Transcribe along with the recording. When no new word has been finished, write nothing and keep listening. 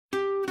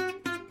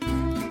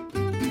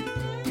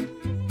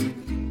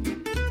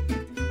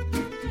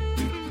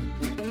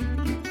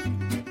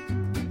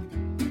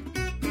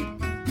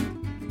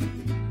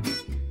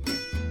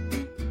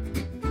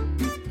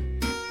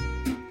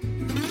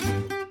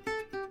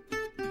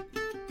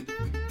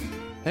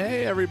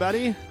Hey,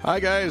 everybody. Hi,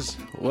 guys.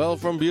 Well,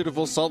 from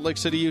beautiful Salt Lake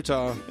City,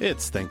 Utah,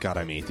 It's Thank God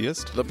I'm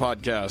Atheist. the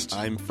podcast.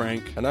 I'm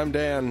Frank. And I'm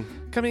Dan.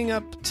 Coming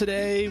up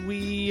today,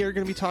 we are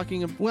going to be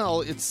talking,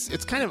 well, it's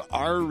kind of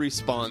our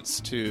response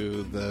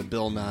to the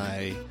Bill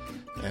Nye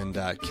and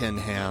Ken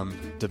Ham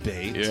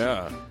debate.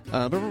 Yeah.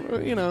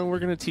 But, you know, we're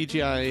going to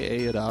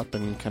TGIA it up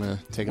and kind of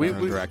take it in our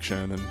own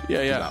direction and do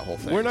that whole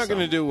thing. We're not going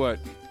to do what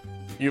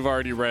you've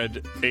already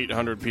read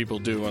 800 people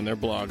do on their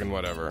blog and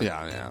whatever.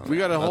 Yeah. We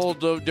got a whole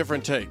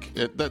different take.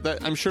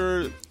 I'm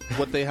sure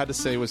what they had to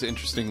say was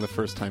interesting the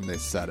first time they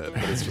said it,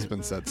 but it's just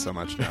been said so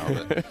much now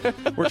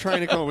that we're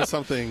trying to come up with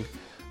something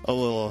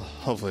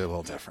hopefully a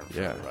little different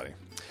for everybody.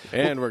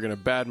 And we're going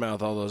to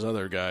badmouth all those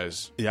other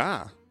guys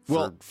Yeah.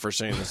 Well, for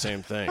saying the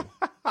same thing.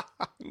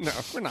 no,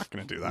 we're not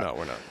going to do that. No,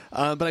 we're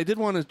not. But I did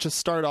want to just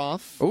start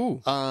off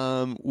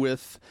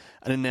with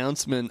an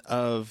announcement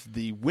of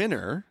the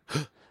winner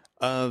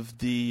of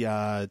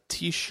the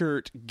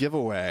T-shirt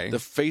giveaway. The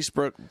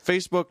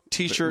Facebook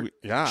T-shirt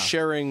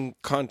sharing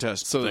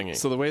contest So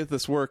thingy. the way that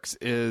this works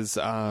is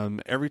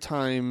every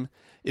time,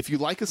 if you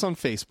like us on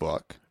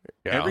Facebook,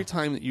 every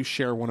time that you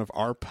share one of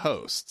our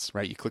posts,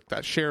 right, you click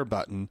that share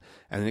button,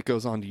 and then it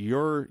goes on to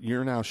you're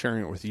now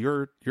sharing it with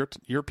your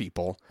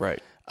people.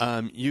 Right.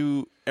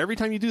 Every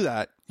time you do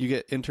that, you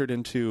get entered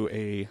into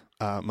a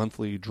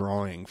monthly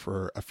drawing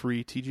for a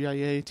free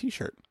TGIA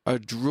T-shirt. A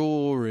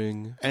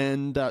drawing.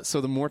 And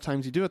so the more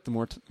times you do it, the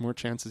more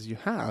chances you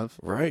have,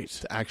 Right.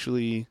 to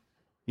actually,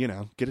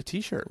 get a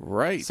T-shirt,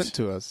 Right. sent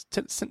to us,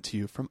 sent to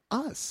you from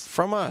us.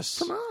 From us.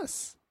 From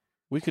us.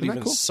 We could Isn't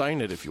that even cool? sign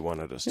it if you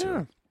wanted us Yeah.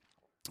 to.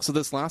 So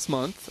this last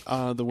month,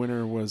 the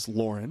winner was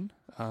Lauren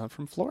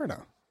from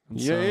Florida. And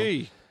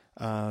Yay.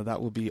 So,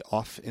 that will be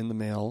off in the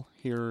mail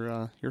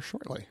here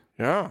shortly.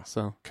 Yeah.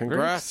 So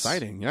Congrats. very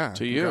exciting, yeah.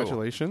 to you.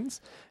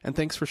 Congratulations, and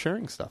thanks for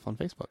sharing stuff on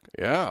Facebook.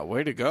 Yeah.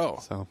 Way to go.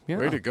 So yeah,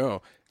 Way to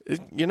go.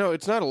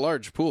 It's not a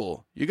large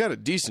pool. You got a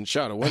decent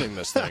shot of winning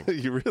this thing.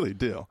 you really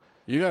do.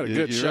 You got a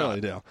good you shot.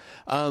 really do.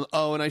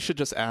 And I should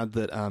just add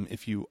that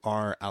if you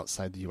are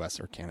outside the U.S.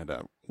 or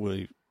Canada,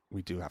 we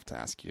do have to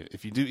ask you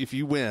if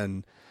you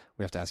win,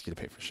 we have to ask you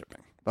to pay for shipping.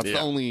 That's the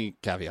only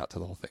caveat to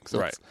the whole thing. So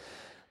Right.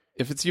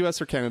 if it's U.S.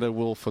 or Canada,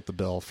 we'll foot the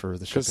bill for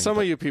the shipping. Because some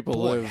of you people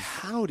live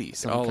howdy,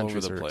 some all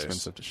countries over the are place.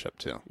 expensive to ship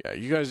too. Yeah,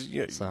 you guys,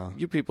 So-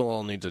 you people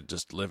all need to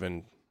just live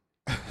in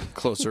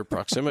closer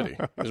proximity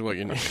is what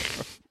you need.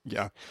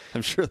 Yeah,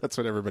 I'm sure that's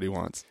what everybody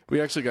wants. We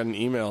actually got an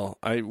email.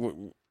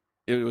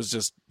 It was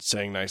just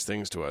saying nice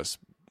things to us,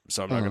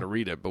 so I'm not going to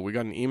read it. But we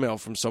got an email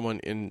from someone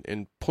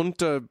in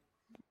Punta,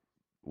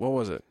 what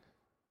was it?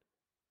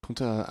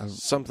 Punta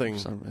Something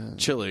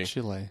Chile,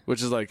 Chile.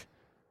 which is like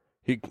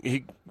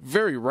he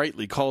very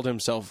rightly called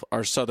himself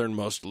our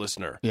southernmost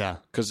listener Yeah.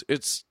 because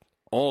it's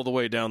all the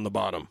way down the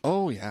bottom.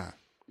 Oh yeah.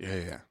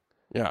 Yeah.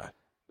 Yeah.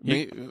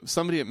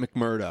 Somebody at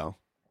McMurdo.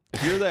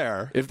 If you're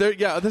there.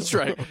 That's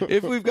right.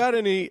 If we've got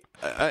any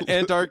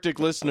Antarctic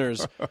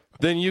listeners,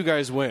 then you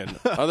guys win.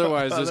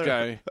 Otherwise, this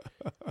guy,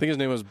 I think his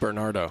name was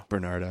Bernardo.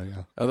 Bernardo,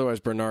 yeah. Otherwise,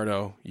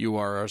 Bernardo, you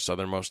are our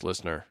southernmost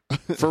listener.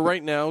 For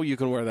right now, you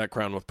can wear that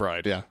crown with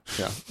pride. Yeah.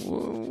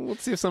 Well,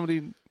 let's see if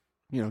somebody,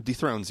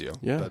 dethrones you.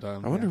 Yeah. But, I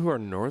wonder who our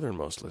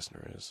northernmost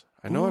listener is.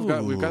 I know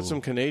we've got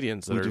some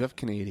Canadians that we are do have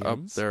Canadians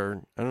up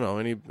there. I don't know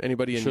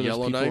anybody in sure there's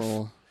Yellowknife.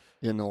 people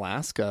in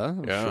Alaska,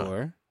 I'm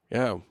sure.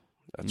 Yeah,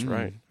 that's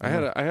right.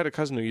 yeah. I had a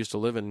cousin who used to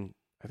live in,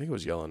 I think it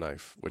was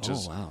Yellowknife, which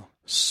is wow.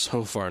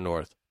 so far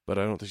north, but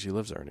I don't think she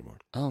lives there anymore.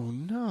 Oh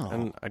no.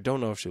 And I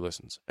don't know if she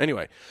listens.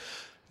 Anyway,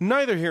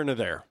 neither here nor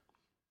there.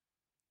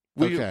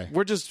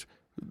 We're just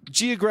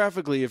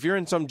geographically, if you're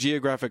in some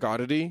geographic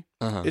oddity,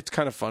 it's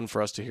kind of fun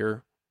for us to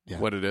hear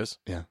what it is.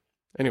 Yeah.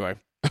 Anyway,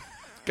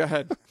 go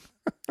ahead.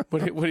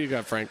 What do you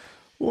got, Frank?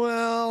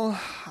 Well,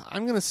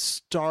 I'm going to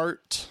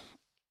start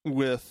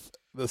with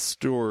the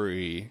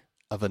story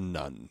of a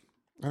nun.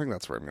 I think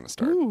that's where I'm going to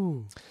start.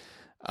 Ooh.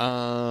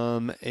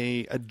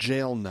 A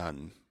jail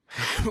nun.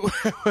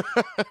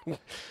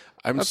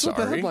 That's sorry. what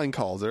the headline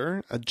calls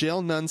her. A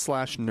jail nun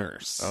 /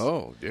 nurse.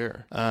 Oh,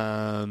 dear.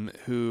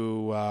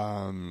 Who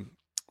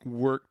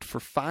worked for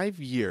 5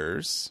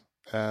 years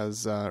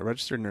as a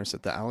registered nurse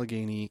at the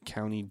Allegheny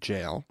County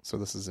Jail. So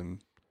this is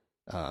in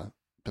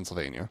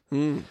Pennsylvania.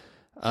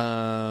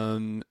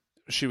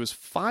 She was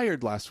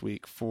fired last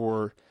week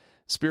for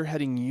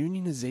spearheading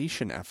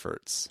unionization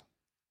efforts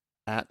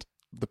at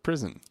the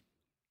prison.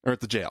 Or at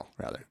the jail,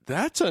 rather.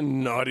 That's a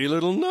naughty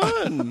little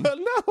nun.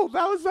 No,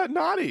 that was not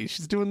naughty.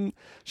 She's doing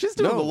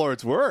the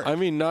Lord's work. I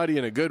mean, naughty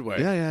in a good way.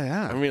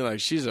 Yeah. I mean,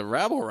 like, she's a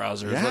rabble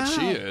rouser is what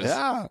she is.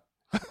 Yeah.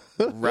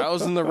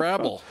 Rousing the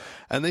rabble.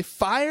 And they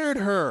fired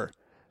her,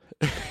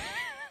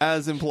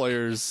 as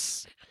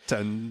employers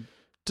tend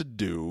to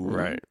do.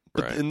 Right.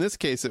 But in this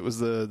case, it was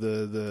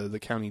the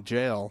county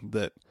jail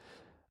that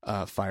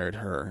fired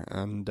her.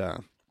 And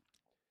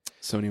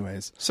so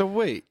anyways. So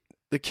wait.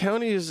 The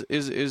county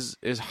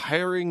is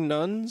hiring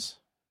nuns?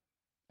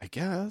 I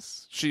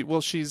guess. She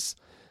was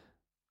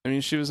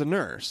a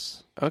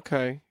nurse.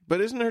 Okay.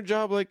 But isn't her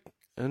job like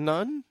a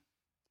nun?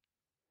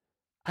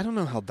 I don't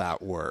know how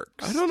that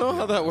works. I don't know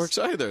how that works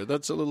either.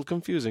 That's a little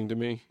confusing to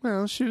me.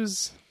 Well, she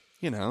was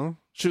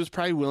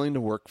probably willing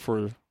to work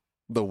for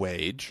the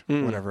wage,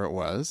 whatever it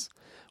was.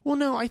 Well,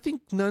 no, I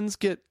think nuns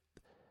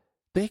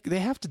they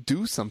have to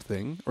do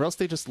something, or else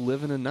they just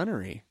live in a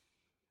nunnery.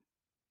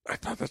 I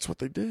thought that's what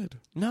they did.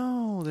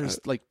 No, there's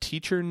like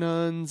teacher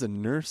nuns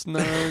and nurse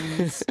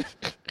nuns.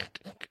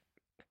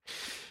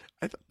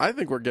 I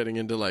think we're getting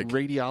into like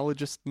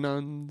radiologist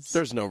nuns.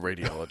 There's no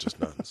radiologist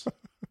nuns.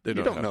 They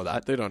don't know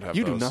that. They don't have.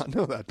 You those. do not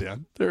know that,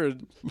 Dan. They're.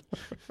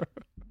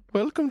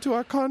 Welcome to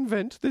our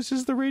convent. This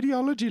is the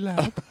radiology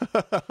lab.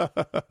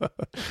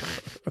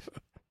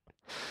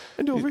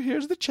 And over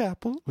here's the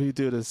chapel. Will you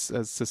do it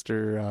as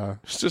Sister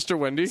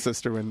Wendy?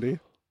 Sister Wendy.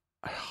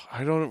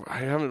 I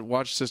haven't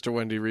watched Sister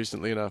Wendy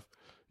recently enough.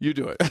 You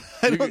do it.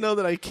 I don't know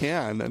that I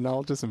can, and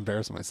I'll just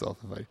embarrass myself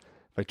if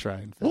I try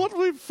and film. What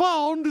we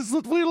found is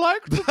that we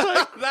like to take...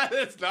 That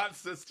is not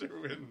Sister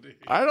Wendy.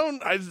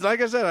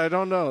 Like I said, I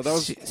don't know. That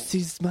was...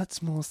 She's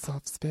much more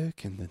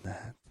soft-spoken than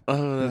that.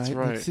 Oh, that's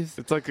right.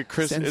 It's like a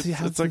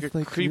it's like a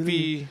creepy...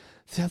 Really,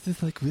 she has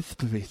this like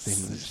whispery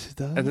thing that she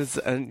does.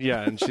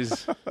 And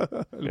she's...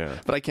 Yeah.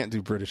 But I can't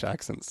do British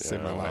accents to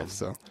save my life,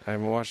 so... I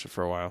haven't watched it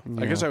for a while.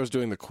 Yeah. I guess I was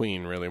doing the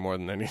Queen, really, more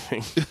than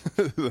anything.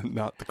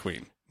 Not the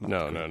Queen.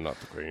 No, not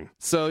the Queen.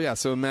 So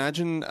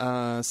imagine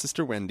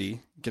Sister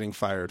Wendy getting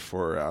fired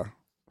for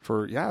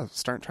trying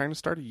to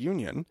start a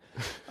union.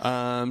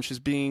 She's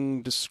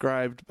being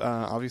described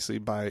obviously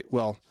by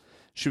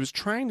she was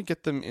trying to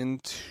get them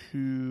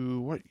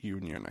into what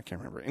union? I can't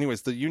remember.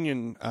 Anyways, the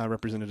union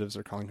representatives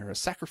are calling her a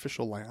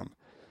sacrificial lamb.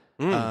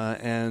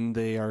 And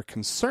they are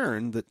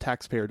concerned that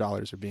taxpayer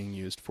dollars are being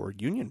used for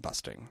union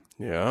busting.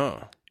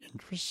 Yeah.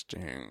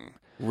 Interesting.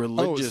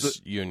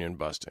 Religious union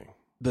busting.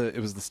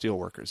 It was the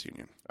Steelworkers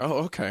Union. Oh,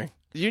 okay.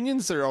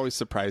 Unions are always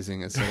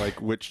surprising as to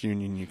like which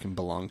union you can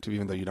belong to,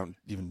 even though you don't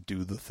even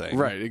do the thing.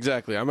 Right,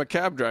 exactly. I'm a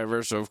cab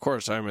driver, so of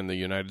course I'm in the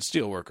United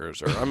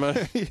Steelworkers. Or I'm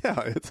a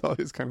yeah. It's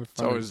always kind of fun.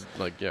 It's always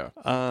like yeah.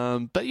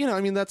 But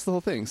that's the whole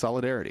thing.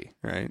 Solidarity,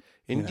 right?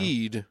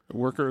 Indeed. A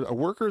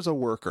worker's a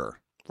worker,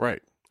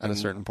 right? At a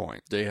certain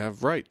point, they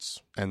have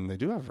rights, and they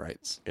do have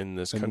rights in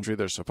this country.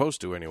 They're supposed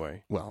to,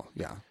 anyway. Well,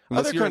 yeah.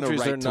 Other you're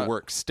countries in a are not... to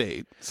work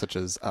state, such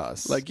as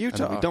us, like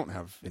Utah. And we don't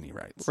have any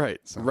rights. Right.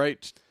 So.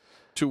 Right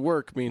to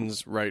work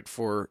means right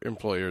for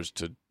employers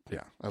to.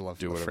 Yeah, I love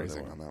do whatever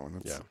phrasing on that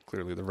one. It's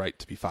clearly the right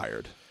to be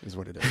fired is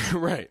what it is.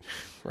 Right.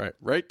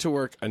 Right to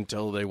work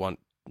until they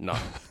want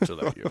not to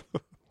let you.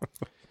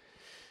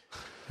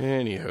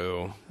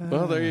 Anywho,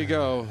 well, there you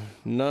go.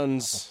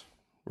 Nuns.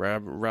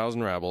 Rouse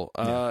and rabble.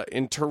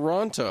 In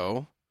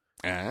Toronto,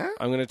 I'm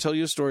going to tell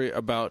you a story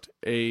about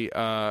a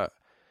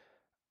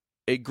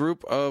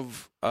group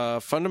of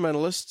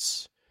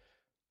fundamentalists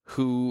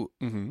who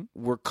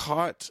were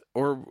caught,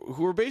 or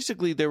who were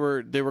basically they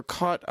were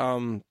caught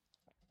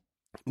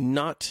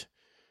not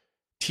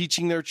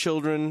teaching their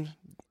children.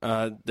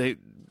 They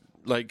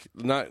were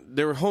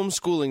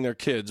homeschooling their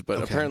kids,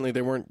 but apparently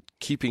they weren't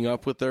keeping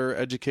up with their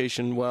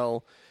education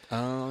well.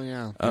 Oh,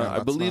 yeah. I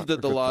believe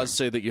that the laws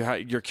say that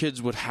your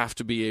kids would have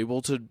to be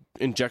able to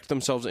inject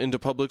themselves into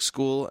public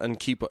school and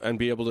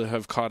be able to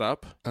have caught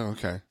up. Oh,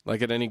 okay.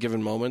 Like at any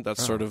given moment,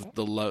 that's sort of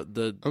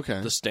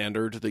the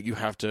standard that you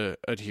have to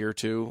adhere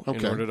to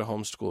in order to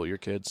homeschool your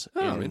kids.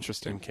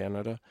 Interesting. In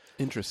Canada.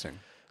 Interesting.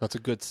 That's a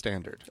good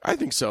standard. I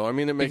think so. I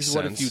mean, it makes sense.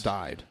 What if you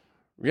died?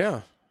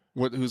 Yeah.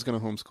 Who's going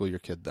to homeschool your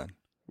kid then?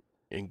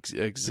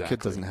 Exactly. The kid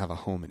doesn't have a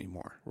home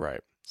anymore.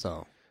 Right.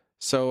 So,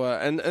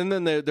 and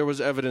then there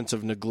was evidence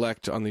of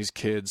neglect on these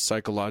kids,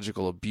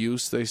 psychological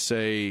abuse, they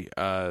say,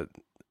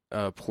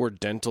 poor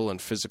dental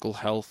and physical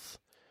health.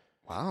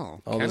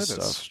 Wow. All Canada's this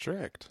stuff.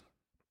 Strict.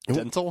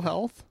 Dental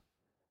health?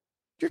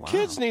 Your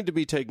kids need to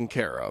be taken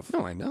care of.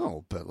 No, I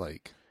know, but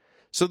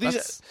So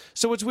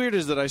what's weird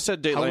is that I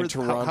said Dateline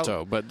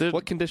Toronto, but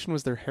what condition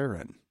was their hair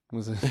in?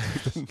 Was it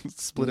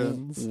split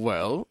ends?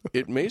 Well,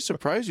 it may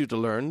surprise you to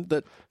learn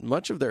that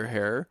much of their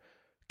hair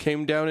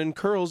came down in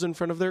curls in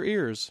front of their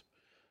ears.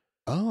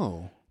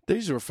 Oh.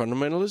 These were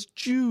fundamentalist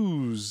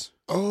Jews.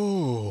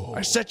 Oh.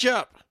 I set you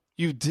up.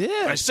 You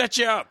did? I set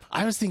you up.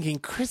 I was thinking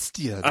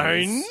Christians.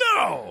 I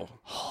know.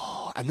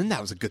 Oh, and then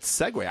that was a good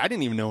segue. I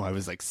didn't even know I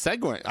was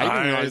segueing. I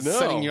didn't know I was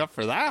setting you up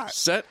for that.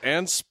 Set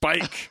and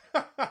spike.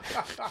 But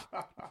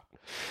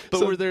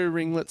were their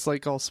ringlets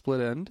all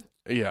split end?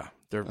 Yeah.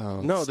 They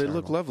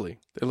look lovely.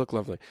 They look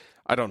lovely.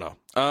 I don't know.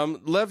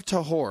 Lev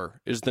Tahor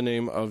is the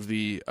name of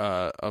the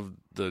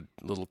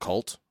little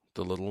cult,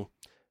 the little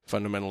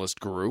fundamentalist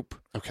group.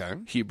 Okay.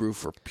 Hebrew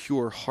for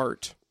pure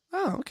heart.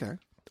 Oh, okay.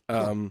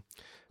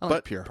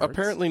 But pure hearts.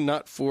 Apparently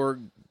not for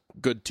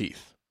good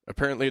teeth.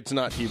 Apparently it's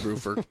not Hebrew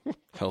for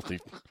healthy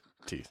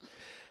teeth.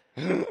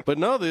 But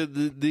no,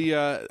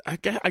 I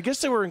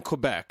guess they were in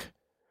Quebec.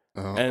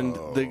 Oh.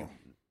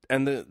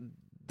 And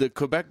the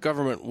Quebec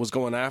government was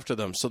going after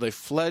them, so they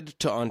fled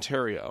to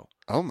Ontario.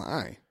 Oh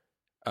my.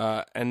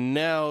 And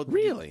now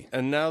really?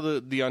 And now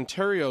the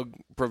Ontario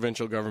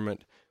provincial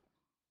government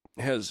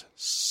has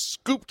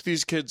scooped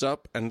these kids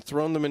up and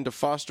thrown them into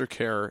foster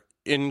care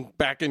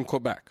back in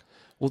Quebec.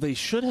 Well, they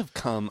should have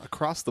come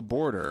across the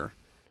border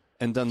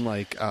and done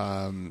like,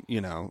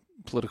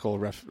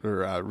 political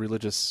or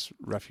religious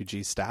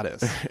refugee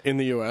status in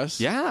the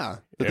U.S. Yeah,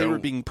 that they were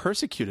being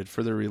persecuted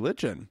for their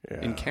religion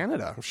in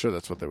Canada. I'm sure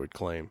that's what they would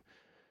claim,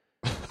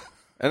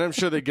 and I'm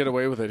sure they'd get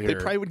away with it here. They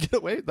probably would get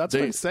away. That's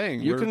what I'm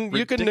saying. You can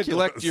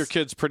neglect your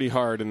kids pretty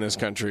hard in this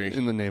country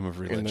in the name of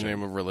religion. In the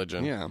name of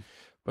religion, yeah.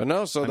 But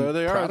no, so there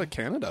they are. Proud of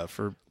Canada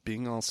for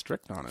being all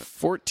strict on it.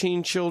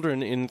 14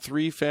 children in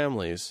 3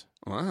 families.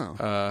 Wow.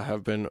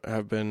 Have been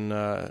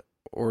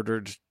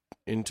ordered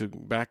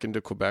back into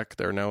Quebec.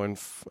 They're now in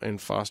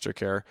foster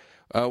care.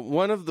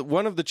 One of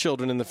the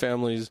children in the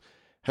families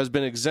has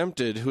been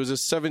exempted, who is a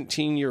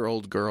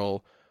 17-year-old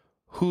girl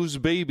whose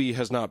baby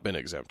has not been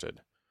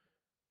exempted.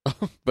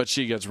 But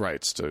she gets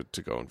rights to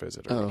go and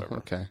visit or whatever.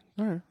 Okay.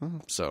 All right.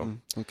 So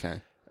okay.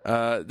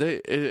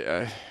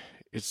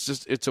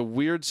 It's a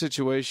weird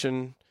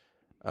situation.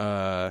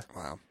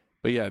 Wow.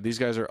 But yeah, these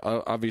guys are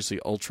obviously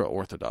ultra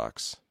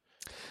orthodox.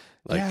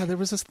 Yeah, there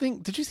was this thing.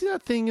 Did you see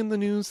that thing in the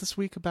news this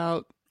week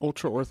about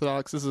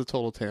ultra-Orthodox? This is a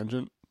total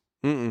tangent.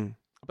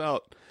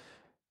 About,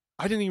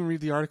 I didn't even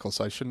read the article,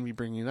 so I shouldn't be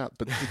bringing it up.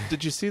 But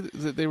did you see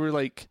that they were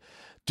like,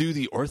 do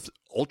the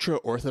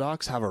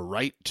ultra-Orthodox have a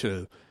right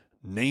to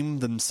name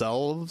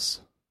themselves?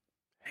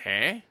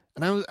 Huh?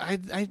 And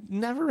I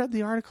never read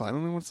the article. I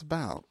don't know what it's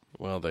about.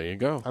 Well, there you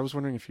go. I was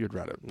wondering if you had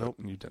read it. Nope,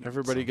 you didn't.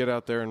 Everybody get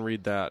out there and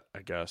read that,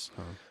 I guess.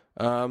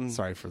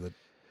 Sorry for the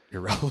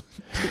irrelevant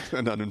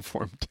and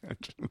uninformed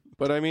tangent.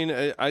 But I mean,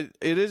 it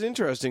is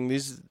interesting.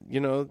 These,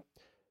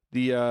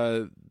 they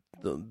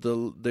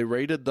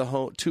raided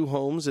the 2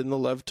 homes in the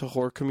Lev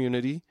Tahor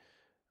community.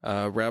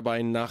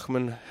 Rabbi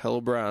Nachman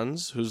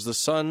Helbrands, who's the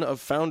son of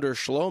founder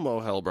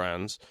Shlomo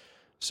Helbrands,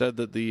 said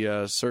that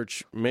the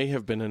search may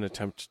have been an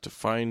attempt to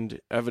find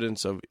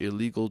evidence of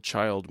illegal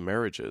child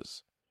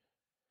marriages.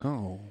 Oh.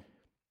 Wow.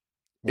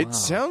 It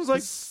sounds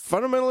like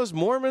fundamentalist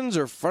Mormons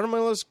or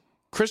fundamentalist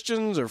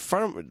Christians or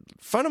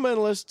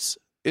fundamentalists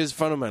is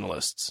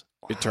fundamentalists,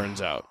 it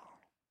turns out.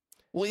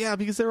 Well, yeah,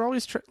 because they're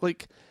always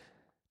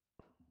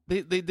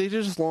they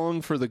just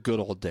long for the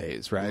good old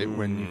days, right?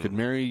 When you could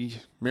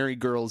marry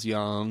girls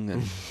young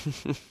and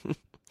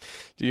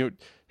here,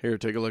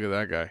 take a look at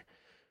that guy.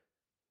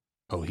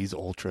 Oh, he's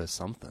ultra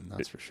something,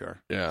 that's for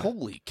sure. Yeah.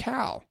 Holy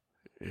cow.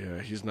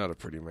 Yeah, he's not a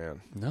pretty man.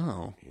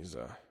 No. He's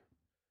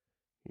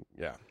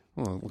yeah.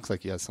 Well, it looks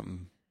like he has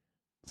something.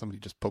 Somebody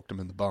just poked him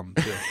in the bum,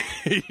 too.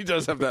 He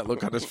does have that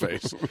look on his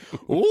face.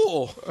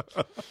 Ooh.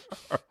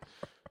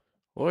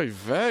 Oy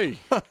vey.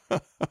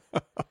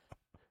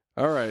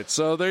 All right,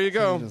 so there you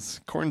go.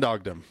 Just corn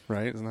dogged him,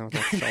 right? Isn't that what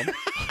that's called?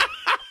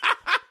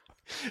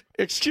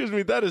 Excuse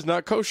me, that is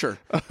not kosher.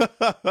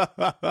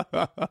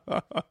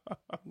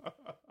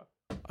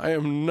 I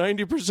am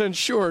 90%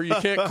 sure you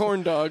can't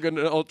corn dog an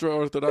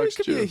ultra-Orthodox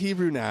Jew. It could be a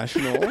Hebrew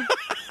national.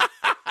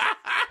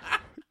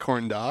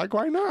 Corn dog,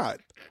 why not?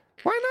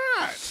 Why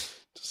not?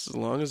 Just as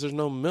long as there's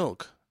no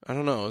milk. I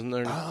don't know, isn't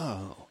there?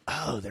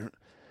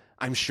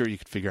 I'm sure you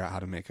could figure out how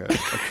to make a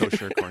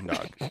kosher corn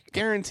dog.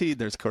 Guaranteed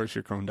there's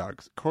kosher corn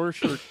dogs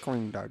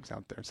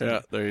out there. So.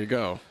 Yeah, there you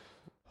go.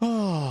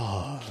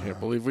 Oh, can't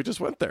believe we just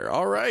went there.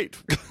 All right.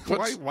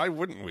 Why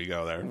wouldn't we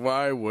go there?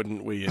 Why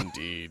wouldn't we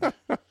indeed?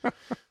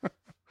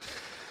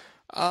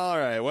 All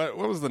right. What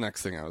was the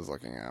next thing I was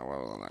looking at?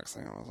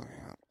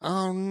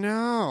 Oh,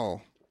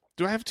 no.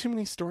 Do I have too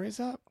many stories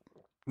up?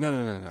 No.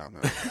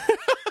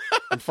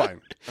 I'm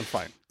fine.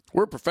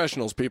 We're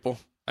professionals, people.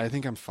 I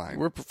think I'm fine.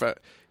 We're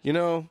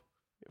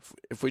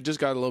if we just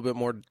got a little bit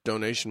more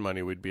donation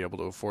money, we'd be able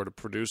to afford a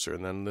producer,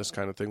 and then this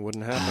kind of thing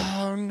wouldn't happen.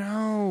 Oh,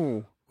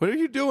 no. What are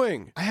you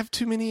doing? I have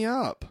too many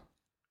up.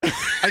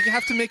 I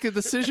have to make a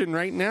decision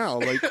right now.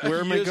 Like, where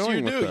am I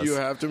going with this? You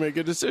have to make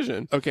a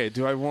decision. Okay,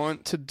 do I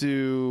want to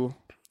do...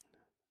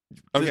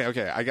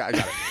 Okay, I got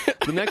it.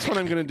 The next one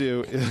I'm going to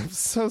do is... I'm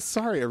so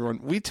sorry, everyone.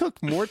 We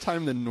took more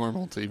time than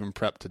normal to even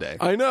prep today.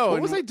 I know.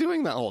 What was I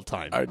doing that whole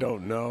time? I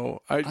don't know.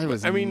 I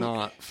was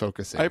not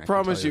focusing. I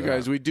promise you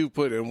guys, we do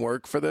put in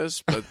work for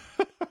this, but...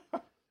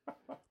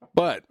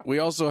 But we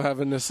also have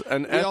an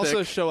ethic. We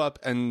also show up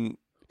and...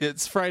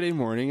 It's Friday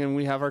morning, and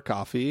we have our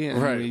coffee,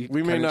 and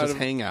we may not just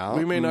hang out.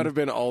 We may not have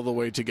been all the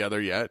way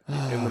together yet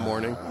in the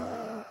morning.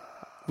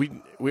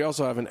 We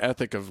also have an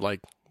ethic of, like,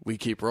 we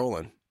keep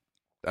rolling.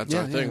 That's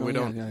our thing. We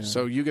don't. Yeah.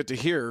 So you get to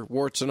hear,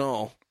 warts and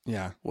all,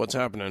 what's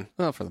happening.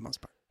 Well, for the most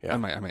part. Yeah. I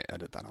might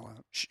edit that all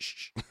out.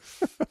 Shh.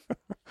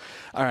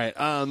 All right.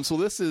 So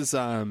this is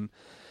a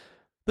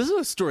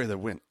story that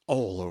went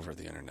all over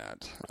the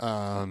internet.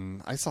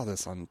 I saw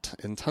this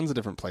in tons of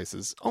different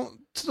places,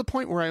 to the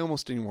point where I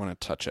almost didn't want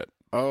to touch it.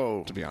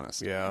 Oh, to be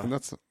honest, yeah, and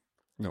that's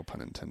no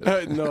pun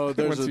intended. No,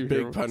 there's a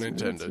big pun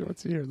intended.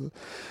 What's here?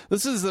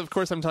 This is, of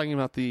course, I'm talking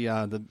about the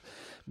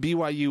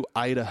BYU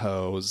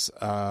Idaho's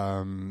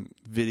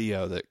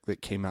video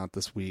that came out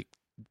this week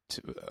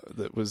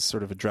that was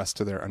sort of addressed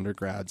to their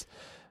undergrads.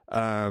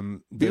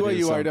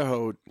 BYU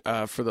Idaho,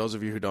 for those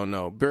of you who don't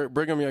know,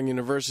 Brigham Young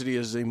University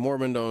is a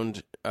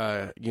Mormon-owned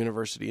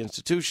university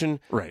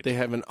institution. Right. They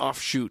have an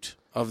offshoot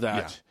of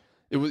that.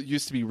 It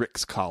used to be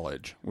Rick's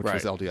College, which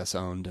was LDS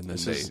owned, and then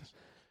they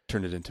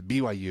turned it into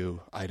BYU,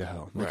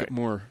 Idaho.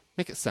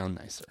 Make it sound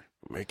nicer.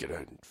 Make it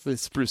they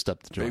spruced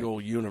up the joint. Big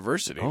old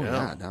university now.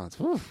 Yeah, now it's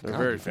they're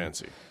very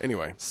fancy.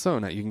 Anyway. So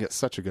now you can get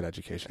such a good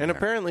education. And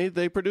apparently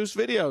they produce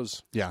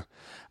videos. Yeah.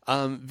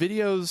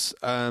 Videos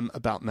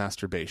about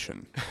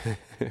masturbation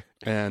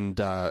and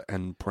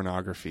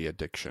pornography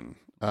addiction.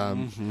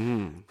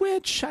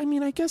 Which, I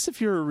mean, I guess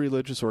if you're a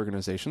religious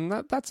organization,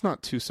 that's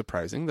not too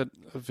surprising that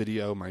a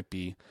video might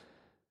be.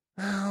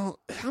 Well,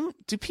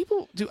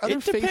 do other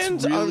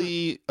faiths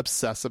really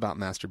obsess about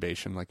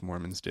masturbation like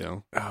Mormons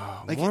do?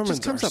 Oh, like Mormons it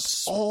just comes up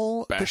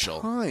all the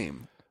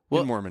time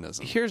in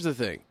Mormonism. Here's the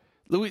thing.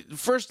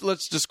 First,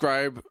 let's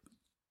describe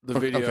the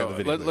video.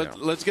 Okay, the video.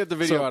 Let's get the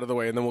video out of the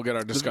way, and then we'll get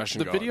our discussion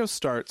going. The video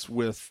starts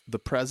with the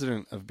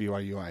president of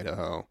BYU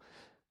Idaho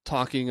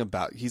talking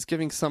about, he's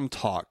giving some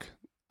talk,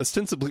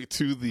 ostensibly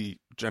to the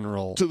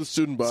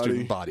student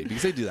body,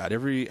 because they do that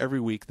every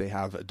week. They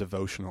have a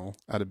devotional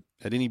at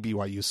any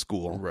BYU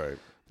school. Right.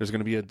 There's going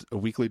to be a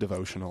weekly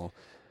devotional,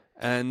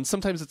 and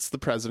sometimes it's the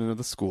president of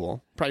the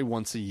school. Probably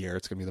once a year,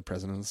 it's going to be the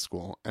president of the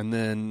school, and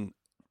then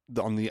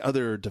on the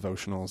other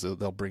devotionals,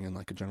 they'll bring in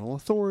like a general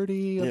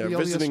authority of the LDS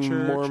visiting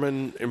Church.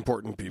 Mormon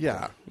important people.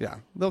 Yeah.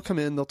 They'll come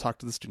in, they'll talk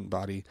to the student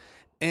body,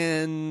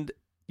 and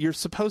you're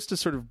supposed to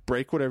sort of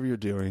break whatever you're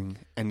doing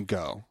and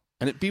go.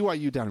 And at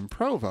BYU down in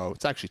Provo,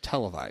 it's actually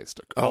televised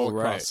all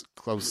across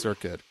closed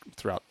circuit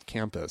throughout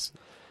campus.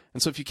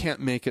 And so if you can't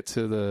make it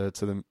to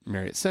the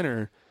Marriott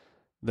Center,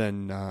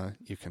 then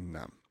you can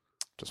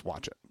just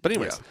watch it. But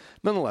anyways,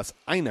 nonetheless,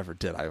 I never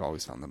did. I've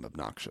always found them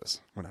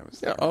obnoxious when I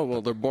was there. Oh,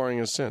 well, they're boring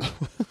as sin.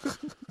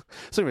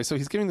 So anyway, so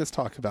he's giving this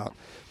talk about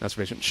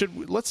masturbation.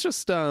 Let's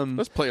just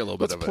let's play a little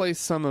bit of it. Let's play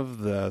some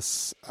of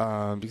this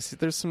because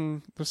there's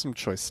some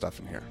choice stuff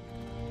in here.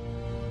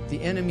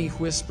 The enemy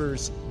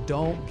whispers,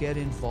 "Don't get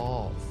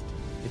involved.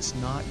 It's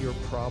not your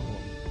problem.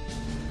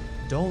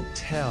 Don't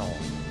tell.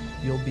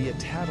 You'll be a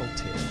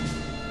tattletale."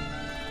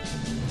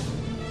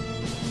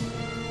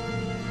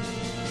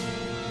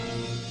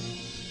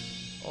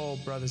 Oh,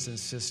 brothers and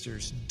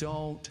sisters,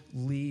 don't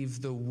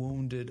leave the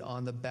wounded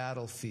on the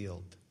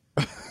battlefield.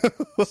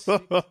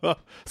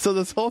 So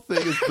this whole thing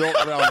is built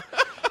around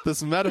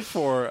this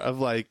metaphor of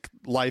like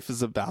life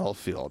is a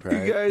battlefield,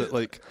 right? You guys,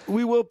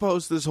 we will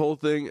post this whole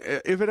thing.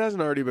 If it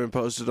hasn't already been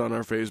posted on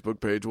our Facebook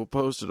page, we'll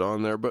post it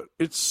on there. But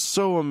it's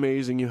so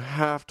amazing. You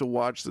have to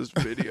watch this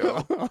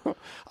video.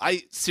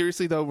 I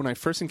seriously though, when I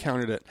first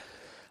encountered it,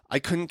 I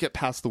couldn't get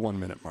past the 1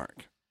 minute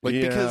mark.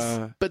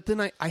 But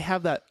then I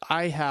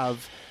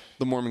have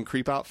the Mormon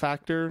creep out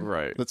factor,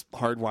 right? That's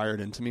hardwired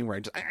into me, where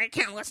I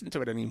can't listen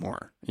to it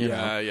anymore.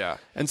 Yeah.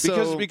 And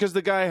because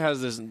the guy has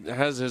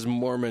his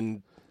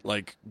Mormon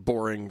like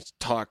boring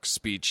talk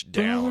speech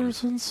down.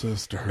 Brothers and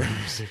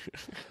sisters,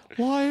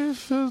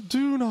 wife,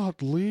 do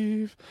not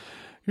leave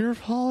your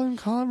fallen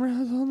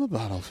comrades on the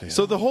battlefield.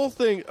 So the whole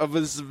thing of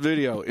this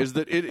video is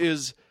that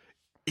he's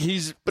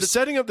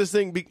setting up this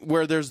thing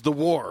where there's the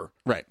war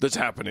that's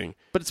happening.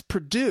 But it's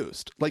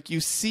produced. Like,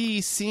 you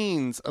see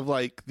scenes of,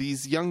 like,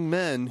 these young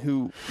men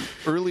who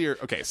early in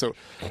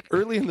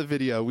the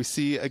video, we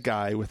see a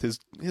guy with his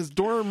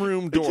dorm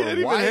room door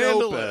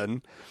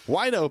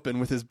wide open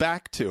with his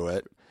back to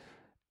it,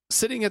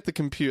 sitting at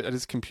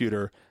his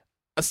computer,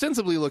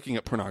 ostensibly looking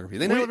at pornography.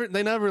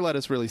 They never let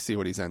us really see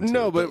what he's into.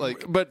 No, but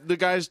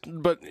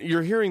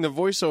you're hearing the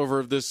voiceover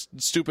of this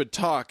stupid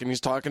talk, and he's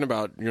talking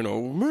about,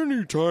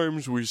 many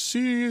times we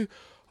see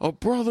a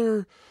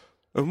brother,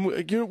 and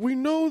we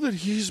know that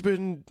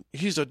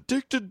he's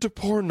addicted to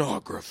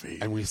pornography,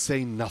 and we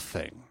say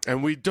nothing,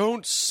 and we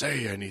don't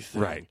say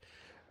anything, right?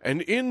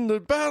 And in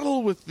the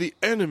battle with the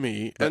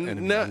enemy,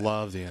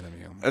 love the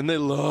enemy, and they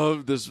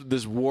love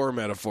this war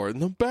metaphor. In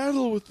the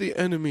battle with the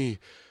enemy,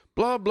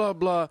 blah blah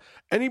blah,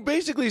 and he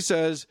basically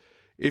says,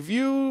 if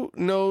you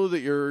know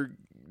that your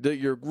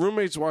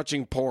roommate's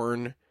watching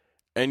porn,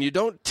 and you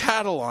don't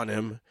tattle on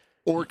him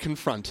or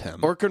confront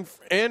him,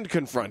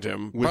 confront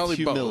him with probably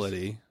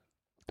humility,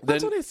 both,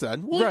 that's what he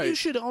said. Well, you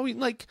should always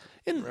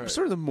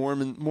sort of the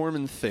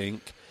Mormon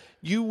think.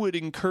 You would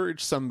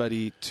encourage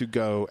somebody to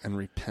go and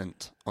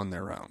repent on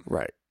their own.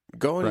 Right.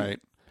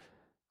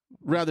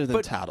 Rather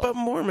than tattle. But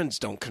Mormons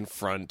don't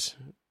confront.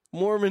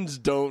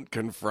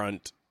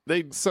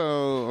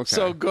 So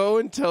go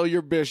and tell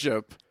your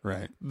bishop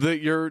that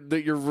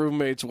your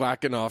roommate's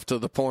whacking off to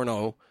the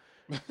porno.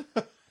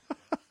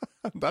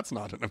 That's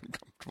not an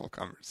uncomfortable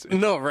conversation.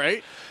 No,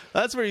 right?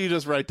 That's where you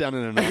just write down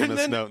an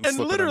anonymous note and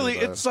slip literally,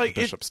 it it's like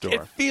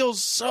it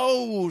feels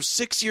so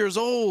 6 years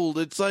old.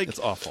 It's like it's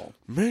awful.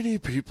 Many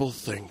people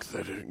think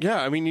that.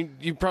 I mean,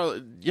 you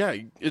probably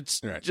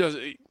It's right. just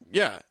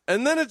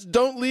and then it's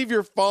don't leave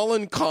your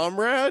fallen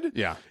comrade.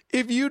 Yeah.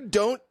 If you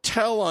don't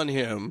tell on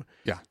him,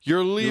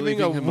 you're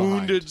leaving a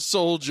wounded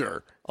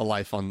soldier, a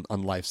life on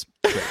life's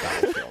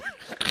battlefield.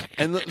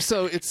 And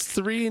so it's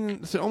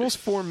almost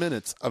 4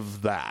 minutes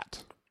of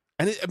that.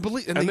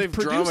 And they've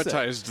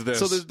dramatized this.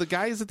 So the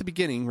guys at the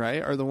beginning,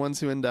 right, are the ones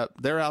who end up,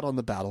 they're out on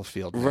the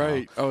battlefield now.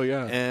 Right. Oh,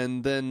 yeah.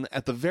 And then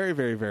at the very,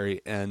 very,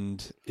 very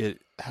end,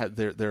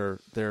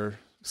 they're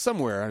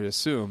somewhere, I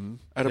assume,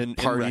 at a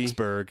party. In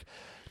Rexburg.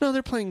 No,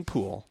 they're playing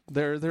pool.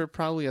 They're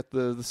probably at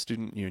the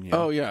student union.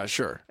 Oh, yeah,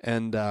 sure.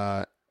 And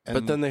but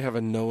then they have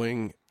a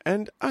knowing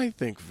and I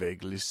think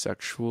vaguely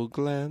sexual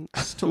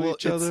glance to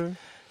each other.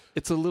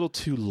 It's a little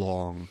too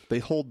long. They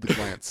hold the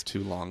glance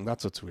too long.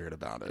 That's what's weird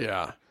about it.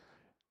 Yeah.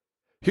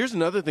 Here's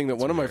another thing that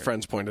one of my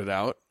friends pointed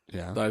out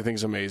that I think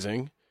is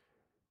amazing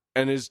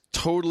and is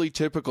totally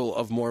typical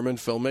of Mormon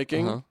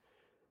filmmaking. Uh-huh.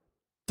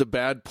 The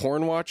bad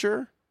porn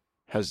watcher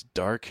has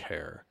dark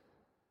hair.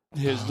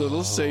 His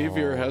little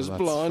savior has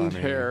blonde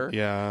hair.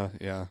 Yeah.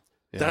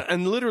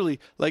 And literally,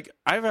 like,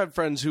 I've had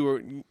friends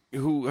who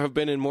have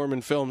been in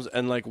Mormon films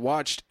and, like,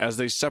 watched as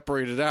they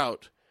separated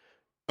out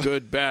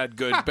good, bad,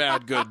 good,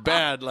 bad, good,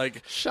 bad.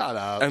 Like, shut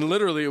up. And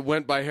literally it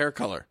went by hair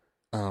color.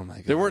 Oh, my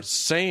God. They weren't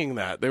saying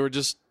that. They were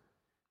just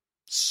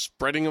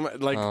spreading them.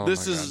 Like,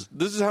 this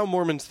is how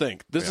Mormons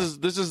think. This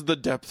is the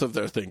depth of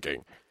their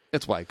thinking.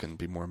 That's why I couldn't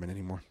be Mormon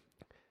anymore.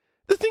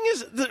 The thing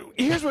is,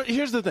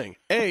 here's the thing.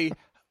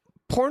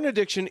 Porn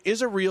addiction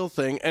is a real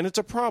thing, and it's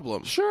a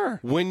problem. Sure.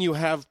 When you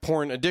have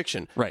porn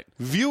addiction. Right.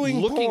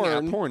 Looking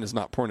at porn is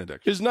not porn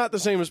addiction. Is not the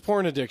same as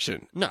porn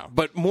addiction. No.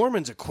 But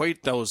Mormons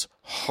equate those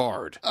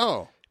hard.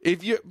 Oh.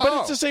 It's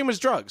the same as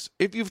drugs.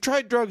 If you've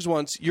tried drugs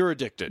once, you're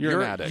addicted.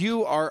 You're an addict.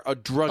 You are a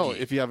druggie. Oh,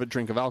 if you have a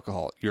drink of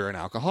alcohol, you're an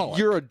alcoholic.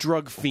 You're a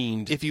drug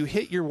fiend. If you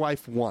hit your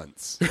wife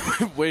once.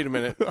 Wait a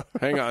minute.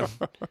 Hang on.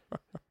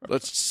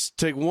 Let's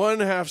take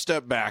one half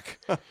step back.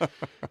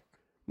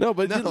 No,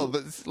 but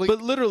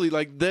literally,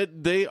 like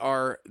that, they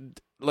are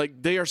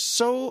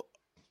so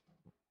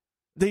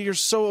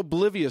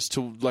oblivious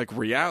to like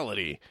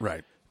reality,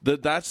 right?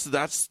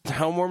 That's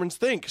how Mormons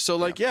think. So,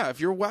 like, if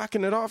you're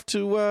whacking it off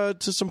to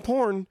some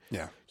porn,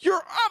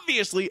 you're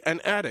obviously an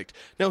addict.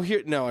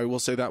 Now, I will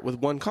say that with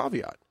one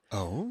caveat.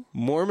 Oh,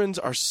 Mormons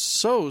are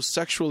so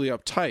sexually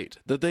uptight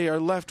that they are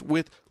left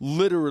with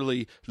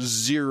literally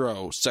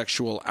zero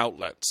sexual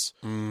outlets.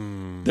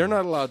 They're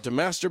not allowed to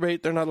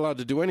masturbate. They're not allowed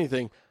to do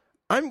anything.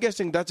 I'm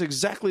guessing that's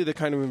exactly the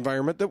kind of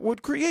environment that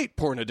would create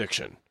porn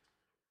addiction.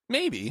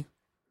 Maybe.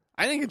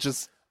 I think it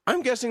just...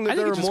 I'm guessing that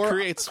there are more...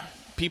 creates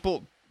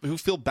people who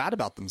feel bad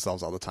about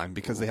themselves all the time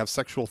because they have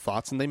sexual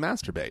thoughts and they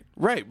masturbate.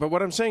 Right, but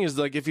what I'm saying is,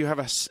 like, if you have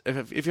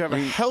a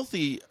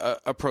healthy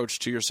approach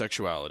to your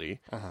sexuality,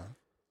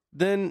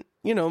 then,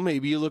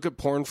 maybe you look at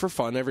porn for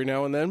fun every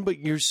now and then, but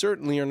you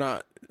certainly are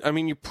not... I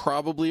mean, you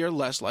probably are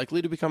less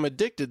likely to become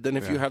addicted than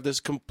if you have this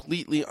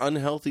completely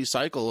unhealthy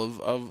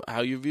cycle of how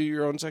you view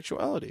your own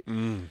sexuality.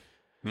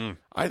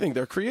 I think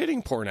they're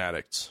creating porn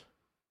addicts.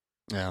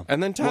 Yeah.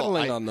 And then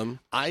tattling on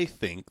them. I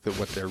think that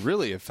what they're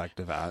really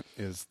effective at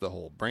is the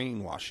whole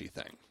brainwashy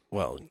thing.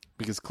 Well,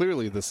 because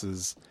clearly that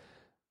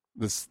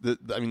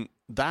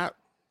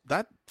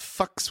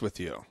fucks with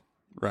you.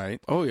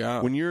 Right? Oh yeah.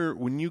 When you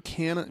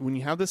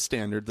have this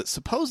standard that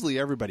supposedly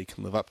everybody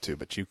can live up to,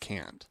 but you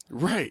can't.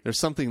 Right. There's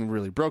something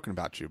really broken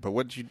about you. But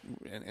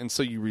and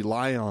so you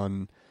rely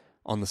on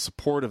the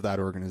support of that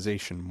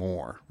organization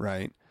more,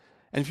 right?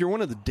 And if you're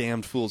one of the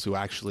damned fools who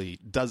actually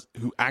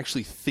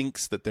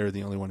thinks that they're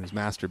the only one who's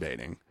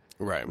masturbating,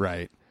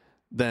 right,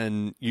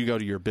 then you go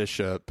to your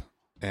bishop,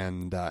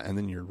 and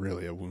then you're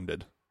really a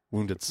wounded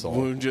soul,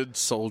 wounded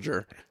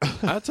soldier.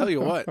 I'll tell you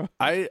what,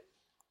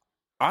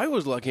 I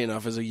was lucky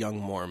enough as a young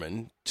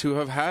Mormon to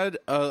have had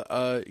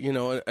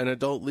an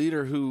adult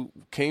leader who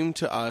came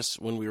to us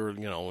when we were,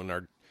 in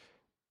our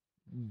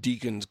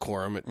deacon's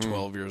quorum at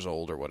 12 years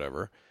old or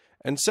whatever,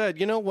 and said,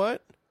 "You know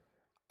what?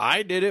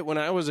 I did it when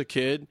I was a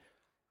kid."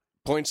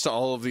 Points to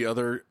all of the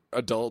other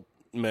adult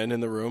men in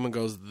the room and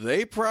goes,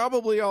 "They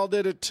probably all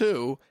did it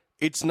too.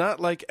 It's not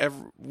like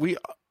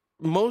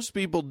most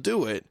people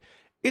do it.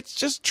 It's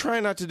just try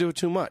not to do it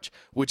too much,"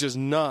 which is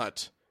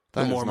not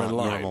the Mormon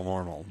line.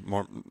 Normal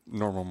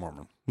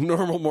Mormon.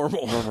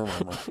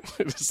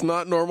 It's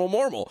not normal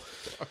Mormon.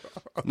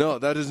 No,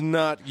 that is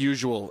not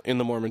usual in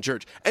the Mormon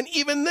church. And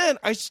even then,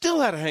 I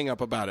still had a hang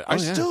up about it. My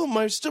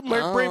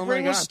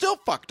brain was still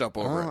fucked up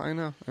over it. I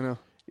know.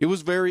 It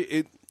was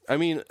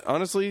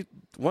honestly,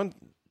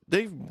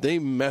 they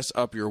mess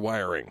up your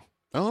wiring.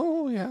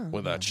 Oh yeah,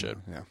 with that shit.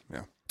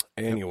 Yeah.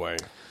 Anyway,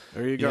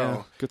 there you go.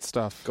 Yeah, good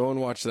stuff. Go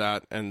and watch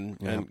that,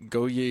 and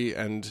go ye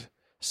and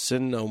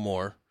sin no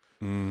more.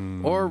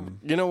 Or,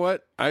 you know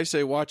what? I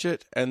say watch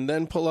it, and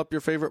then pull up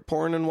your favorite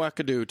porn and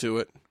wackadoo to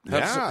it.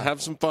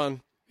 Have some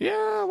fun.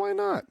 Yeah, why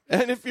not?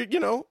 And if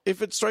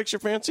if it strikes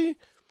your fancy,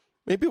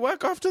 maybe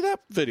whack off to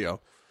that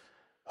video.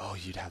 Oh,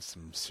 you'd have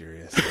some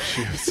serious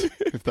issues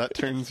if that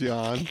turns you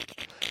on.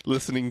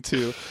 Listening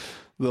to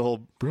the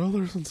whole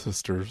brothers and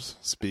sisters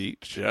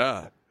speech.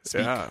 Yeah.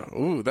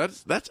 Ooh,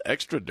 that's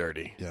extra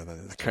dirty. Yeah, that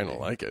is. I kind of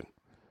like it.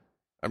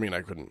 I mean,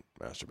 I couldn't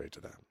masturbate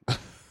to that.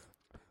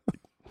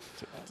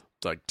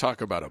 Like, talk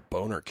about a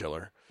boner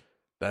killer.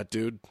 That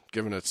dude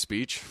giving a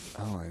speech.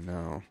 Oh, I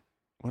know.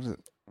 What is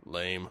it?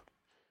 Lame.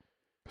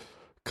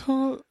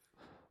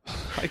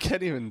 I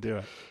can't even do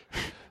it.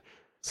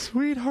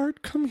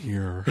 Sweetheart, come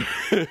here.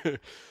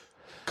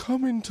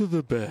 Come into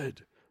the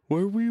bed,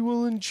 where we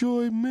will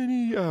enjoy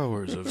many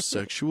hours of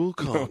sexual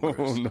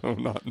congress. No,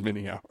 not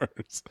many hours.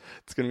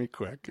 It's going to be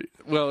quick.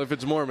 Well, if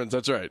it's Mormons,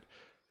 that's right.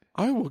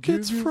 I will give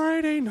It's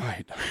Friday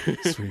night,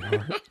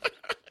 sweetheart.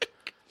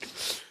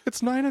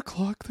 It's 9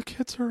 o'clock. The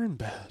kids are in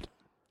bed.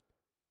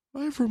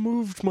 I've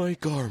removed my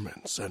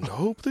garments and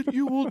hope that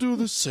you will do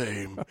the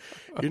same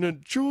in a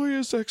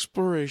joyous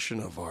expression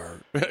of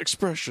our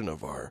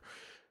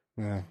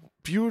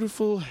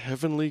beautiful,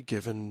 heavenly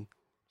given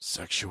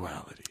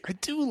sexuality. I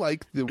do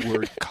like the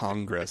word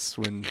Congress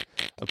when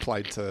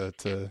applied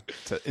to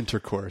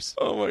intercourse.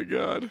 Oh my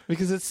God.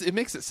 Because it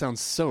makes it sound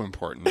so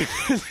important.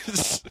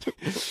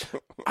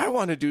 I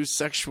want to do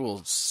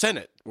sexual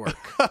Senate work.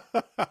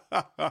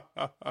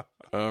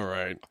 All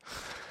right.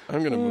 I'm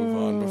going to move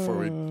on before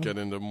we get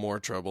into more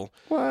trouble.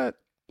 What?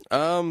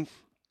 I'm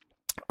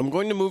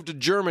going to move to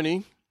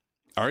Germany.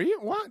 Are you?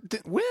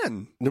 What?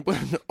 When?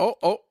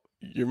 Oh,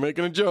 you're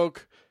making a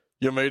joke.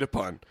 You made a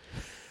pun.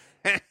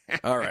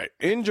 All right.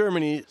 In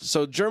Germany,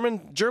 so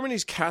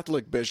Germany's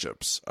Catholic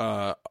bishops.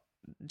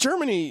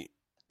 Germany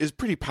is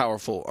pretty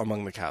powerful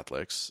among the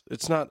Catholics.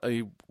 It's not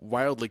a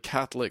wildly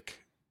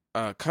Catholic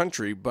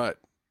country, but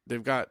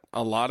they've got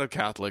a lot of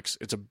Catholics.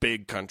 It's a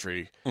big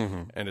country,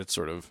 and it's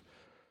sort of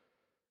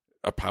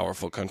a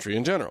powerful country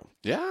in general.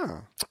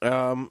 Yeah.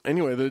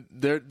 Anyway,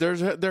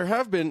 there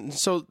has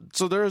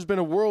been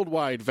a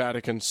worldwide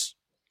Vatican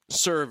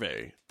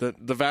survey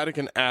that the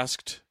Vatican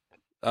asked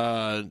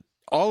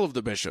all of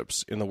the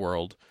bishops in the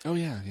world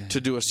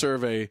to do a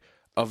survey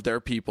of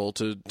their people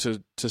to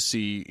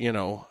see,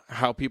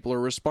 how people are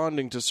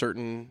responding to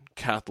certain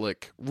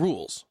Catholic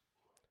rules.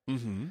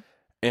 Mm-hmm.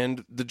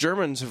 And the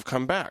Germans have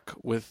come back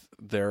with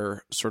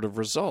their sort of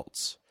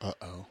results.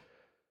 Uh-oh.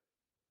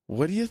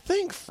 What do you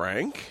think,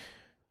 Frank?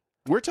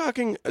 We're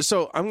talking,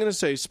 so I'm going to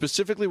say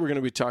specifically we're going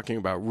to be talking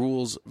about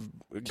rules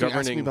governing... Can you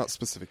ask me about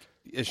specific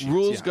issues?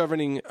 Rules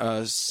governing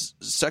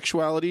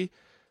sexuality,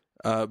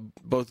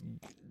 both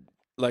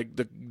like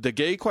the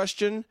gay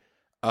question,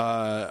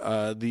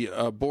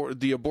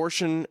 the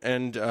abortion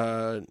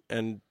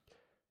and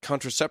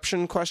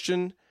contraception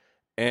question,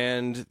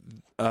 and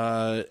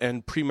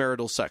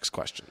premarital sex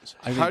questions.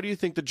 How do you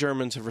think the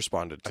Germans have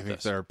responded to this? I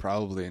think they're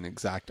probably in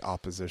exact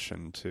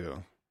opposition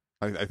to...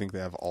 I think they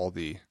have all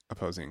the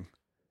opposing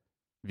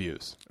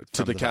views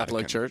to the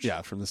Catholic Church.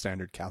 Yeah, from the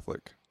standard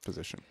Catholic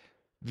position.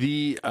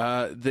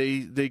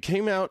 They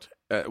came out.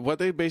 What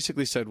they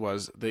basically said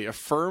was they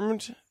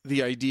affirmed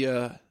the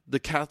idea, the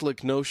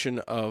Catholic notion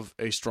of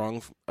a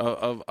strong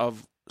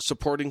of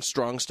supporting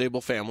strong,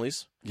 stable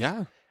families.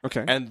 Yeah.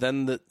 Okay. And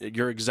then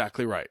you're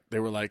exactly right. They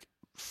were like,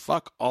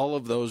 "Fuck all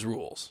of those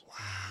rules. Wow.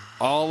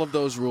 All of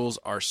those rules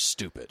are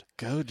stupid."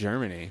 Go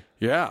Germany.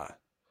 Yeah.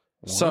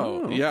 Wow,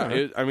 so yeah,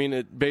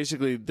 okay.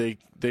 Basically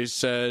they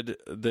said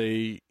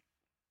they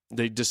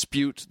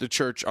dispute the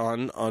church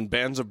on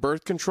bans of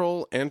birth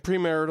control and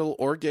premarital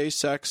or gay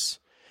sex,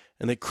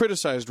 and they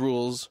criticized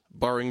rules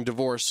barring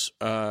divorce,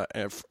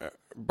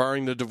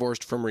 barring the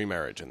divorced from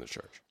remarriage in the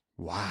church.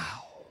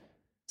 Wow.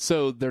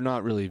 So they're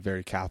not really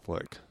very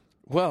Catholic.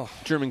 Well,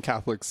 German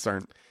Catholics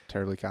aren't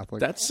terribly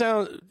Catholic.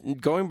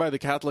 Going by the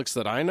Catholics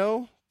that I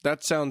know,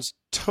 that sounds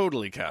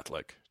totally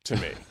Catholic to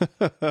me.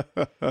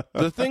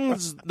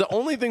 The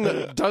only thing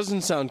that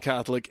doesn't sound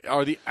Catholic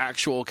are the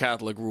actual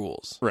Catholic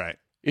rules. Right.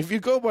 If you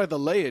go by the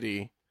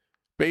laity,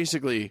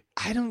 basically...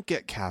 I don't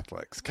get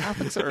Catholics.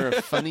 Catholics are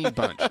a funny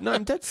bunch. No,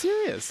 I'm dead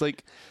serious.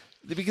 Like,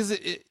 because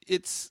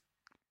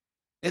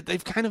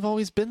they've kind of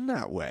always been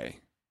that way.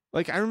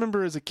 Like, I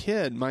remember as a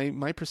kid,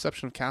 my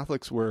perception of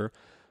Catholics were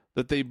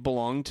that they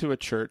belonged to a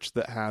church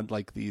that had,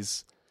 like,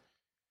 these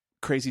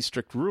crazy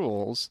strict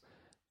rules,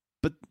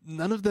 but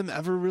none of them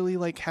ever really,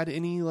 like, had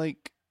any,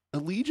 like,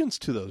 allegiance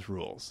to those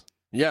rules.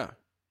 Yeah.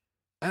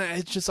 And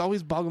it just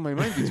always boggled my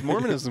mind because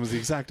Mormonism is the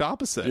exact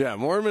opposite. Yeah,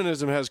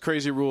 Mormonism has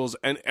crazy rules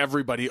and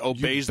everybody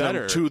obeys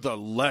them to the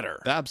letter.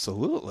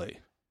 Absolutely.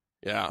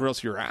 Yeah. Or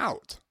else you're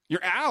out.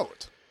 You're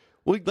out.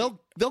 Well,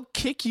 they'll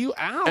kick you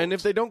out. And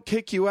if they don't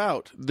kick you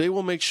out, they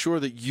will make sure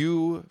that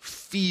you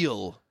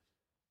feel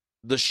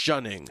the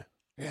shunning.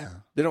 Yeah.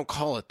 They don't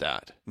call it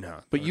that. No.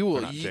 But you will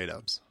not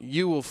J-dubs.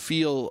 You will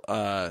feel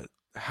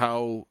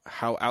how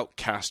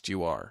outcast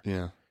you are.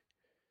 Yeah.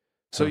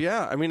 So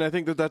yeah, I mean, I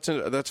think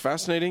that's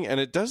fascinating, and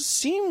it does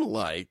seem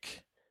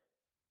like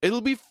it'll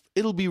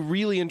be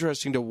really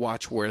interesting to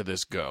watch where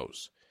this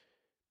goes,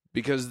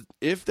 because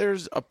if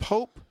there's a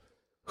pope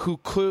who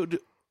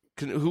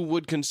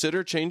would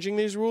consider changing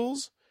these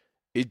rules,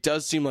 it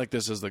does seem like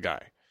this is the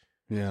guy.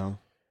 Yeah,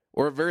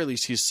 or at very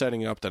least, he's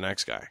setting up the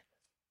next guy.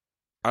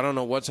 I don't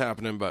know what's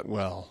happening, but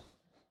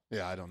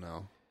yeah, I don't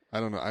know.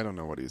 I don't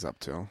know what he's up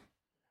to.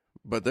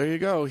 But there you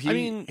go.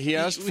 He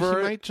asked for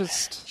he might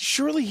just...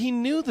 Surely he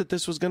knew that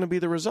this was going to be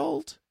the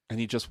result. And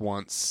he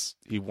wants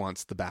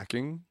the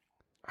backing.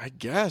 I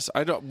guess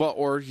I don't. Well,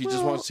 or he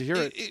just wants to hear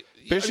it.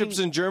 Bishops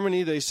in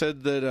Germany, they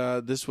said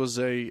that this was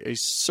a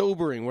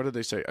sobering. What did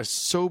they say? A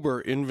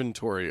sober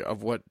inventory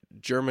of what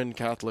German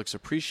Catholics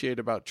appreciate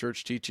about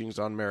church teachings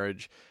on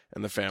marriage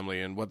and the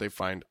family, and what they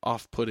find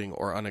off-putting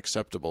or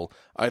unacceptable,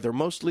 either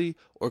mostly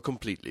or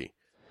completely.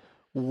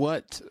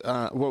 What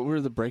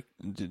were the break?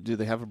 Do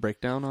they have a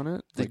breakdown on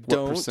it? They like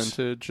don't. What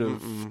percentage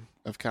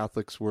of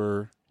Catholics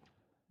were?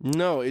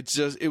 No, it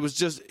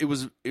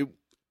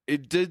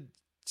did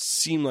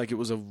seem like it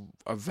was a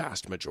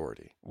vast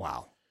majority.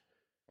 Wow.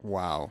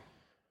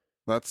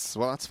 That's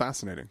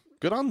fascinating.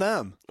 Good on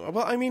them.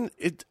 Well, I mean,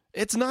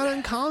 it's not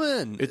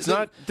uncommon.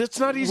 That's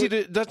not easy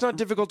that's not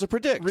difficult to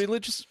predict.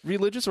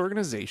 Religious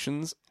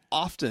organizations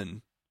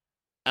often,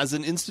 as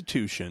an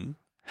institution,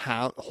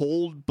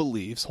 hold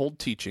beliefs, hold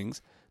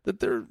teachings that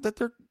their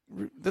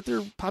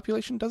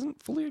population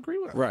doesn't fully agree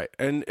with. Right.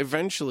 And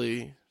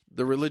eventually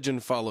the religion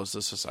follows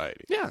the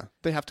society. Yeah,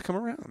 they have to come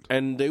around.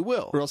 And they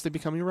will. Or else they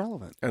become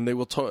irrelevant. And they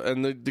will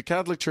and the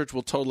Catholic Church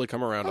will totally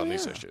come around on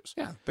these issues.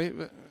 Yeah. They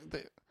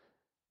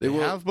will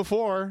have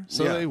before,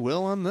 so they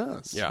will on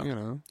this. Yeah. You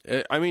know.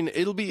 I mean,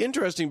 it'll be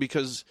interesting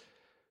because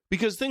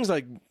things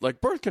like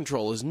birth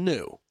control is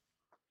new.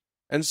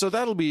 And so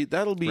that'll be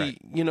right.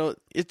 You know,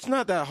 it's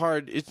not that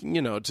hard. It's, you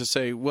know, to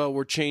say, well,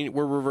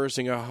 we're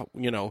reversing a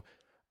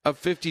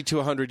 50 to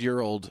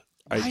 100-year-old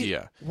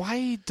idea.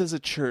 Why does a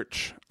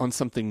church on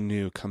something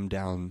new come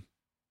down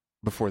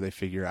before they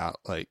figure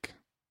out where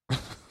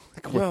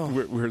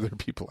their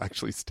people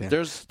actually stand?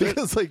 Because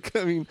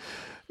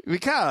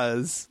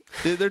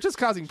they're just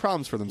causing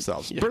problems for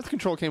themselves. Yeah. Birth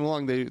control came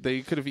along.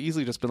 They could have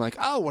easily just been like,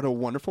 oh, what a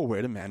wonderful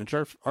way to manage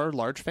our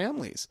large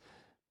families.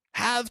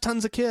 Have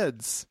tons of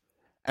kids.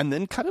 And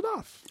then cut it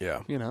off.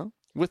 Yeah, you know,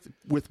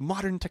 with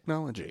modern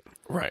technology.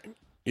 Right.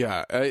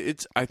 Yeah. I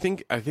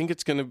think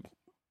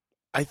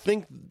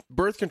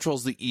birth control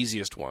is the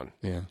easiest one.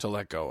 To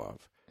let go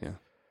of. Yeah.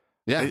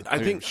 Yeah. I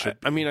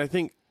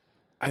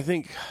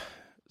think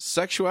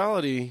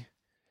sexuality.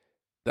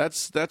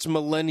 That's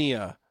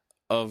millennia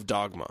of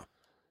dogma,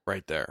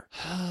 right there.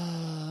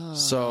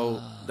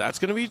 So that's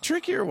going to be a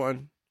trickier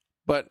one.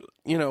 But,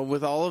 you know,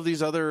 with all of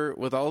these other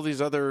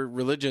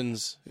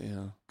religions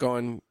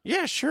going,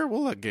 yeah, sure,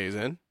 we'll let gays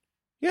in.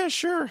 Yeah,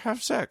 sure,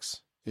 have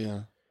sex.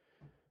 Yeah.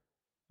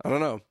 I don't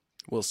know.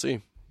 We'll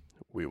see.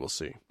 We will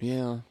see.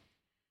 Yeah.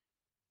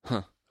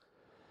 Huh.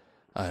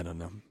 I don't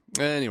know.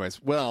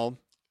 Anyways, well,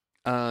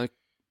 I'm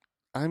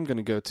going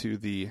to go to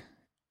the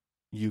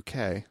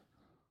UK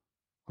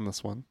on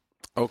this one.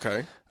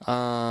 Okay.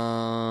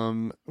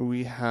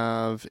 We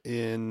have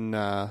in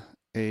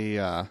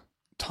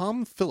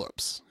Tom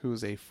Phillips, who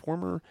is a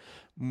former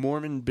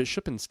Mormon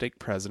bishop and stake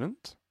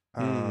president,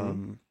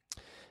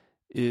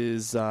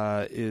 is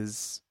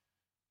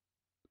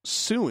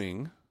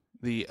suing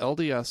the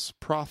LDS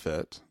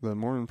prophet, the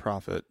Mormon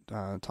prophet,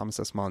 Thomas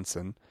S.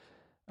 Monson,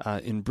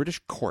 in British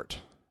court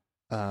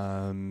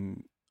over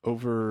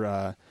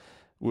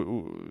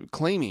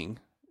claiming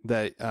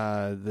that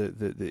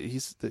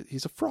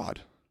he's a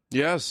fraud.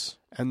 Yes,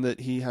 and that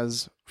he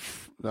has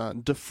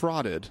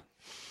defrauded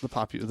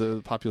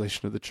the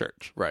population of the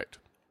church. Right.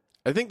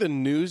 I think the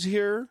news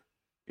here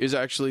is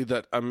actually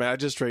that a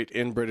magistrate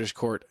in British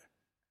court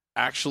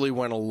actually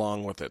went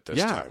along with it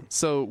this time.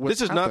 So this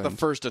is not the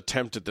first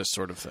attempt at this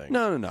sort of thing.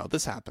 No.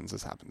 This happens.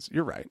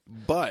 You're right.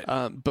 But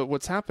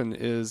what's happened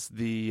is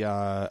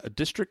a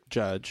district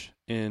judge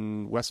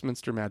in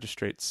Westminster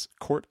Magistrates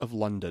Court of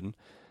London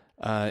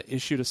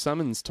issued a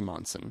summons to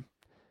Monson,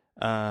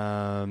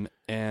 and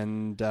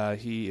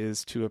he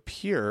is to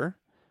appear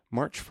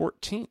March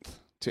 14th.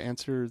 To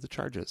answer the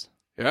charges.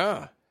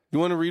 Yeah. You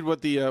want to read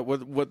what the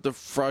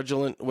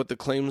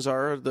claims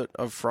are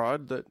of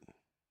fraud that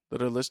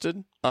are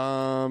listed?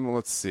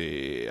 Let's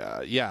see.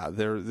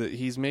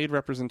 He's made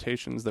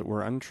representations that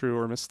were untrue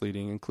or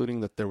misleading,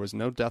 including that there was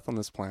no death on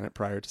this planet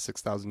prior to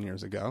 6,000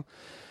 years ago,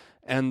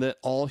 and that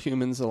all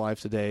humans alive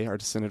today are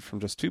descended from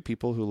just two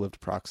people who lived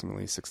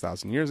approximately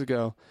 6,000 years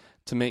ago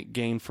to make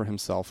gain for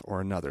himself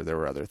or another. There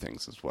were other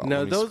things as well.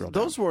 No,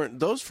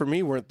 those for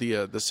me weren't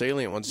the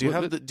salient ones. Do you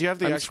have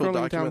the actual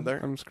document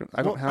there?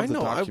 I don't have the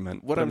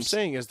document. What I'm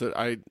saying is that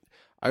I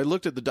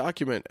looked at the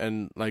document,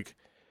 and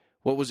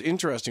what was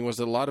interesting was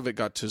that a lot of it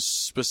got to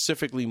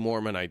specifically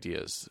Mormon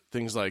ideas,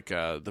 things like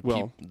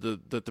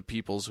the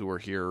peoples who were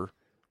here.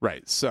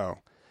 Right. So,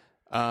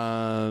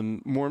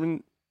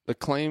 Mormon. The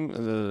claim,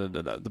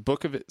 the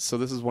book of it. So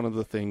this is one of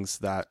the things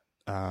that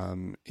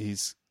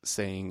he's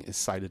saying is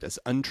cited as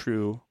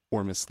untrue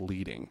or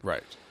misleading.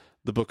 Right.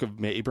 The Book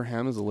of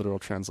Abraham is a literal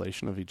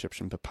translation of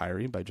Egyptian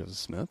papyri by Joseph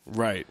Smith.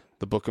 Right.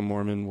 The Book of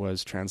Mormon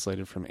was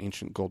translated from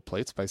ancient gold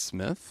plates by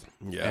Smith.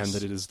 Yes. And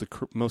that it is the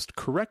most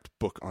correct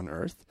book on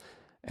earth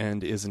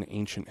and is an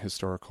ancient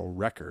historical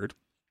record.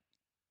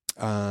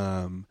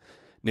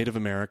 Native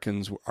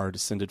Americans are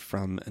descended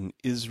from an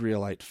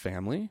Israelite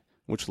family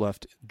which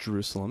left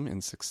Jerusalem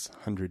in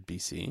 600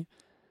 BC.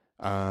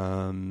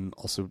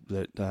 Also,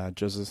 that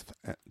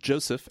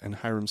Joseph and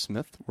Hyrum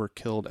Smith were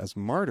killed as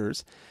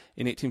martyrs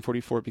in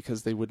 1844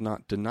 because they would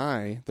not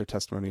deny their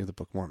testimony of the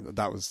Book of Mormon.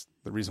 That was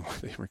the reason why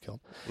they were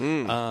killed,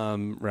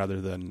 rather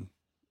than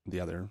the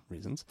other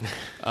reasons.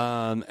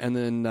 And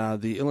then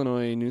the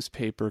Illinois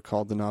newspaper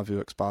called the Nauvoo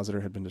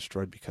Expositor had been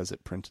destroyed because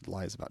it printed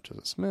lies about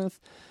Joseph Smith.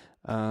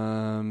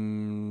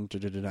 And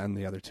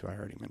the other two I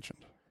already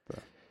mentioned.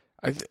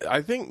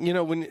 I think,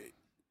 when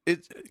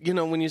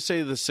you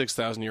say the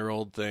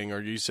 6,000-year-old thing,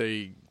 or you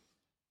say,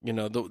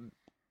 the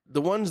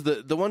ones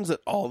that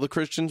all the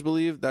Christians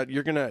believe, that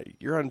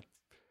you're on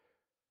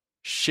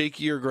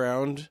shakier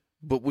ground.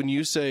 But when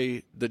you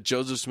say that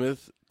Joseph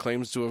Smith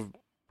claims to have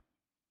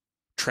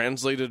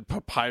translated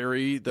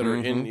papyri that are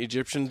in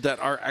Egyptian that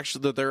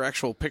there are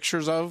actual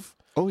pictures of.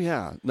 Oh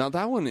yeah. Now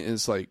that one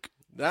is like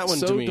that one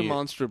so to me,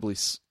 demonstrably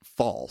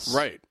false.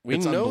 Right.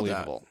 It's know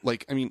unbelievable.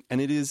 That. And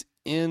it is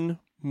in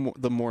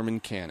the Mormon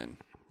canon.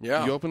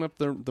 Yeah. You open up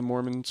the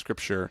Mormon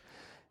scripture,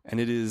 and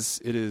it is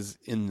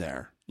in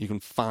there. You can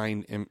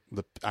find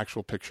the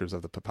actual pictures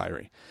of the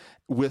papyri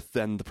with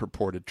then the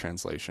purported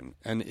translation,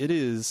 and it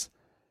is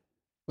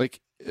like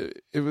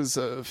it was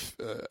a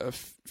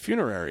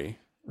funerary,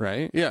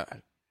 right? Yeah.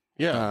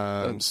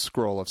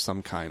 Scroll of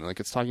some kind. Like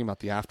it's talking about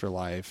the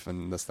afterlife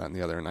and this, that, and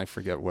the other, and I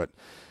forget which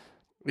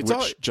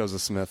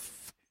Joseph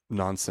Smith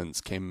nonsense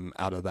came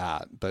out of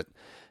that, but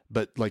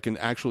like an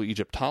actual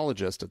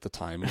Egyptologist at the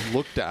time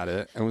looked at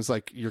it and was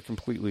like, "You're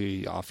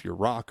completely off your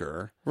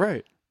rocker,"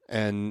 right?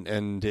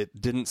 And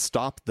it didn't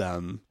stop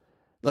them.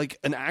 Like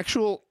an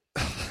actual,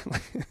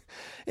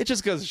 it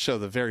just goes to show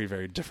the very,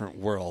 very different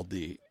world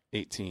the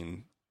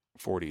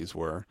 1840s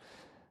were,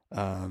 or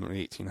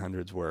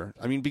 1800s were.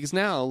 I mean, because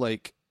now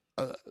like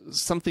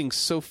something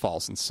so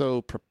false and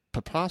so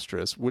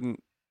preposterous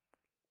wouldn't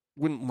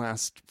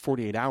last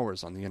 48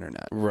 hours on the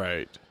internet,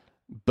 right?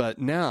 But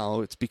now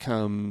it's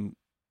become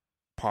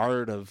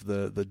part of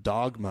the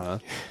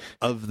dogma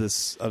of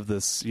this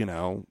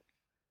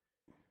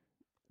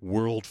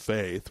world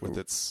faith with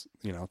its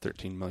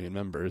 13 million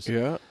members.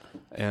 Yeah.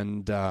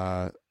 And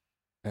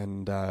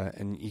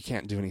you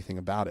can't do anything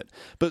about it.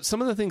 But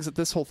some of the things that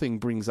this whole thing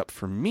brings up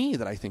for me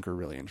that I think are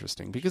really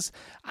interesting, because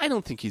I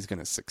don't think he's going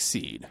to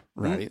succeed,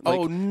 right?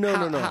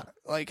 No.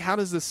 How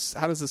does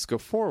this go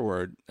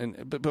forward?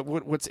 But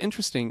what's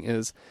interesting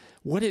is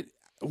with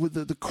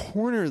the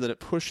corner that it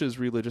pushes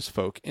religious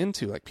folk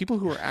into, like people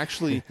who are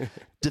actually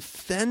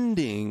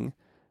defending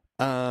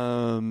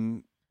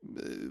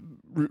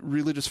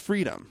religious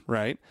freedom,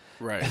 right?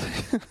 Right.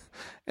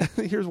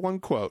 Here's one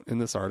quote in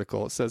this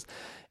article. It says,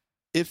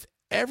 "If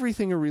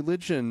everything a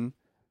religion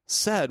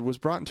said was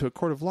brought into a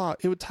court of law,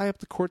 it would tie up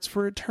the courts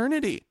for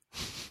eternity."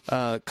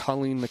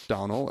 Colleen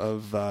McDonnell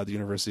of the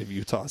University of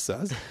Utah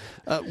says,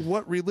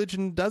 "What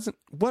religion doesn't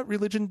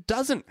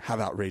have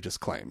outrageous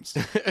claims?"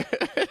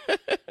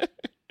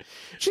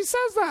 She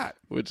says that,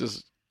 which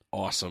is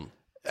awesome,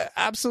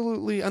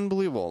 absolutely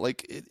unbelievable.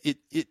 Like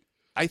it.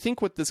 I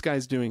think what this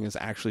guy's doing is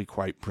actually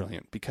quite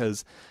brilliant,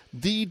 because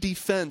the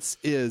defense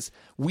is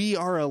we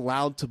are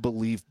allowed to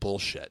believe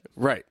bullshit.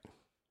 Right.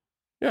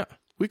 Yeah.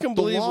 We can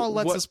believe. The law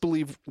lets us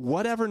believe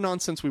whatever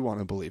nonsense we want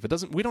to believe.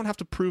 We don't have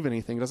to prove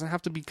anything. It doesn't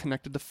have to be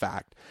connected to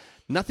fact.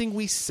 Nothing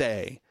we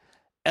say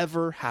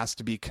ever has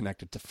to be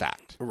connected to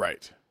fact.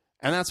 Right.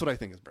 And that's what I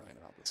think is brilliant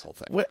about this whole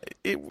thing. Well,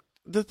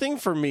 the thing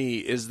for me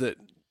is that,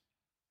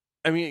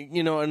 I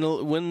mean,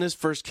 and when this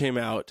first came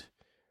out,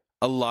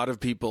 a lot of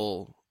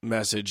people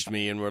messaged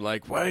me and were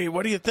like, "Wait,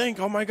 what do you think?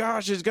 Oh my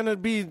gosh, this is going to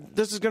be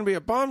a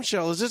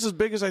bombshell. Is this as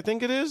big as I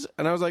think it is?"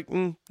 And I was like,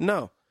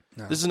 no,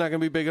 this is not going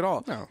to be big at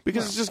all. No,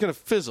 because it's just going to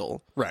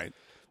fizzle. Right.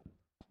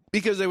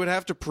 Because they would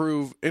have to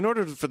prove, in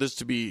order for this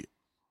to be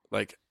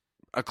like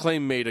a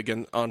claim made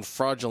again on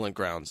fraudulent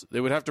grounds, they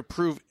would have to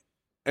prove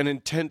an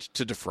intent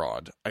to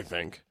defraud, I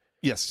think.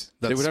 Yes,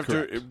 that's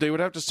correct. They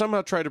would have to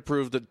somehow try to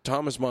prove that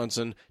Thomas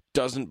Monson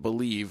doesn't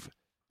believe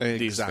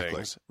these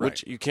things, right.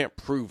 Which you can't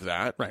prove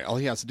that. Right. All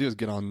he has to do is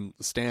get on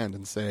the stand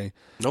and say,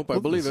 "Nope, I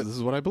believe it. This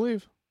is what I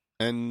believe."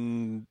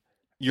 And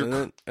then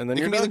it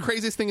can be the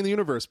craziest thing in the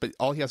universe, but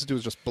all he has to do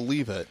is just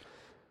believe it.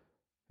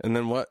 And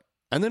then what?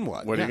 And then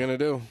what? What are you going to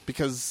do?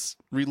 Because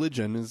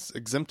religion is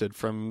exempted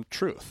from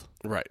truth.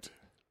 Right.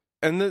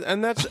 And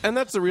that's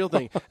the real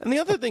thing. And the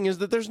other thing is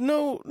that there's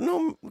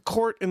no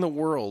court in the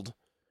world,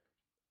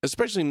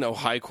 especially no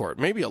high court,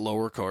 maybe a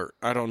lower court.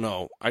 I don't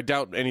know. I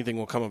doubt anything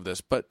will come of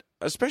this, but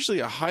especially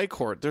a high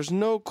court. There's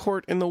no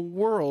court in the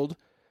world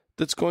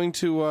that's going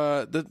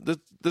to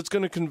that's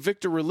going to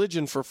convict a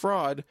religion for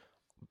fraud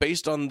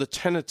based on the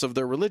tenets of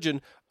their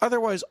religion.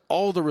 Otherwise,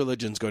 all the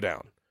religions go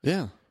down.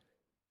 Yeah.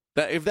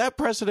 That if that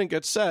precedent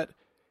gets set,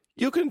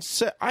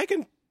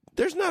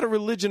 there's not a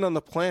religion on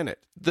the planet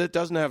that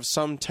doesn't have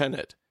some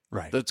tenet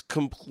that's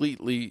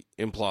completely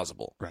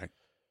implausible. Right.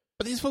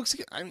 But these folks,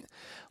 I mean,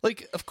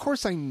 like, of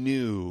course I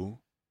knew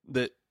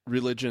that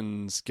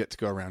religions get to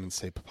go around and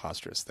say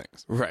preposterous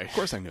things. Right. Of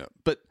course I knew it.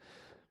 But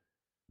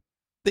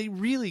they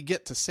really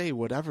get to say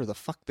whatever the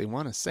fuck they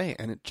want to say,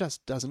 and it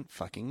just doesn't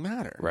fucking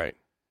matter. Right.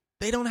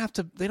 they don't have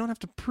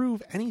to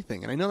prove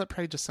anything. And I know that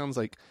probably just sounds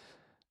like,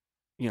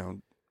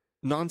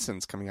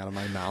 nonsense coming out of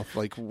my mouth.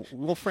 Like,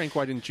 well, Frank,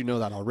 why didn't you know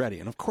that already?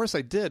 And of course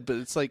I did, but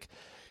it's like,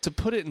 to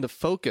put it into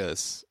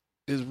focus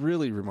is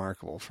really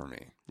remarkable for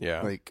me.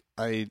 Yeah. Like,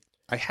 I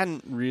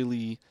hadn't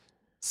really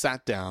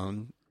sat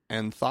down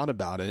and thought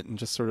about it, and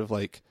just sort of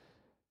like,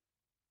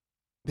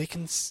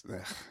 it's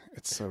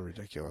so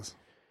ridiculous.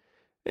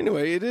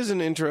 Anyway, it is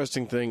an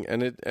interesting thing,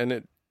 and it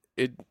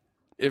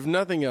if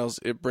nothing else,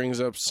 it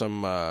brings up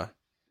some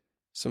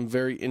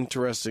very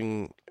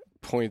interesting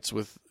points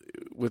with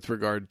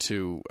regard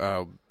to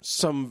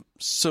some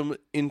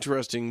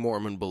interesting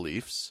Mormon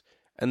beliefs,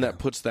 and that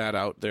puts that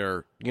out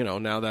there.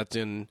 Now that's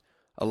in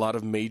a lot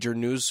of major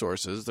news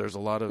sources. There's a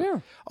lot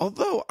of,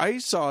 although I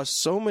saw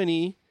so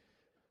many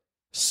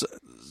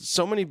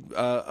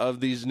of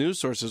these news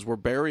sources were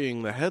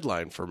burying the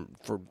headline for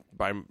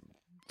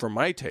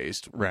my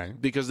taste,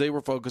 right? Because they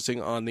were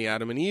focusing on the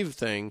Adam and Eve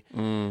thing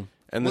and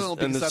the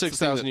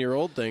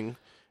 6,000-year-old thing,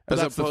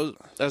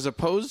 as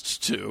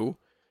opposed to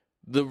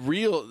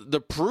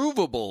the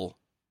provable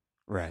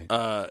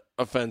right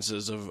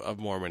offenses of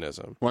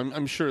Mormonism. Well,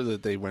 I'm sure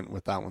that they went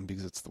with that one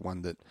because it's the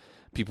one that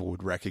people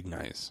would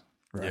recognize.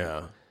 Right?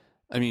 Yeah,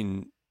 I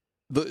mean,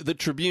 the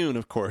Tribune,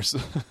 of course,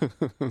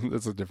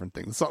 that's a different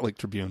thing. The Salt Lake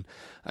Tribune,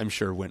 I'm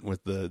sure, went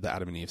with the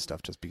Adam and Eve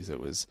stuff just because it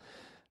was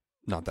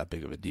not that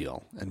big of a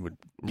deal and would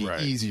be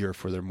easier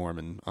for their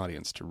Mormon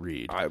audience to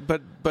read.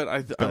 But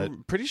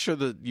I'm pretty sure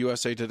the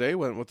USA Today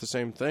went with the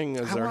same thing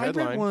as their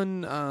headline. I read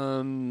one,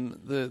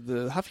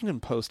 the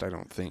Huffington Post, I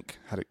don't think,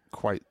 had it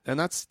quite, and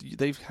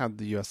they've had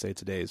the USA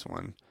Today's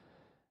one.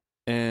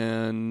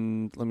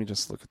 And let me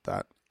just look at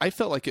that. I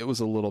felt like it was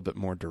a little bit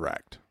more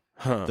direct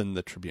than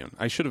the Tribune.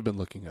 I should have been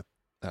looking at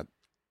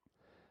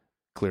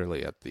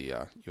clearly at the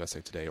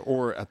USA Today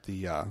or at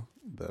the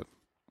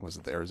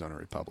Arizona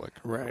Republic,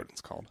 right? What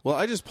it's called. Well,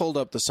 I just pulled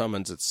up the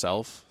summons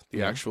itself,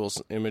 the actual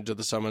image of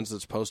the summons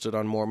that's posted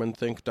on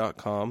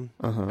MormonThink.com,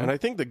 and I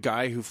think the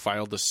guy who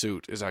filed the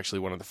suit is actually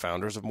one of the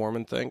founders of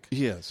MormonThink.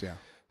 He is, yeah.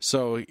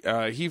 So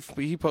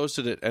he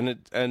posted it, and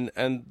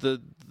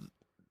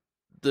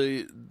the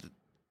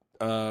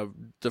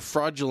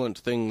fraudulent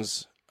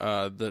things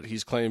that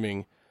he's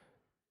claiming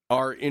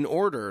are in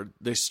order.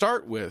 They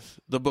start with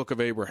the Book of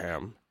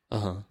Abraham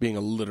being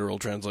a literal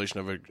translation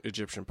of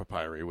Egyptian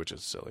papyri, which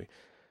is silly.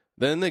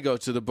 Then they go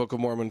to the Book of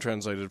Mormon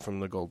translated from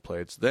the gold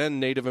plates. Then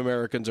Native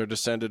Americans are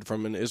descended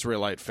from an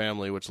Israelite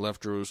family which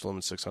left Jerusalem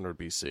in 600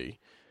 BC.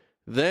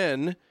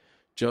 Then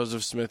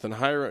Joseph and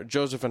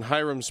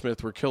Hiram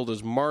Smith were killed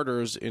as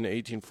martyrs in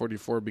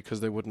 1844 because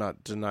they would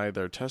not deny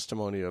their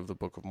testimony of the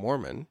Book of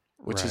Mormon,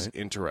 which is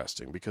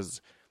interesting because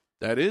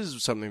that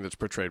is something that's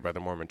portrayed by the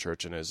Mormon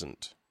Church and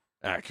isn't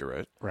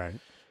accurate. Right.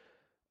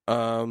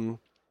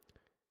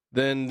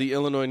 Then the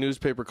Illinois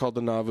newspaper called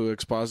the Nauvoo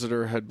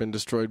Expositor had been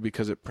destroyed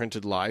because it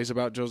printed lies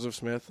about Joseph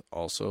Smith,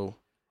 also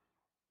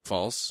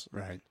false.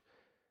 Right.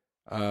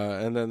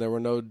 And then there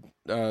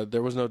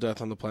was no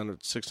death on the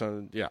planet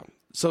 600. Yeah.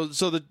 So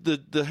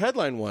the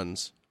headline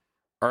ones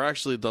are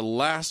actually the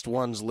last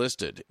ones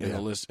listed in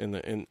the list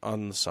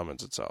on the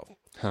summons itself.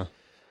 Huh.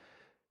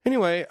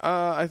 Anyway,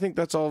 I think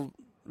that's all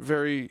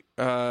very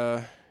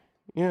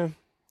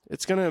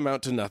it's going to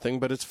amount to nothing,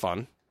 but it's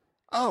fun.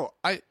 Oh,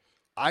 I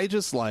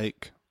just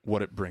like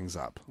what it brings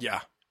up. Yeah,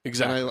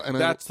 exactly. And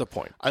that's the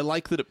point. I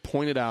like that it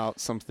pointed out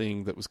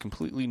something that was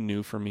completely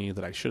new for me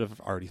that I should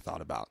have already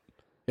thought about.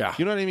 Yeah.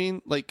 You know what I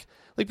mean? Like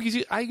because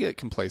I get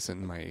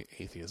complacent in my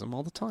atheism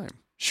all the time.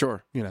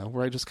 Sure.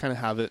 Where I just kind of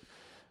I have it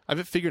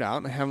figured out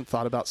and I haven't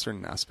thought about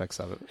certain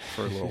aspects of it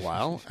for a little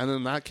while. And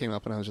then that came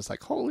up and I was just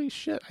like, holy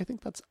shit, I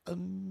think that's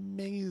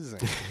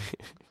amazing.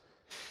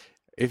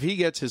 If he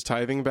gets his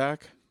tithing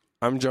back,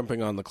 I'm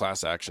jumping on the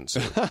class action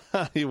suit.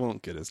 He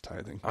won't get his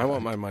tithing back. I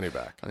want my money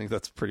back. I think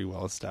that's pretty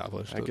well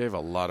established. I gave a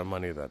lot of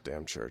money to that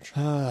damn church.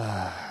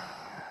 Yeah.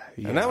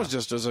 And that was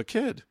just as a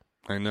kid.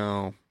 I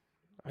know.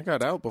 I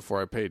got out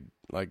before I paid,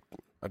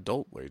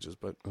 adult wages,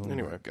 but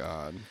anyway. Oh, my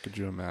God. Could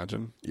you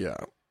imagine? Yeah.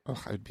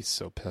 Oh, I'd be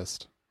so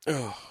pissed.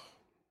 Oh.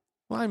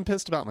 Well, I'm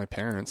pissed about my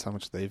parents, how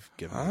much they've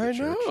given to the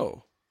church. I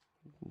know.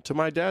 To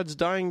my dad's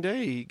dying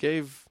day, he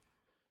gave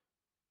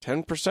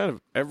 10%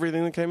 of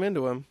everything that came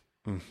into him.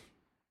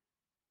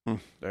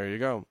 There you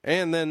go.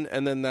 And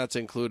then that's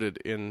included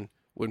in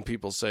when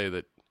people say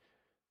that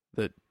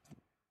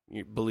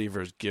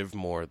believers give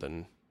more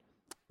than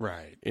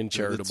in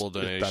charitable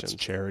donations. That's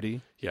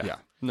charity. Yeah.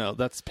 No,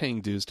 that's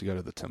paying dues to go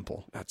to the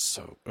temple. That's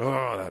so.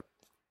 Oh,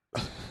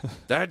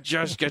 that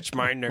just gets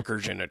my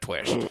knickers in a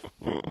twist.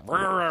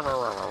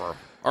 All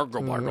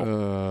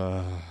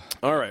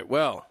right.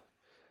 Well,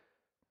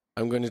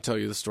 I'm going to tell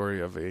you the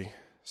story of a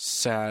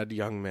sad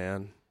young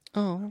man.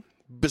 Oh.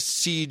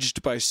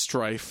 Besieged by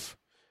strife.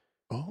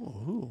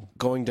 Oh.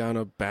 Going down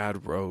a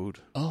bad road.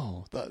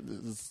 Oh. That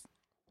is,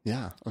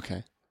 yeah.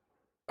 Okay.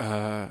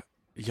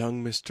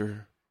 Young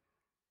Mr.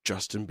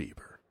 Justin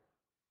Bieber.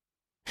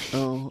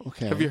 Oh,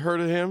 okay. Have you heard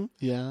of him?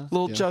 Yeah.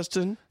 Little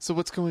Justin? So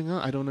what's going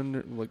on? I don't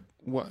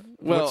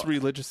what's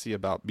religiousy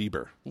about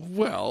Bieber?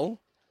 Well,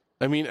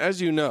 I mean,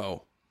 as you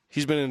know,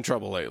 He's been in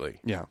trouble lately.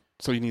 Yeah.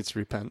 So he needs to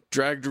repent.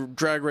 Drag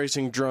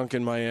racing drunk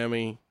in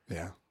Miami.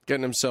 Yeah.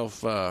 Getting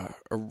himself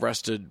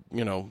arrested,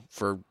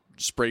 for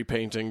spray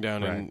painting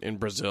down in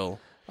Brazil.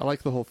 I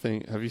like the whole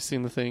thing. Have you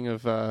seen the thing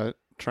of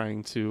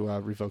trying to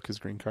revoke his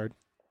green card?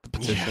 The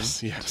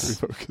petition yes.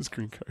 to revoke his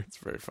green card. It's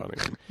very funny.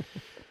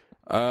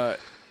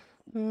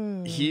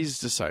 He's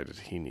decided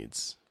he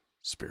needs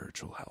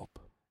spiritual help.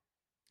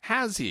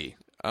 Has he?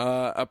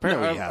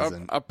 Apparently, no, he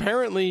hasn't.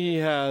 Apparently he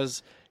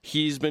has.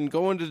 He's been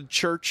going to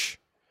church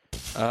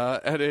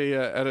at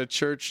a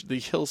church, the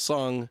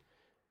Hillsong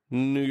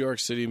New York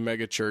City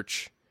mega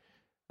church,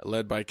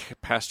 led by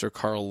Pastor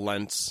Carl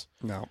Lentz.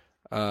 No.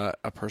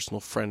 A personal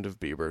friend of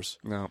Bieber's.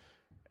 No.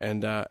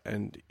 And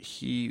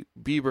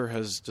Bieber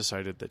has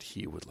decided that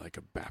he would like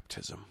a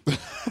baptism.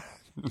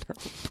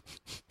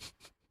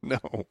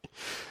 No.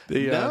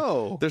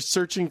 They're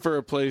searching for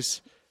a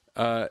place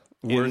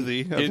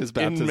worthy of his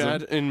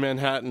baptism in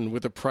Manhattan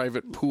with a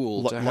private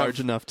pool large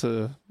enough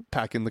to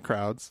pack in the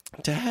crowds.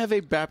 To have a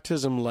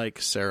baptism-like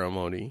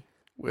ceremony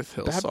with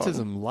Hillsong.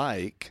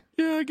 Baptism-like?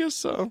 Yeah, I guess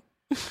so.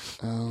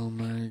 Oh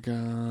my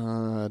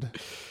God.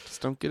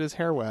 Just don't get his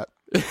hair wet.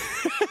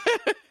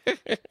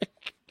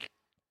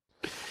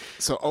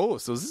 So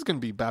this is going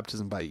to be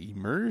baptism by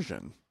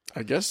immersion.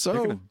 I guess so.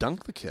 They're going to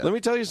dunk the kid. Let me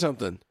tell you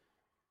something.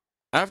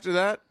 After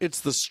that,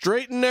 it's the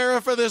straighten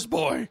era for this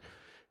boy.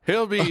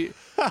 He'll be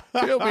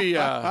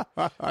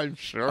I'm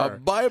sure, a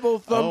Bible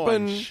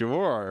thumping, I'm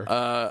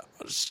sure,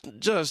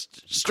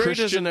 just straight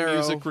Christian as an arrow.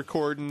 Music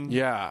recording,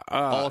 yeah,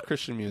 all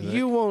Christian music.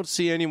 You won't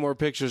see any more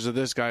pictures of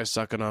this guy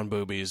sucking on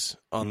boobies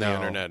on the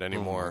internet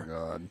anymore. Oh my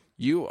God.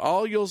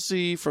 You'll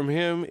see from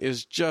him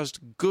is just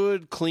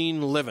good,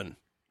 clean living.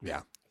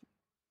 Yeah,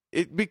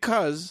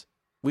 because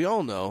we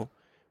all know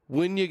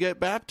when you get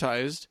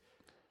baptized,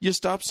 you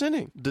stop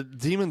sinning. The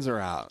demons are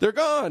out. They're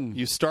gone.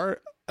 You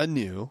start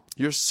anew.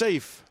 You're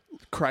safe.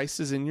 Christ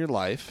is in your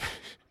life.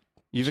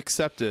 You've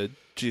accepted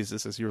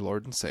Jesus as your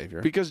Lord and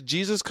Savior. Because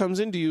Jesus comes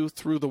into you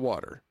through the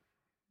water.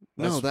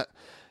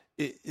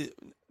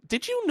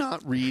 Did you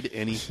not read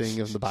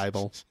anything of the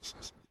Bible?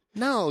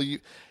 No, you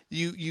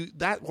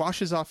that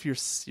washes off your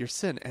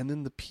sin, and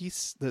then the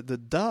peace, the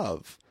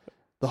dove,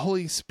 the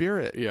Holy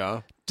Spirit,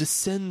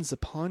 descends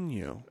upon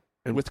you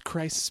and with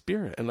Christ's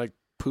Spirit, and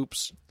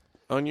poops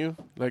on you,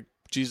 like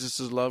Jesus'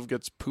 love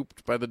gets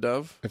pooped by the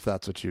dove.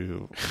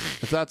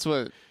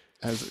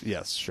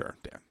 Yes, sure,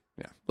 Dan.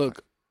 Yeah.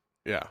 Look,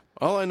 yeah.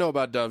 All I know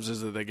about doves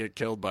is that they get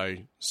killed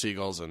by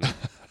seagulls and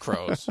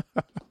crows.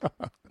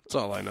 That's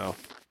all I know.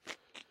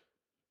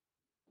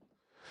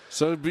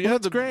 So,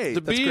 that's great.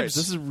 The That's Beebs. Great.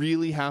 This is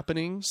really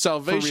happening.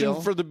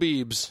 Salvation for the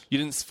Beebs. You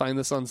didn't find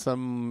this on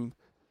some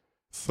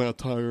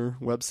satire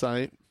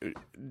website?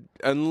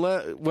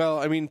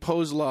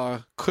 Poe's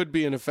Law could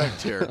be in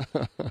effect here.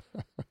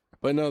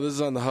 But no, this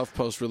is on the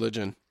HuffPost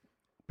religion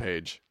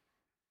page.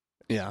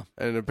 Yeah.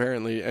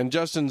 And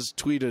Justin's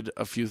tweeted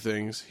a few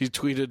things. He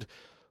tweeted,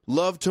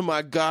 "Love to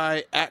my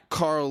guy at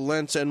Carl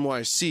Lentz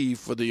NYC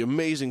for the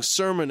amazing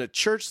sermon at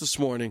church this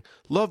morning.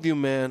 Love you,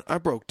 man. I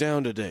broke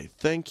down today.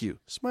 Thank you."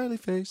 Smiley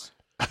face.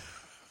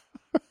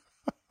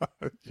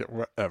 Yeah,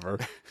 whatever.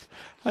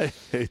 I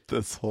hate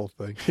this whole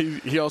thing.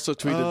 He also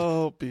tweeted,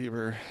 "Oh,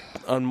 Bieber."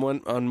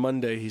 On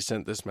Monday, he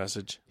sent this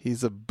message.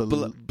 He's a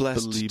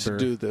blessed believer to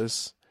do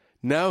this.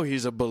 Now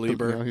he's a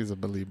believer. Now he's a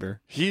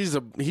believer. He's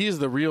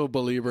the real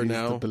believer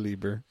now. He's the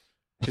believer.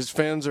 His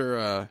fans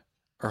are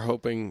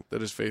hoping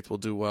that his faith will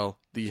do well.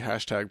 The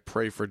hashtag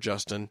pray for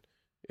Justin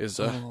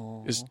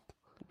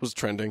was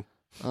trending.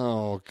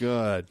 Oh,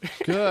 good.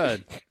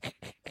 Good.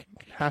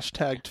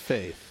 Hashtagged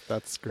faith.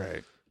 That's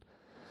great.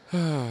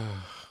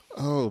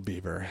 Oh,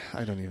 Bieber.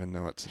 I don't even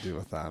know what to do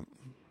with that.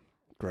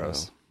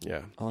 Gross. Oh,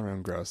 yeah. All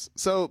around gross.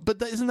 So,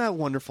 but isn't that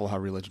wonderful how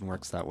religion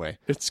works that way?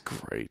 It's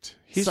great.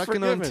 He's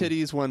sucking on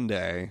titties one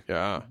day.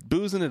 Yeah.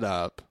 Boozing it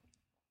up.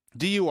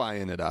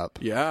 DUIing it up.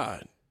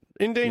 Yeah.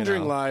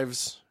 Endangering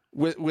lives.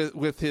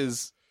 With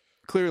his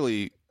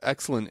clearly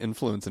excellent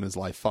influence in his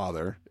life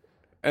father.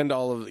 And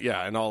all of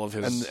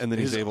his and then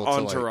he's able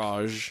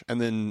entourage. To and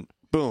then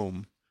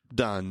boom,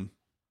 done.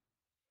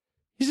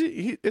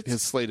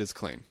 His slate is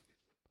clean.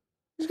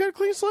 He's got a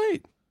clean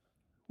slate.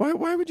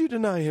 Why would you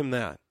deny him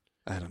that?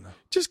 I don't know.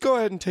 Just go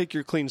ahead and take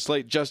your clean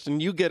slate, Justin.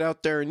 You get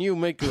out there and you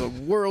make the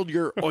world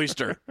your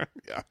oyster.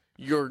 Yeah.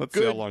 Let's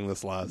see how long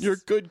this lasts. You're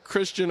good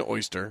Christian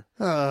oyster.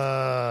 There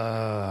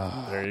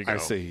you go. I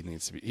say he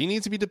needs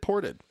to be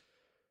deported.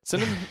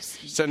 Send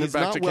him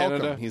back to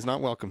Canada. He's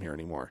not welcome here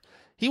anymore.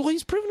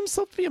 He's proven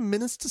himself to be a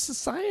menace to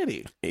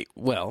society.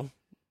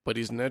 But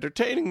he's an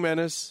entertaining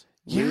menace.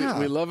 Yeah.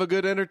 We love a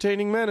good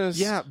entertaining menace.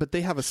 Yeah, but they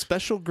have a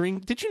special green...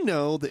 Did you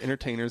know the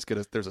entertainers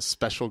there's a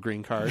special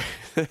green card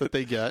that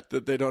they get?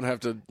 That they don't have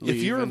to leave.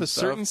 If you're of a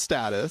certain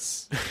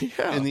status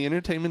in the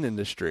entertainment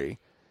industry,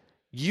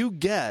 you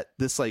get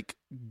this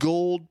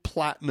gold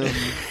platinum...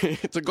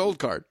 It's a gold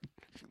card.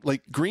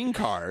 Green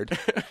card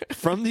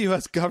from the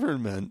U.S.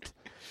 government,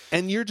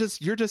 and you're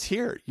just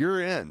here. You're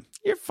in.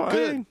 You're fine.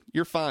 Good.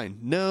 You're fine.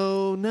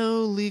 No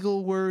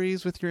legal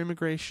worries with your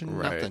immigration.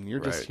 Right, nothing. You're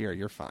just here.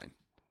 You're fine.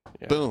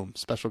 Yeah. Boom,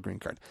 special green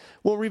card.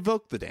 We'll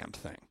revoke the damn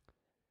thing.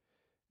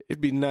 It'd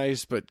be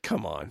nice, but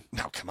come on.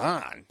 No, come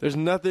on. There's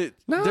nothing.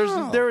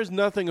 No. There is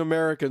nothing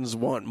Americans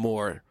want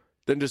more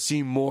than to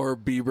see more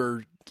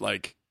Bieber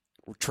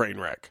train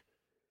wreck.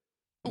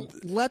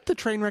 Let the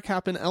train wreck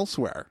happen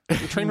elsewhere.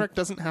 The train wreck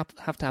doesn't have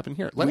to happen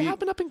here. Let it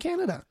happen up in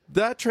Canada.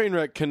 That train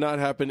wreck cannot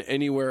happen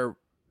anywhere.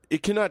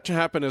 It cannot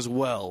happen as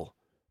well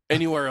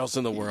anywhere else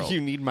in the world.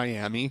 You need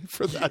Miami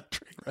for that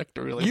train wreck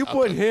to really happen.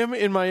 Put him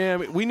in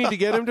Miami. We need to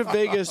get him to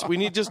Vegas. We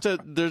need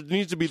there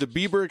needs to be the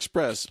Bieber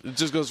Express. It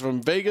just goes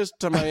from Vegas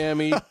to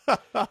Miami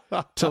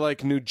to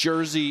New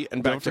Jersey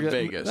and back to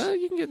Vegas.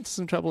 You can get into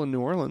some trouble in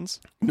New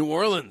Orleans. New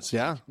Orleans.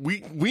 Yeah.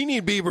 We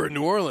need Bieber in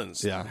New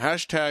Orleans. Yeah.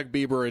 Hashtag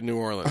Bieber in New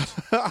Orleans.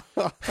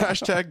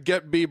 Hashtag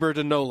get Bieber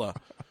to NOLA.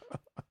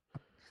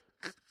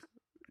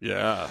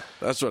 Yeah,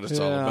 that's what it's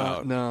all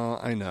about. No,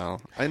 I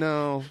know,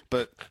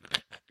 but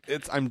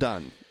I'm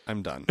done.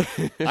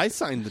 I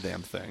signed the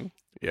damn thing.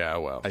 Yeah,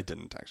 well, I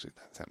didn't actually.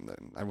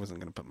 I wasn't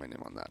going to put my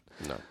name on that.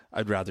 No,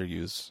 I'd rather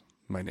use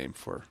my name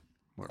for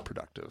more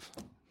productive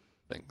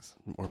things.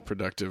 More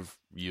productive,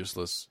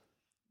 useless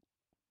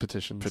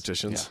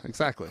petitions. Yeah,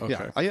 exactly.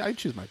 Okay. Yeah, I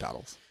choose my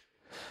battles.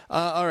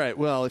 All right.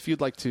 Well, if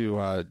you'd like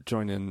to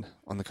join in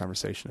on the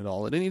conversation at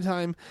all at any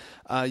time,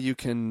 you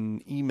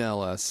can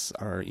email us.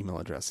 Our email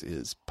address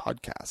is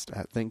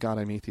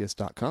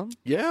podcast@thankgodimatheist.com.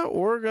 Yeah,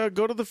 or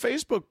go to the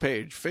Facebook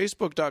page,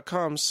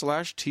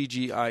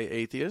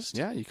 facebook.com/TGIAtheist.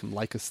 Yeah, you can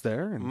like us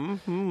there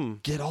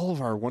and get all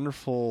of our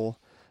wonderful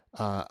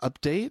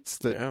updates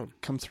that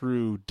come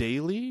through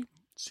daily.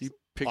 See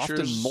pictures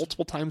often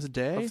multiple times a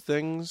day of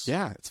things.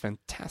 Yeah, it's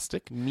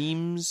fantastic.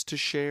 Memes to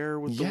share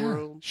with the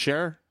world.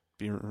 Share.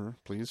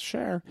 Please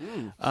share.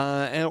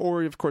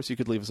 Or, of course, you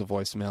could leave us a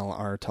voicemail.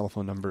 Our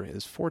telephone number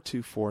is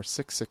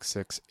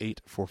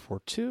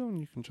 424-666-8442,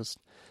 and you can just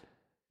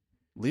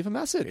leave a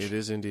message. It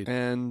is indeed.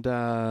 And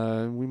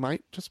we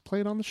might just play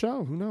it on the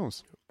show. Who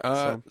knows?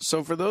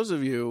 So for those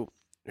of you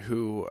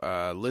who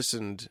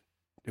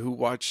who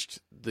watched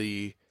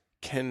the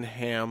Ken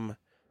Ham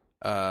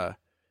Bill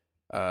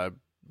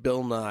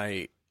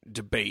Nye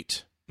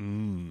debate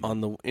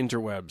on the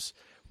interwebs,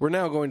 we're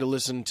now going to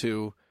listen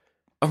to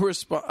a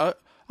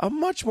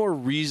much more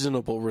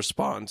reasonable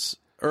response,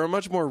 or a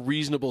much more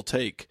reasonable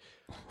take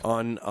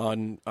on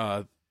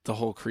the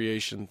whole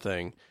creation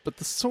thing. But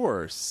the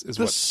source is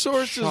what's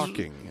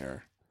shocking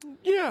here.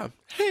 Yeah.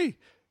 Hey,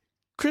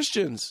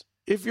 Christians,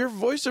 if your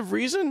voice of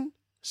reason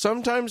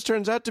sometimes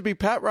turns out to be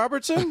Pat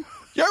Robertson,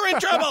 you're in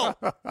trouble.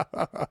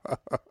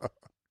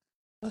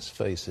 Let's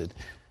face it,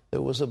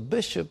 there was a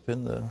bishop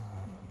in the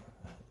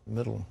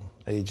Middle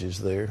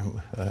Ages there,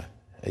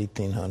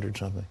 1800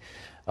 something,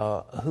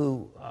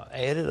 who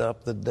added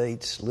up the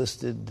dates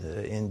listed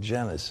in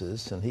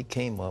Genesis, and he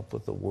came up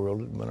with the world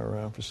had been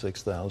around for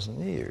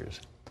 6,000 years.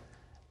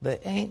 There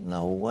ain't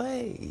no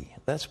way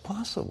that's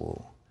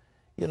possible.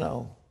 You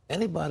know,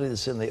 anybody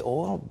that's in the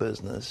oil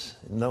business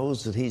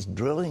knows that he's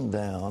drilling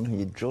down.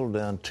 He drilled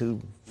down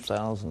 2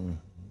 miles,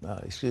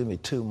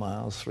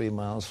 3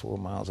 miles, 4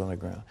 miles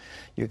underground.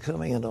 You're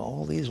coming into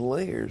all these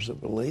layers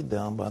that were laid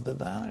down by the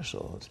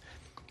dinosaurs.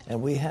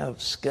 And we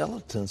have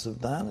skeletons of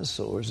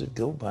dinosaurs that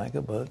go back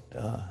about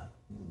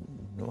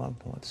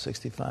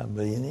 65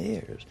 million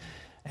years.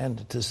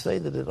 And to say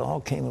that it all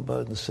came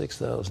about in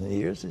 6,000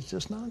 years is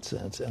just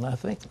nonsense. And I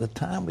think the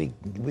time we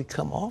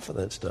come off of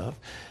that stuff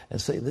and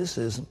say this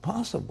isn't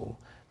possible.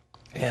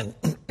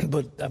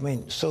 But I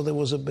mean, so there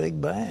was a Big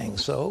Bang.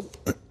 So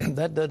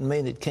that doesn't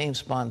mean it came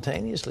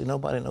spontaneously.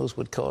 Nobody knows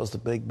what caused the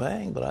Big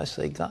Bang, but I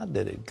say God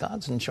did it.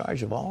 God's in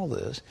charge of all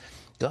this.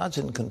 God's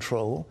in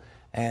control.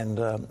 And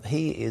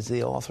he is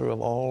the author of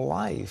all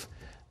life.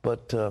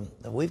 But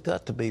we've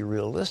got to be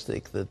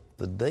realistic that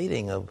the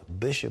dating of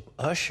Bishop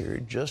Ussher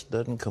just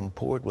doesn't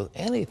comport with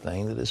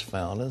anything that is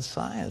found in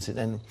science.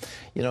 And,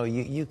 you know,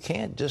 you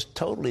can't just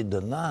totally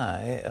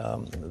deny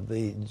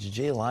the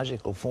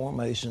geological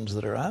formations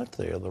that are out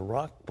there, the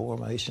rock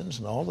formations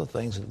and all the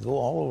things that go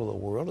all over the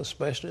world,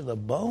 especially the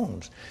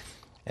bones.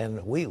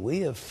 And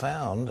we have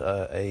found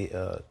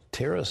a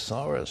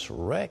Pterosaurus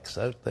rex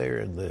out there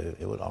in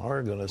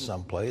Oregon or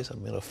someplace,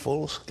 a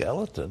full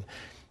skeleton.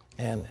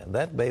 And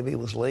that baby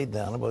was laid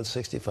down about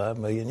 65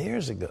 million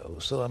years ago.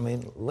 So, I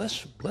mean,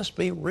 let's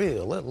be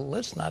real.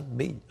 Let's not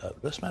make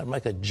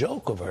a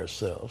joke of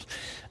ourselves.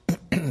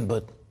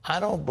 But I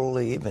don't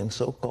believe in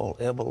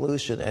so-called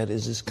evolution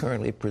as is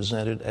currently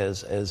presented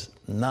as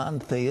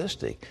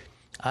non-theistic.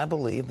 I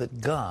believe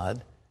that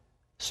God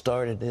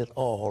started it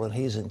all, and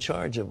he's in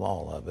charge of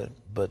all of it.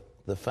 But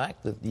the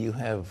fact that you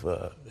have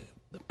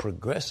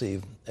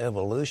progressive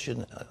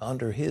evolution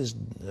under his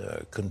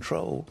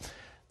control,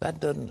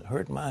 that doesn't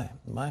hurt my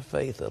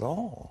faith at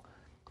all.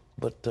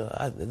 But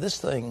this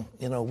thing,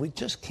 you know, we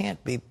just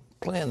can't be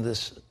playing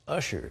this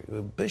Ussher.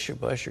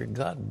 Bishop Ussher,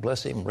 God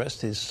bless him,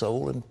 rest his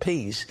soul in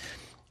peace.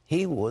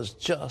 He was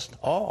just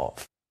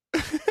off.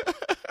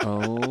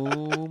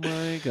 Oh,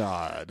 my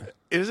God.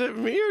 Is it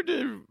me, or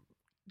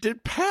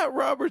did Pat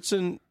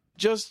Robertson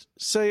just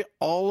say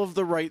all of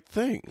the right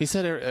things. He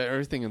said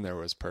everything in there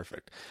was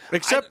perfect.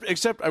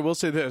 Except I will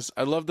say this.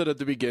 I love that at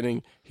the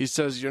beginning he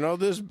says,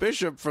 this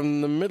bishop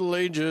from the Middle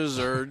Ages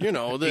or, the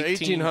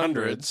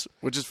 1800s,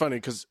 which is funny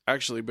because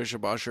actually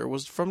Bishop Ussher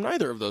was from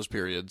neither of those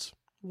periods.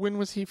 When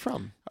was he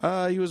from?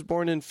 He was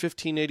born in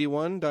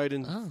 1581, died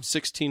in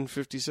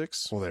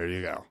 1656. Well, there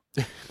you go.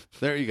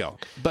 There you go.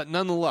 But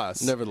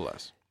nonetheless.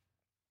 Nevertheless.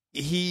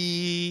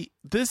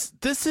 This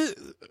is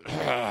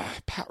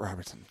Pat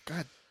Robertson.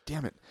 God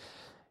damn it.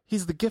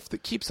 He's the gift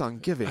that keeps on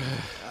giving.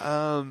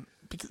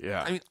 Because,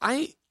 I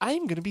mean,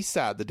 I'm going to be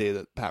sad the day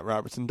that Pat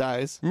Robertson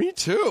dies. Me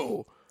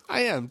too.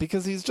 I am,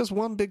 because he's just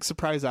one big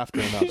surprise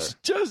after another.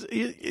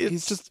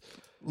 He's just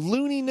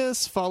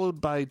looniness followed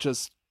by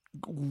just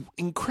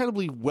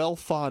incredibly well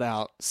thought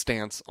out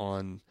stance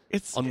on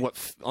what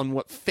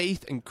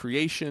faith and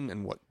creation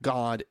and what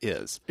God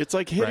is. It's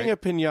like hitting a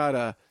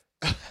piñata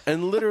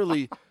and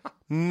literally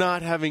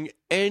not having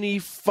any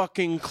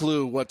fucking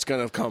clue what's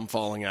going to come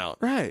falling out.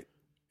 Right.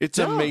 It's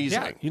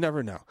amazing. Yeah, you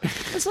never know.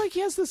 It's like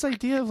he has this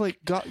idea of like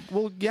God.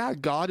 Well, yeah,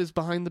 God is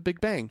behind the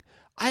Big Bang.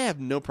 I have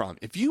no problem.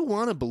 If you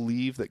want to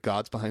believe that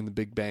God's behind the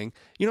Big Bang,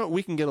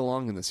 we can get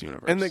along in this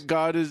universe. And that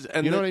God is,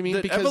 and you know what I mean?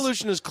 That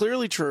evolution is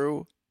clearly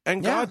true.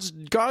 And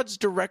God's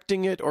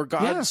directing it, or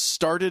God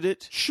started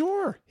it.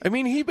 Sure. I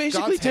mean, he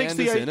basically takes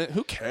the idea.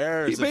 Who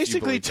cares? He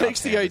basically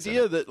takes the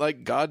idea that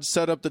like God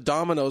set up the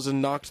dominoes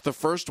and knocked the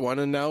first one,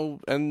 and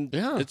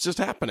it's just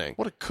happening.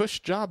 What a cush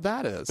job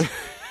that is.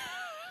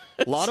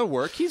 A lot of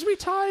work. He's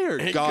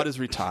retired. God is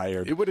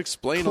retired. It would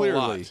explain Clearly,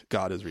 a lot.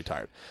 God is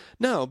retired.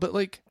 No, but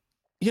like,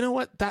 you know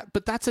what?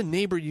 But that's a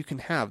neighbor you can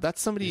have.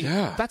 That's somebody.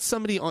 Yeah. That's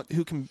somebody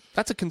who can.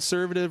 That's a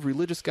conservative,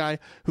 religious guy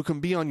who can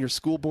be on your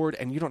school board,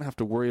 and you don't have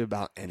to worry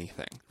about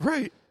anything.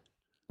 Right.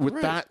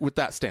 With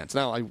that stance.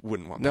 Now, I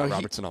wouldn't want Pat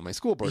Robertson on my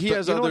school board. He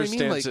has other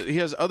stances. Like, he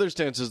has other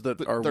stances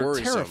that are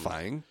worrisome,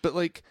 terrifying. But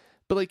like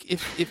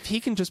if he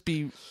can just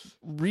be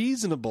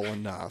reasonable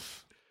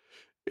enough.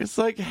 It's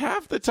like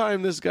half the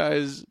time this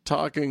guy's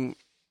talking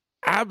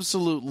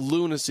absolute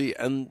lunacy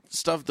and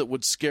stuff that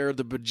would scare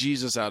the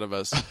bejesus out of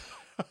us.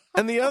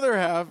 And the other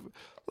half,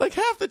 like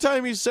half the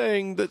time he's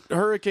saying that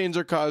hurricanes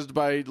are caused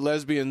by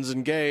lesbians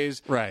and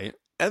gays. Right.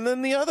 And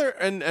then the other,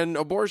 and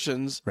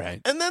abortions.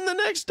 Right. And then the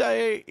next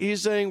day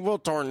he's saying, well,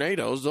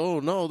 tornadoes, oh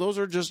no, those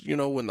are just,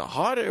 when the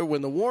hot air,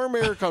 when the warm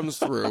air comes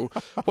through,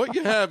 what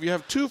you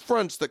have two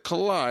fronts that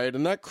collide,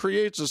 and that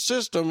creates a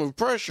system of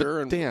pressure.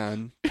 And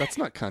Dan, that's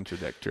not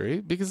contradictory,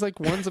 because like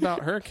one's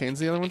about hurricanes,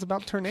 the other one's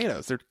about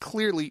tornadoes. They're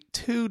clearly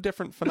two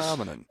different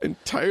phenomena.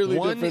 Entirely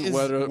different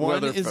weather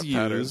One is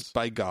patterns. Used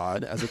by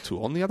God as a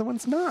tool, and the other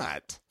one's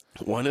not.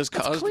 One is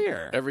caused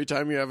every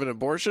time you have an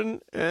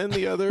abortion, and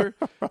the other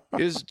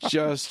is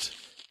just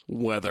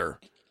weather.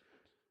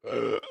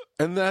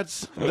 And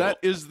that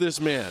is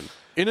this man.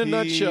 In a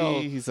nutshell,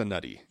 he's a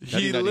nutty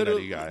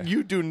guy.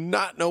 You do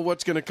not know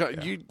what's going to come.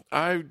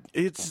 Yeah.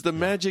 It's the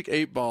magic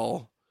 8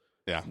 ball.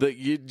 Yeah. That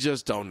you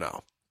just don't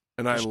know.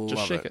 And I love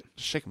just shake it.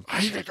 Just shake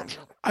him.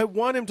 I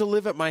want him to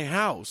live at my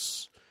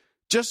house.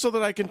 Just so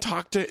that I can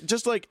talk to,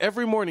 just like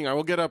every morning I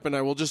will get up and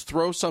I will just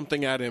throw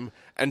something at him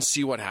and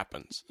see what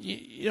happens.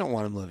 You don't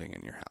want him living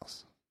in your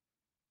house.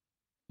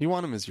 You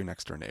want him as your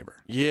next door neighbor.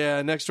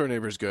 Yeah, next door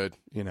neighbor's good.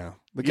 The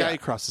guy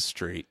across the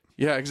street.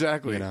 Yeah,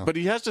 exactly. But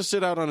he has to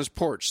sit out on his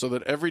porch so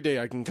that every day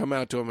I can come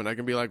out to him and I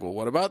can be like, well,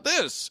 what about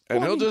this?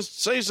 And he'll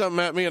just say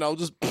something at me and I'll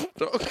just,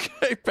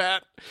 okay,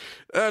 Pat,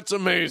 that's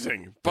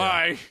amazing.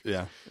 Bye.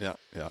 Yeah.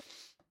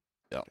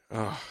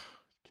 Oh,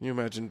 can you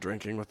imagine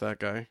drinking with that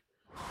guy?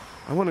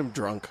 I want him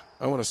drunk.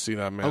 I want to see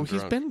that man drunk.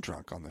 He's been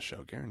drunk on the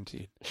show,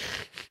 guaranteed.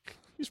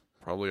 He's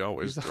probably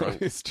always drunk.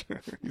 He's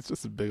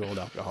just a big old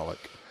alcoholic.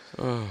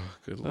 Oh,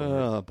 good Lord.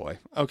 Oh, boy.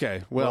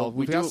 Okay, well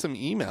we've got some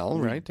email,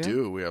 right, Dan? We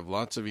do. We have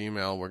lots of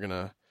email. We're going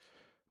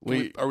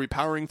to... Are we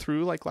powering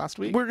through like last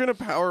week? We're going to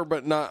power,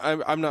 but not.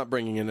 I'm not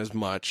bringing in as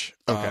much.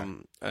 Okay.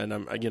 And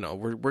I'm,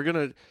 we're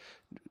going to...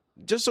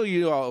 Just so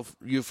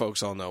you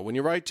folks all know, when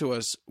you write to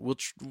us,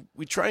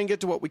 we try and get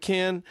to what we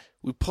can.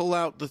 We pull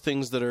out the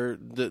things that are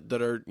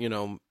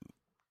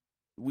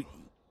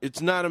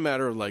it's not a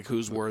matter of like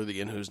who's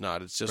worthy and who's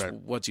not. It's just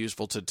what's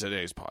useful to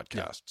today's podcast.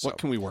 Yeah. So. What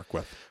can we work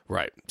with?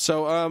 Right.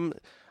 So,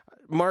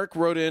 Mark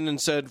wrote in and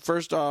said,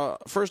 first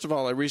of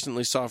all, I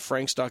recently saw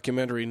Frank's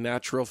documentary,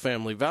 Natural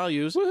Family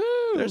Values.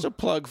 Woohoo! There's a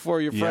plug for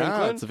you,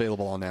 Franklin. Yeah, it's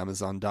available on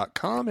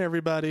Amazon.com,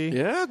 everybody.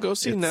 Yeah, go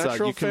see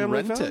Natural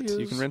Family Values.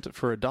 You can rent it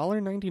for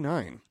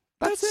 $1.99.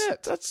 That's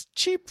it. That's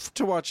cheap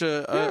to watch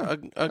a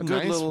good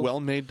nice, little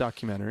well-made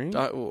documentary.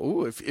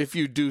 If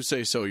you do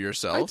say so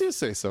yourself. I do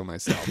say so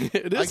myself.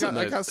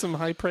 I got some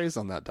high praise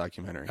on that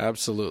documentary.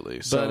 Absolutely.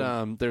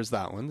 But there's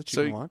that one that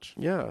you can watch.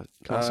 Yeah.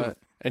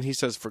 And he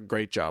says,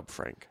 great job,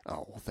 Frank.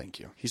 Oh, well, thank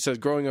you. He says,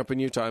 growing up in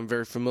Utah, I'm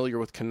very familiar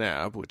with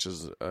Kanab,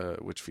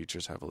 which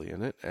features heavily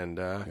in it, and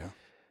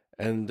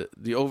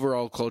the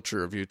overall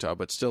culture of Utah.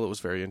 But still, it was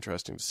very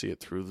interesting to see it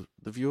through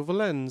the view of a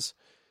lens.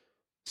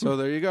 So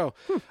there you go.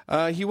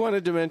 He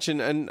wanted to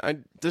mention,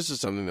 and this is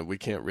something that we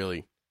can't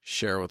really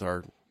share with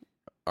our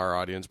our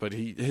audience, but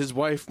his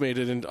wife made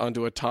it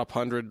onto a top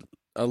 100,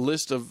 a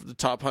list of the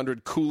top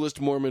 100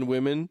 coolest Mormon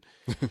women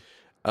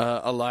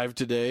alive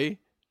today.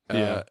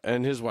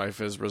 And his wife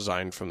has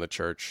resigned from the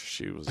church.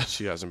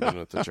 She hasn't been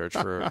at the church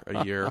for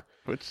a year,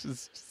 which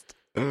is just,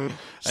 and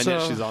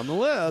yet she's on the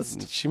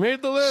list. She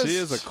made the list. She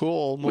is a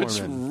cool Mormon,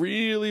 which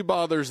really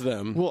bothers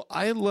them. Well,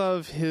 I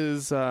love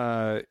his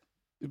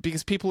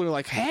because people are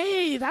like,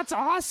 "Hey, that's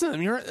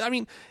awesome!"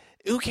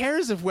 Who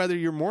cares if whether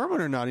you're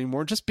Mormon or not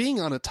anymore? Just being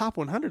on a top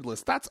 100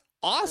 list, that's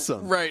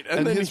awesome, right?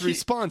 And then his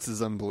response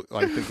is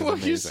amazing.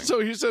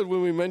 He said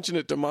when we mention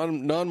it to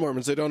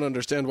non-Mormons, they don't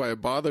understand why it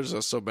bothers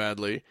us so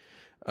badly.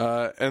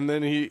 And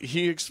then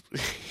he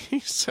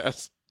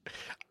says,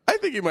 I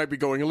think he might be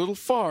going a little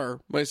far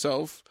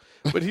myself,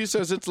 but he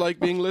says it's like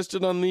being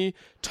listed on the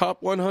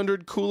top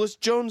 100 coolest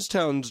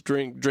Jonestown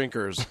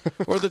drinkers,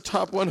 or the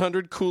top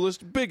 100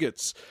 coolest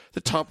bigots,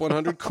 the top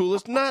 100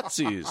 coolest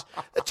Nazis,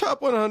 the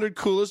top 100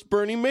 coolest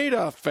Bernie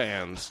Madoff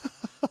fans.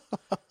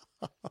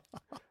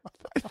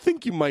 I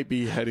think you might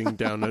be heading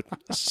down a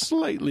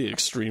slightly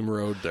extreme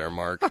road there,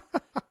 Mark.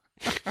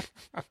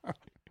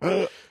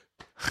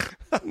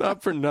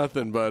 Not for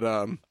nothing, but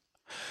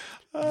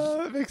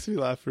it makes me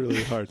laugh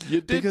really hard.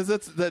 Because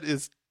that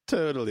is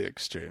totally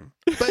extreme.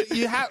 But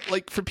you have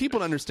for people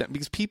to understand,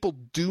 because people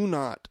do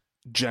not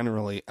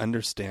generally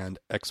understand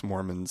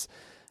ex-Mormons'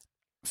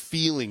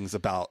 feelings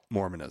about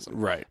Mormonism,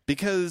 right?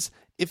 Because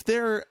if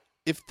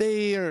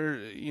they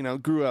are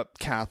grew up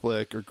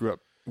Catholic or grew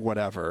up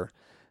whatever,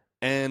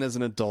 and as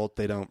an adult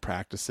they don't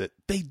practice it,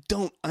 they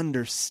don't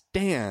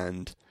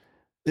understand.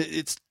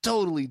 It's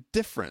totally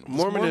different.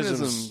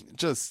 Mormonism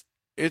just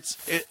it's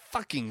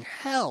fucking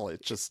hell.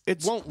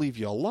 It won't leave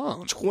you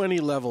alone. 20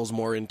 levels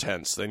more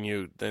intense than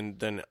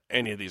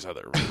any of these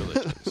other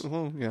religions.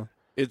 Well, yeah.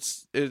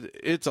 It's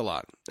a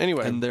lot.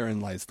 Anyway, and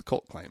therein lies the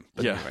cult claim.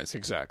 But anyways,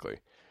 exactly.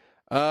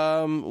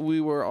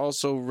 We were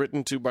also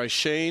written to by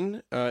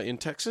Shane in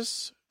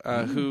Texas,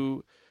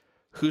 who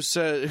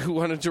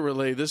wanted to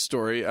relay this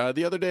story.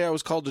 The other day I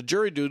was called to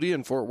jury duty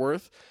in Fort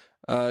Worth.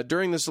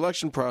 During the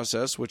selection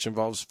process, which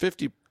involves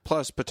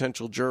 50-plus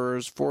potential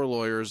jurors, 4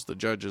 lawyers, the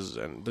judge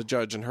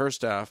and her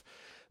staff,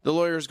 the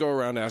lawyers go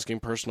around asking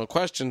personal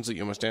questions that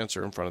you must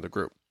answer in front of the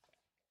group.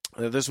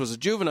 This was a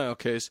juvenile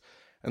case,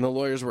 and the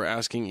lawyers were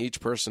asking each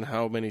person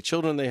how many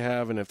children they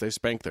have and if they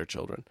spank their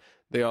children.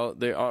 They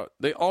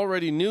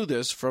already knew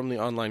this from the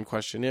online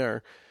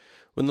questionnaire.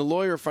 When the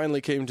lawyer finally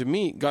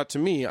got to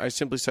me, I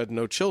simply said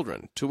no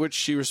children, to which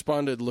she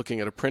responded, looking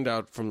at a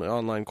printout from the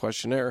online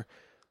questionnaire,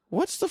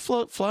 "What's the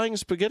flying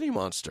spaghetti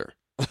monster?"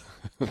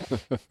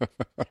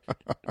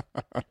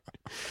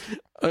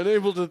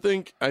 Unable to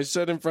think, I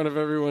said in front of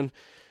everyone,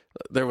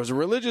 "There was a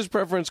religious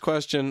preference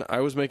question.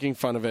 I was making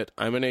fun of it.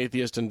 I'm an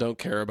atheist and don't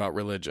care about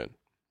religion."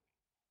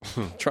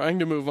 Trying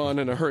to move on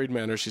in a hurried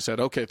manner, she said,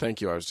 "Okay,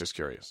 thank you. I was just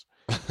curious."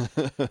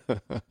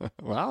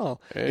 Wow.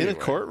 Anyway, in a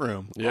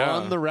courtroom. Yeah.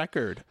 On the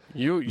record.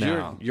 You're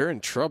in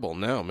trouble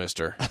now,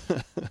 mister.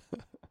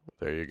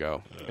 There you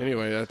go.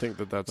 Anyway, I think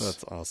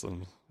that's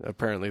awesome.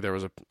 Apparently there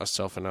was a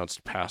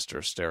self-announced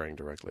pastor staring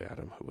directly at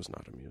him who was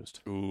not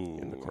amused. Ooh.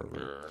 In the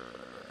courtroom.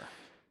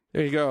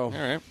 There you go. All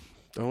right.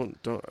 Don't.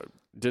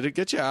 Did it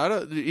get you out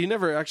of? He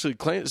never actually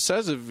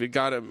says if it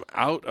got him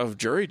out of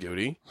jury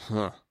duty.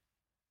 Huh.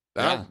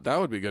 That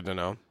would be good to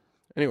know.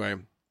 Anyway,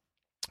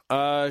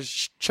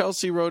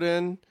 Chelsea wrote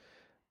in,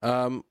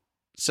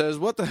 says,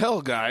 "What the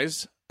hell,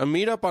 guys? A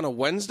meetup on a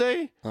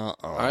Wednesday?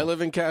 Uh-oh. I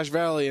live in Cache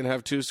Valley and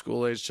have 2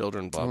 school-age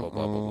children, blah, blah,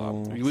 blah, blah,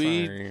 blah.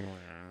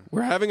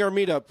 We're having our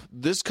meetup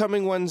this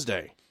coming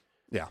Wednesday."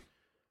 Yeah.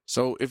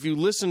 So if you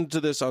listen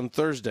to this on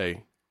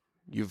Thursday,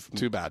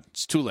 too bad.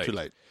 It's too late. Too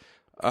late.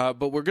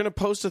 But we're going to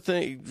post a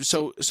thing.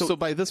 So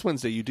by this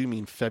Wednesday, you do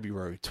mean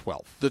February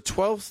 12th. The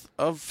 12th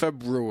of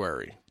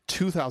February.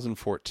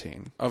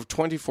 2014. Of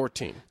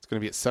 2014. It's going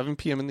to be at 7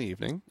 p.m. in the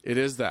evening. It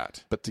is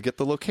that. But to get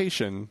the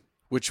location...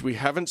 Which we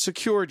haven't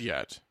secured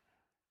yet.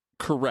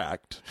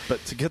 Correct.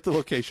 But to get the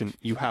location,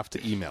 you have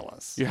to email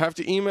us. You have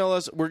to email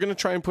us. We're going to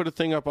try and put a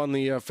thing up on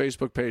the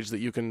Facebook page that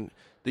you can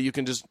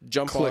just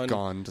click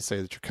on to say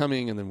that you're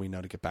coming, and then we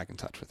know to get back in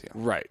touch with you.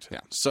 Right.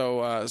 Yeah.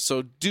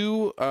 So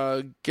do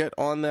get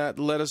on that.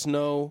 Let us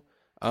know.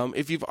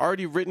 If you've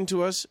already written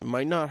to us, it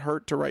might not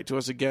hurt to write to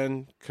us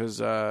again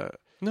because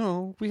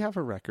no, we have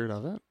a record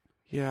of it.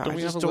 Yeah.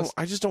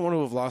 I just don't want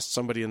to have lost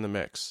somebody in the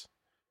mix.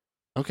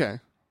 Okay.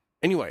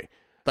 Anyway,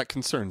 that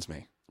concerns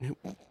me.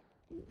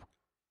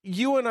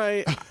 You and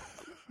I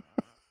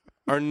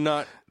are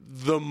not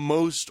the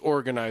most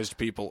organized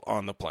people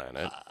on the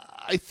planet.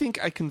 I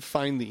think I can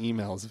find the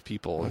emails of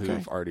people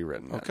who've already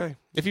written in. Okay.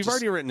 If you've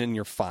already written in,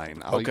 you're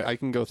fine. I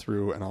can go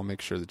through and I'll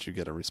make sure that you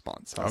get a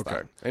response. How's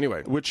that?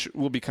 Anyway. Which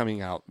will be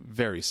coming out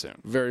very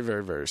soon. Very,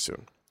 very, very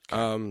soon.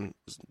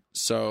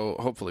 So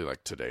hopefully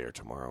like today or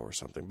tomorrow or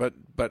something.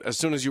 But as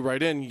soon as you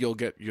write in, you'll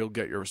get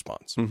your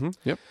response. Mm-hmm.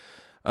 Yep.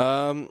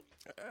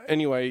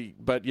 Anyway,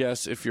 but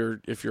yes, if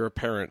you're a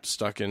parent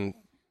stuck in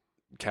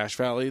Cache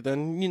Valley,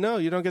 then you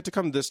don't get to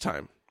come this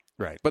time.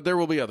 Right. But there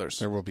will be others.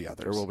 There will be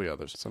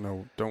others. So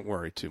no, don't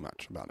worry too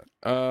much about it.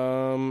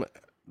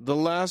 the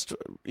last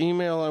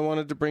email I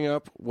wanted to bring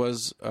up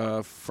was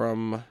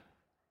from...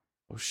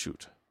 Oh,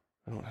 shoot.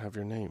 I don't have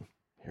your name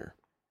here.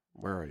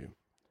 Where are you?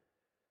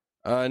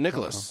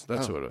 Nicholas.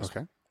 That's who it was.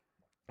 Okay.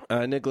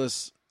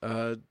 Nicholas,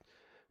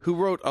 who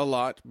wrote a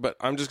lot, but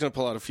I'm just going to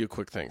pull out a few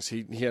quick things.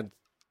 He had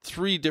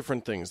 3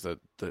 different things that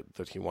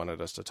he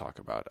wanted us to talk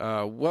about.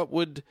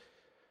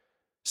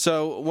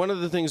 So one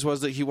of the things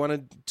was that he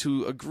wanted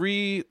to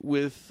agree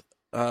with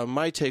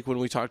my take when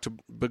we talked to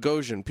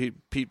Boghossian,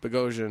 Pete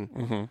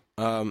Boghossian,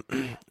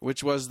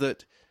 which was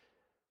that,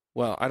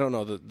 well, I don't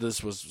know that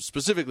this was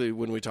specifically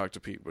when we talked to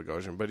Pete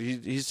Boghossian, but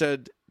he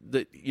said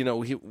that, you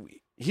know,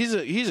 he's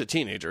a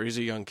teenager, he's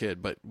a young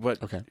kid, but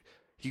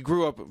he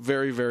grew up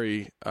very,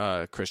 very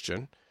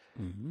Christian,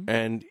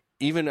 and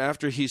even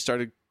after he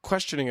started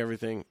questioning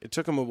everything, it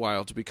took him a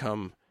while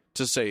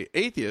to say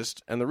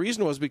atheist, and the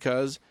reason was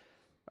because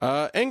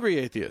angry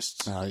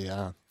atheists. Oh,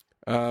 yeah.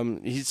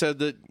 He said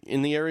that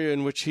in the area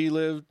in which he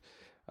lived,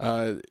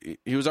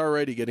 he was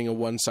already getting a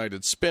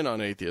one-sided spin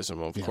on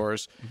atheism, of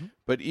course.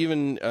 But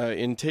even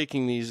in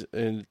taking these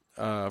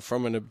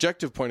from an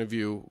objective point of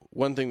view,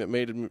 one thing that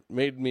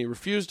made me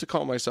refuse to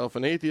call myself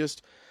an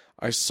atheist,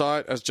 I saw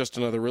it as just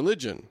another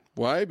religion.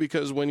 Why?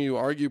 Because when you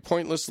argue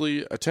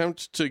pointlessly,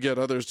 attempt to get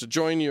others to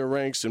join your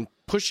ranks in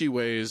pushy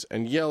ways,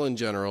 and yell in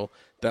general,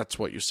 that's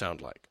what you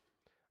sound like.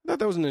 I thought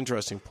that was an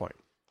interesting point.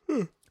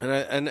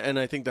 And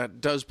I think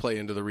that does play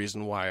into the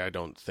reason why I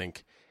don't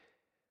think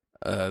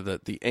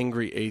that the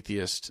angry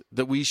atheist,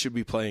 that we should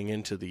be playing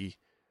into the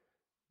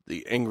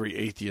angry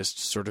atheist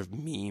sort of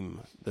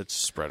meme that's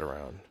spread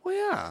around. Well,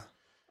 yeah.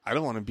 I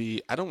don't want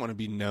to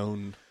be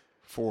known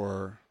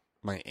for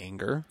my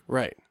anger.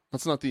 Right.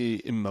 That's not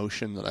the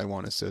emotion that I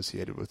want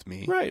associated with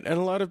me. Right. And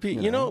a lot of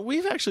people, you know,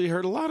 we've actually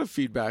heard a lot of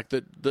feedback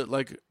that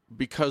like,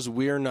 because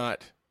we're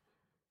not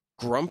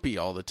grumpy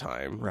all the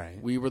time,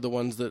 right, we were the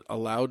ones that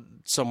allowed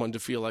someone to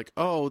feel like,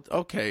 oh,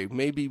 okay,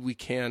 maybe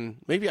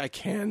I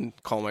can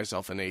call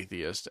myself an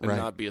atheist and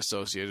not be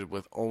associated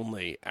with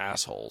only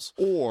assholes.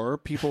 Or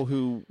people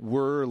who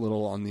were a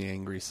little on the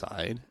angry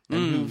side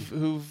and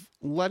who've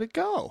let it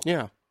go.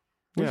 Yeah.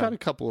 We've had a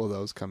couple of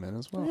those come in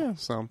as well. Yeah.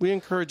 So we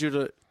encourage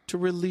you to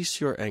release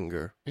your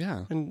anger.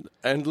 Yeah.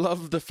 And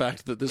love the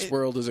fact that this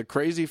world is a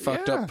crazy,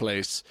 fucked up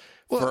place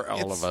for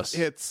all of us.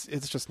 It's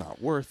just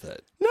not worth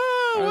it. No,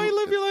 why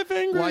live your life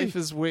angry? Life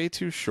is way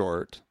too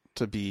short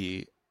to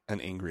be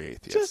an angry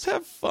atheist. Just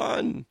have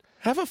fun.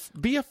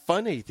 Be a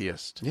fun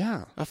atheist.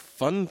 Yeah. A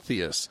fun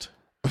theist.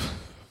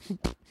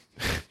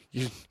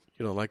 You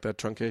don't like that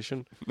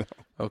truncation? No.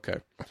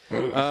 Okay.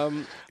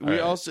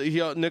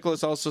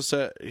 Nicholas also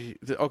said,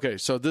 okay,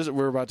 so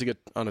we're about to get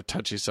on a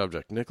touchy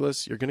subject.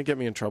 Nicholas, you're going to get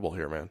me in trouble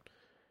here, man.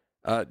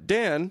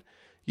 Dan,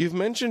 you've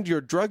mentioned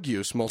your drug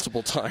use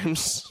multiple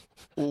times.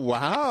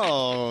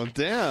 Wow,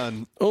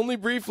 Dan. Only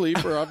briefly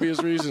for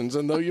obvious reasons,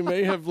 and though you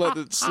may have let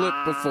it slip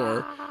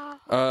before.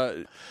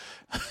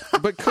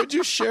 But could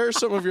you share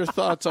some of your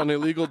thoughts on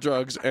illegal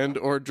drugs and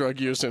or drug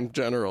use in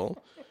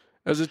general?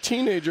 As a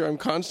teenager, I'm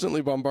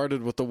constantly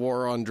bombarded with the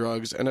war on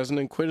drugs, and as an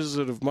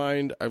inquisitive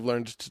mind, I've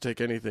learned to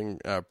take anything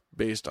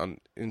based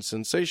in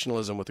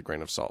sensationalism with a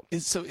grain of salt.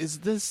 Is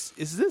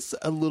this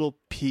a little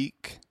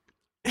peek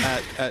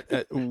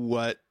at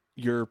what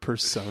your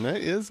persona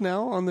is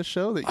now on the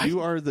show? That you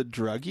are the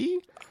druggie?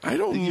 I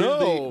don't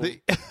know.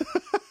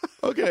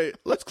 Okay,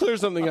 let's clear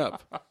something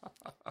up.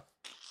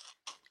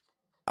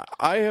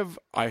 I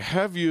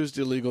have used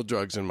illegal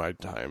drugs in my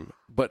time,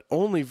 but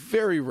only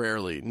very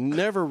rarely,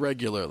 never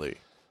regularly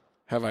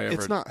have I ever...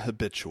 It's not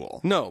habitual.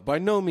 No, by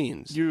no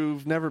means.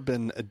 You've never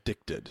been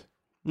addicted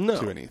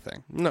to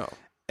anything. No.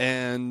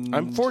 And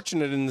I'm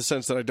fortunate in the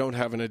sense that I don't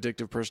have an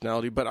addictive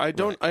personality, but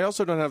I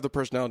also don't have the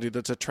personality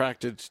that's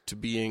attracted to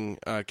being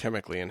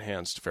chemically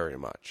enhanced very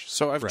much.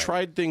 So I've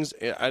tried things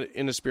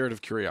in a spirit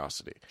of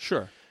curiosity.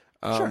 Sure.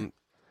 Sure.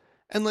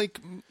 And like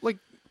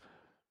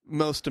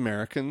most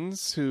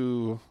Americans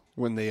who,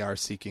 when they are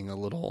seeking a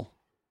little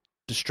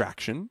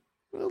distraction,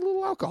 a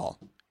little alcohol.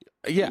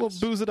 Yes. We'll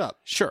booze it up.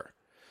 Sure.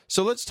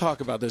 So let's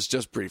talk about this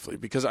just briefly,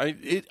 because I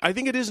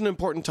think it is an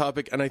important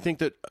topic, and I think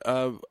that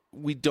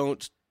we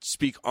don't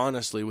speak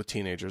honestly with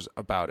teenagers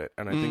about it,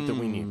 and I think that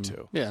we need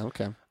to. Yeah,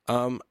 okay.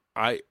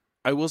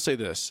 I will say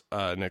this,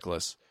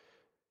 Nicholas.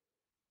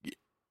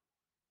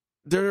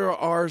 There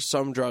are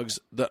some drugs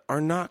that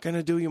are not going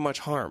to do you much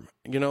harm.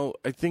 You know,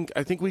 I think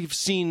we've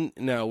seen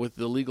now with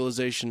the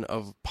legalization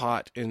of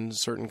pot in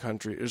certain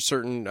countries, or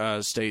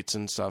certain states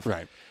and stuff.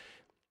 Right.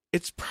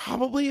 It's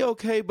probably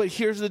okay, but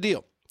here's the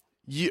deal.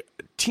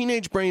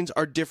 Teenage brains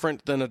are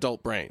different than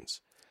adult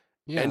brains.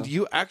 Yeah. And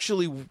you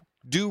actually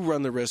do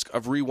run the risk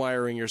of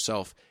rewiring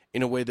yourself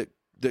in a way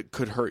that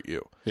could hurt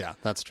you. Yeah,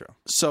 that's true.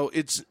 So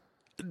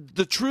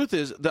the truth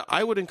is that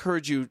I would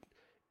encourage you,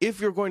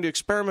 if you're going to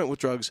experiment with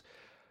drugs,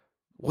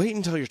 wait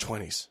until your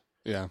 20s.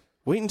 Yeah.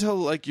 Wait until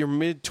like your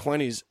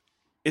mid-20s.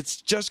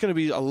 It's just going to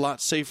be a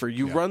lot safer.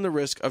 You run the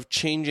risk of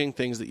changing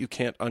things that you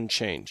can't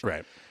unchange.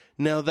 Right.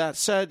 Now, that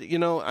said, you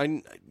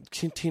know,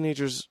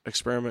 teenagers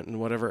experiment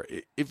and whatever.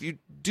 If you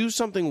do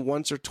something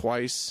once or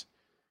twice,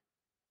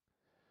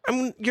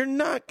 you're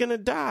not going to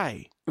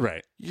die.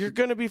 Right. You're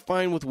going to be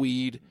fine with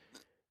weed.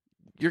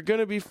 You're going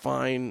to be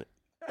fine.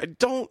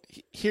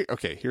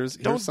 Here's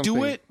don't something.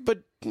 do it,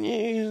 but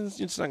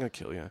it's not going to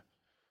kill you.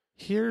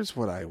 Here's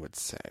what I would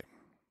say.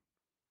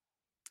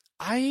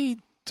 I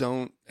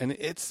don't, and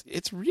it's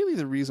really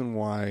the reason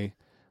why,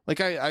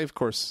 like I of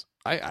course,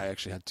 I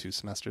actually had 2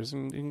 semesters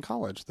in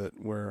college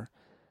where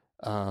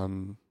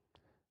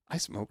I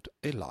smoked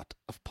a lot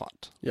of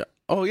pot. Yeah.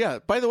 Oh yeah.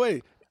 By the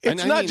way,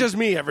 it's not just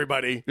me,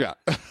 everybody. Yeah.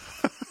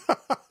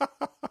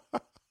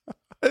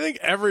 I think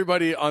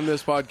everybody on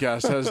this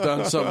podcast has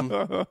done some.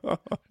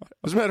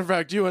 As a matter of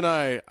fact, you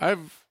and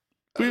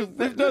we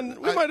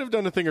might have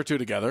done a thing or two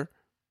together.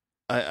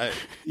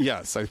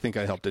 Yes, I think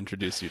I helped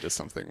introduce you to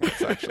something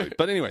once, actually.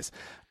 But anyways,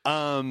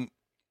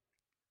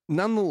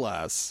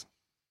 nonetheless,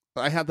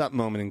 I had that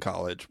moment in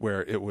college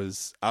where it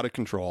was out of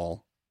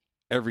control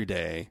every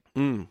day,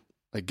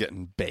 like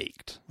getting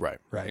baked. Right.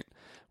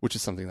 Which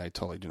is something that I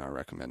totally do not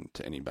recommend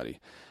to anybody.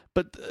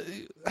 But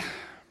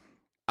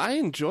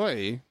I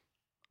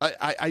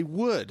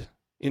would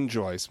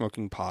enjoy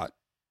smoking pot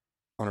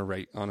on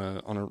a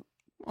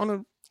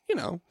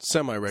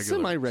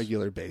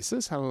semi-regular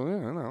basis. How I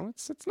don't know,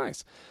 it's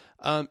nice.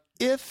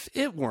 If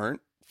it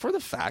weren't for the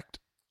fact,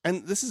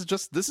 and this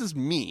is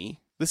me.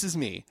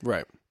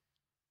 Right.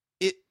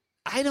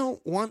 I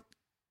don't want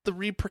the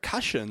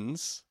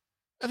repercussions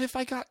of if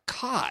I got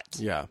caught.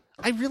 Yeah.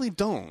 I really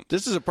don't.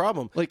 This is a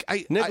problem. Like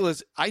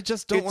Nicholas, I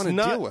just don't want to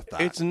deal with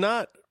that. It's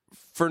not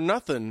for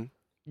nothing.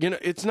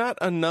 It's not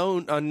a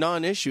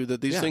non-issue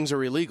that these things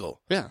are illegal.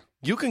 Yeah.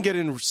 You can get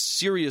in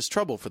serious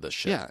trouble for this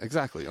shit. Yeah,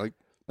 exactly. Like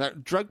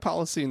that drug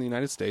policy in the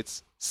United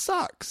States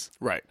sucks.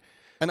 Right.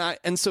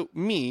 And so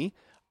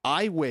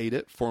I weighed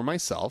it for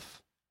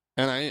myself,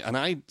 I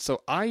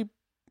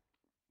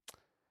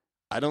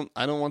don't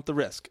want the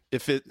risk.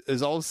 If it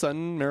is all of a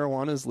sudden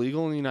marijuana is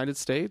legal in the United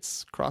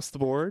States across the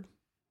board,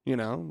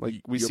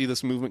 like we see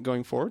this movement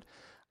going forward,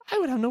 I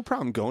would have no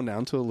problem going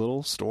down to a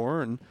little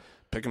store and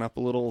picking up a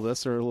little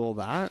this or a little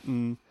that,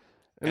 and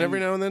every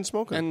now and then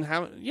smoking, and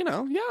have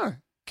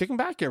kicking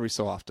back every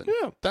so often.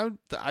 Yeah,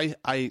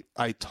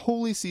 I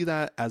totally see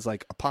that as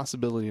like a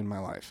possibility in my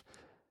life.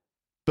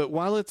 But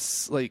while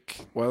it's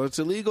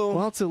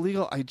illegal,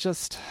 it's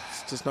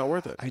just not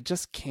worth it. I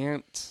just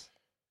can't.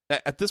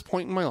 At this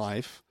point in my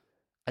life,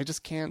 I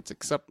just can't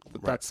accept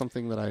that that's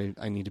something that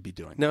I need to be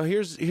doing. Now,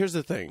 here's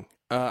the thing.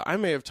 I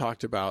may have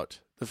talked about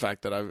the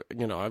fact that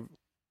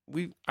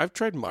I've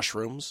tried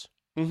mushrooms,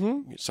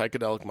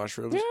 psychedelic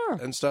mushrooms,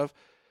 and stuff.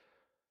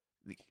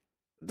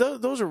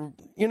 Those are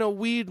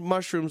weed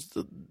mushrooms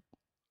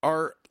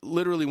are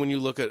literally, when you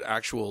look at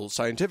actual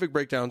scientific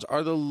breakdowns,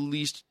 are the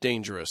least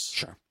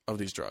dangerous of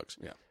these drugs.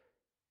 Yeah.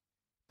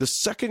 The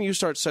second you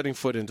start setting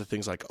foot into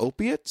things like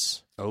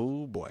opiates,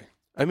 oh boy.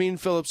 I mean,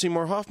 Philip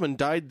Seymour Hoffman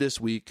died this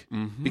week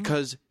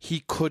because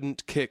he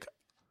couldn't kick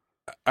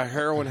a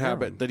heroin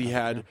habit that he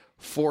had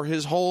for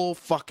his whole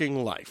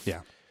fucking life.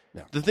 Yeah.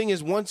 The thing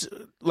is, once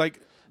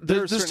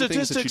there are the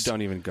statistics statistics that you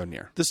don't even go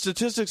near. The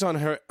statistics on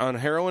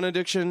heroin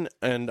addiction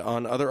and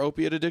on other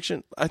opiate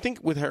addiction, I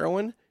think with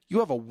heroin, you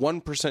have a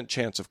 1%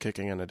 chance of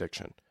kicking an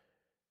addiction.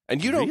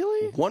 And you don't.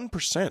 Really?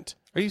 1%.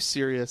 Are you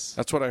serious?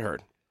 That's what I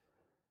heard.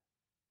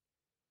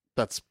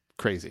 That's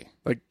crazy.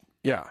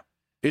 Yeah.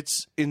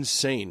 It's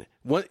insane.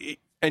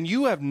 And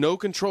you have no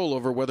control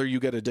over whether you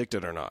get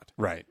addicted or not.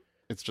 Right.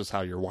 It's just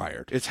how you're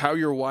wired. It's how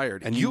you're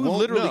wired. And you won't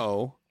literally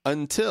know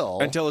until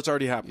it's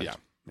already happened. Yeah.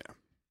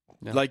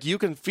 Like, you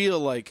can feel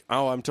like,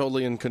 oh, I'm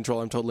totally in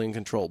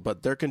control.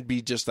 But there can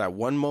be just that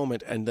one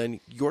moment, and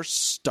then you're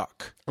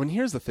stuck. I mean,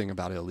 here's the thing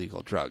about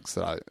illegal drugs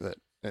that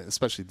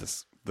especially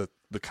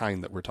the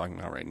kind that we're talking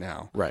about right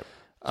now. Right.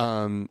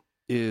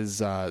 Is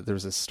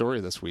there's a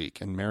story this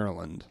week in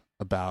Maryland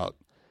about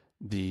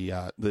the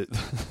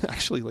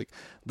actually, like,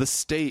 the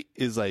state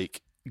is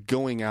like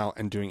going out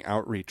and doing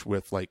outreach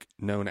with like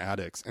known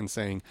addicts and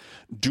saying,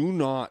 do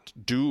not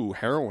do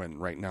heroin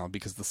right now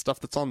because the stuff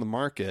that's on the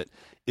market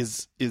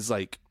is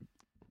like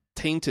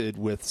tainted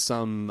with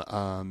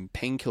some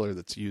painkiller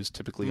that's used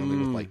typically only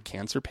with like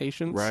cancer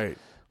patients. Right.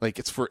 Like,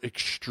 it's for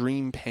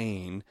extreme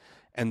pain,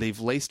 and they've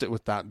laced it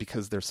with that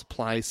because their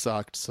supply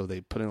sucked, so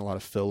they put in a lot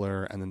of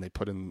filler, and then they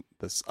put in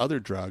this other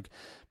drug.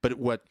 But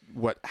what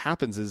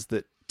happens is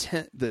that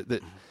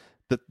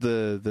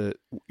the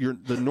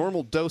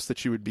normal dose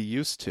that you would be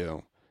used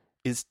to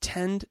is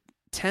 10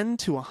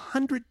 to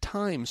 100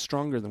 times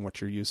stronger than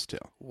what you're used to.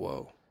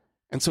 Whoa.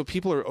 And so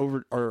people are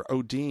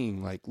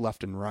ODing like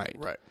left and right.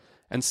 Right.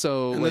 And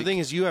so, the thing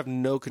is, you have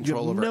no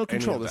control over any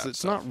of that It's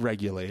stuff. not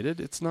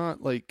regulated. It's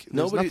not like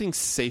there's nothing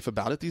safe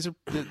about it. These are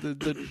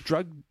the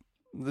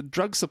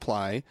drug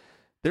supply.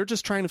 They're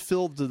just trying to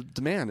fill the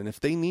demand, and if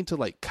they need to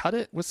like cut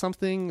it with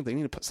something, they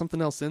need to put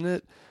something else in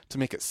it to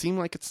make it seem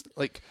like it's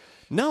like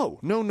no.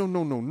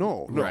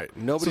 Right.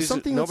 Nobody's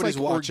something nobody's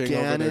that's like watching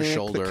organic, over their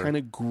shoulder. that kind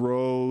of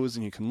grows,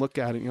 and you can look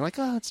at it, and you're like,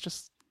 oh, it's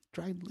just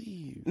dried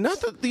leaves. Not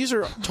that these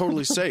are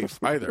totally safe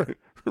either.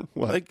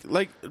 What?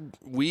 Like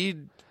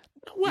weed.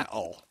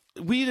 Well,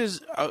 weed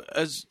is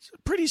a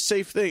pretty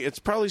safe thing. It's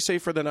probably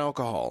safer than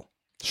alcohol.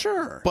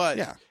 Sure.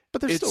 But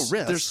but there's still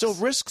risks. There's still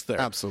risks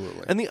there.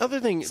 Absolutely. And the other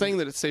thing, saying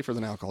that it's safer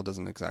than alcohol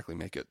doesn't exactly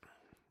make it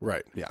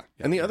right. Yeah.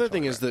 And the other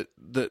thing is that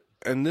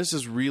and this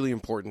is really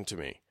important to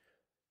me.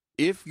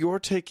 If you're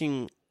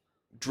taking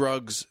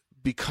drugs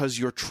because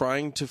you're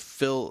trying to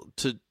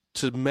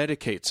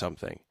medicate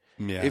something.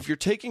 Yeah. If you're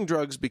taking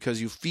drugs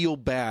because you feel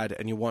bad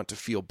and you want to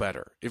feel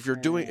better. If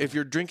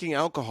you're drinking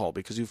alcohol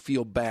because you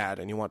feel bad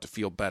and you want to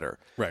feel better.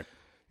 Right.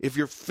 If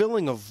you're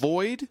filling a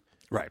void,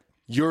 right,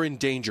 you're in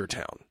danger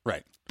town.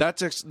 Right.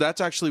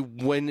 That's actually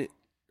when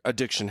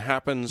addiction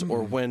happens,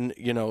 or when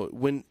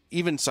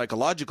even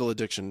psychological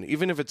addiction,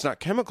 even if it's not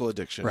chemical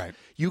addiction, right,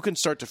 you can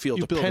start to feel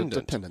dependent. Build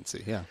a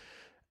dependency, yeah.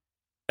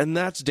 And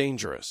that's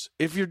dangerous.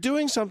 If you're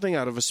doing something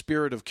out of a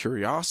spirit of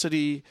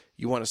curiosity,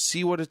 you want to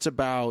see what it's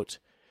about,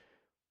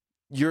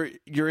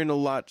 you're in a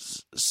lot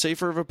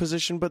safer of a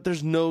position, but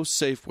there's no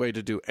safe way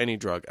to do any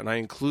drug. And I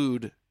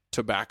include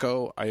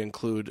tobacco, I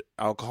include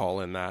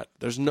alcohol in that.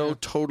 There's no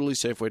totally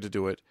safe way to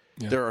do it.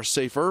 Yeah. There are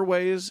safer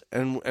ways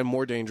and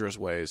more dangerous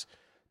ways.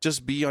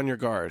 Just be on your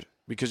guard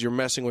because you're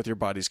messing with your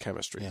body's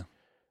chemistry. Yeah.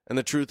 And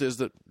the truth is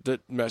that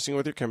messing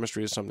with your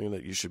chemistry is something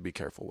that you should be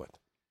careful with.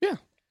 Yeah,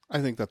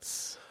 I think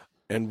that's...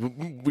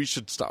 And we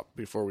should stop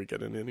before we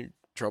get in any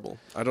trouble.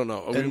 I don't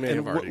know. We may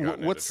have already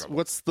gotten into trouble.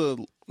 What's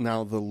the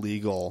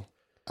legal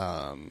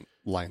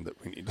line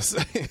that we need to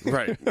say?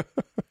 Right.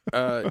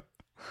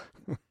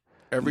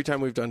 Every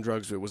time we've done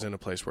drugs, it was in a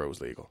place where it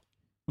was legal.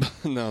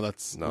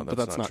 That's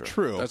not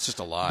true. That's just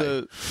a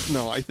lie.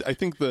 I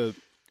think the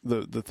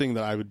thing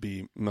that I would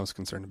be most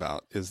concerned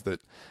about is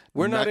that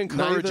we're not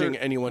encouraging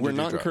anyone to do drugs.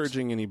 We're not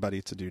encouraging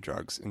anybody to do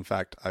drugs. In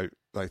fact, I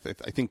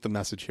think the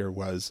message here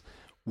was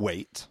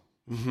wait.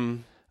 Mm-hmm.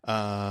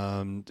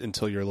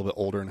 Until you're a little bit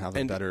older and have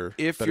a better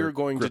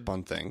grip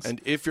on things. And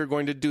if you're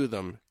going to do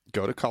them,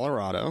 go to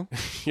Colorado.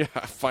 Yeah,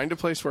 find a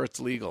place where it's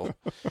legal.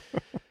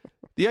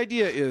 The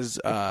idea is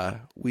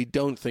we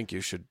don't think you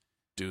should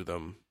do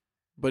them.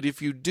 But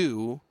if you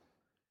do,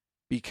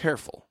 be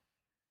careful.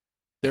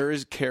 There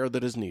is care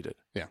that is needed.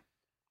 Yeah.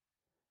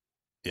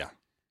 Yeah.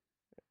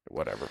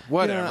 Whatever.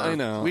 Yeah, I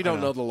know. We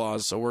don't know the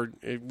laws, so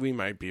we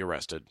might be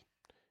arrested.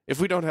 If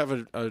we don't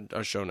have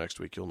a show next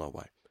week, you'll know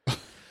why.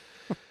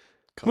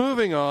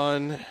 Moving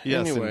on.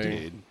 Yes, anyway.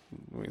 Indeed.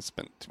 We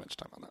spent too much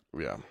time on that.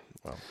 Yeah.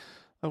 Well,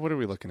 what are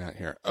we looking at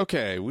here?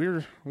 Okay,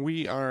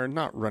 we are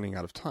not running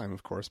out of time,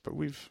 of course, but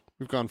we've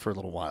gone for a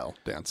little while,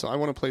 Dan. So I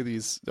want to play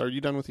these. Are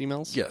you done with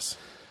emails? Yes.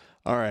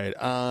 All right.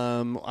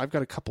 I've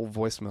got a couple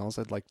voicemails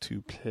I'd like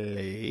to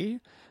play.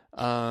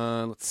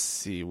 Let's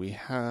see. We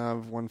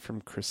have one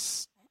from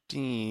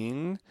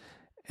Christine.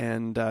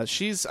 And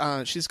she's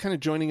kind of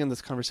joining in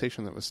this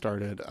conversation that was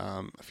started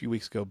a few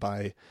weeks ago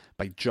by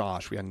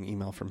Josh. We had an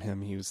email from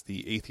him. He was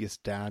the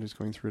atheist dad who's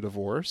going through a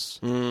divorce.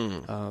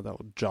 That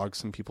will jog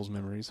some people's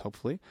memories,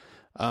 hopefully.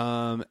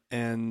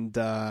 And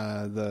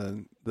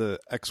the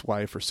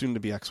ex-wife or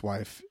soon-to-be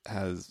ex-wife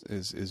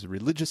is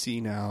religious-y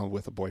now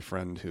with a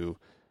boyfriend who,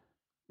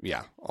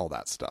 all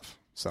that stuff.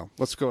 So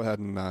let's go ahead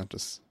and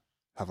just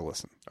have a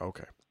listen.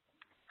 Okay.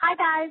 Hi,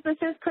 guys. This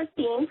is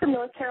Christine from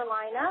North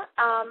Carolina.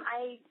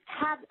 I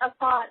had a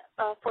thought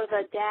for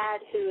the dad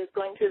who is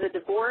going through the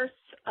divorce.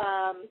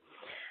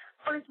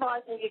 First of all,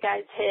 I think you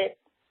guys hit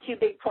two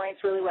big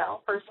points really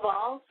well. First of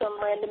all, some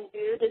random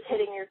dude is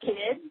hitting your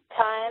kid.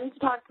 Time to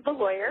talk to the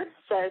lawyer,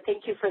 so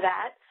thank you for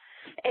that.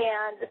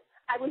 And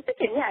I was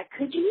thinking,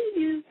 could you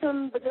use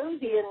some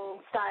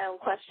Boghossian-style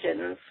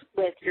questions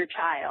with your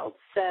child?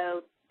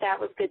 So that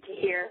was good to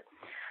hear.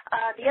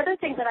 The other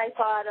thing that I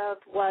thought of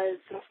was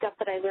some stuff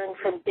that I learned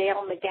from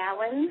Dale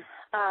McGowan.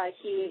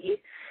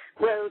 He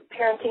wrote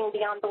Parenting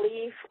Beyond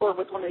Belief, or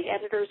was one of the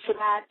editors for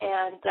that,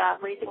 and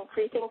Raising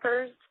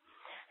Freethinkers.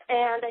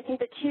 And I think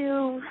the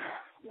two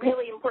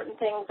really important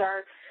things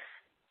are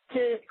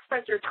to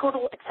express your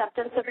total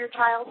acceptance of your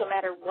child no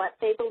matter what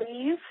they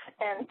believe,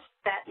 and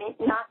that may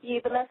not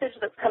be the message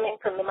that's coming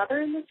from the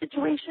mother in this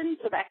situation,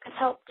 so that could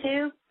help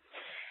too.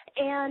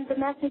 And the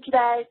message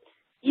that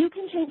you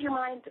can change your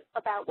mind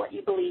about what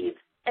you believe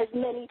as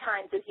many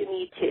times as you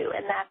need to,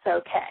 and that's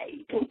okay.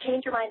 You can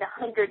change your mind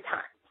 100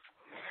 times.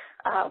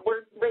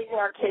 We're raising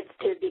our kids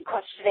to be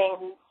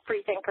questioning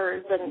free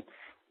thinkers, and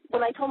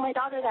when I told my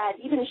daughter that,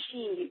 even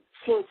she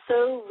seemed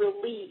so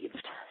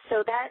relieved.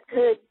 So that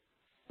could,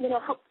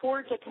 help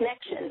forge a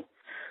connection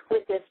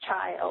with this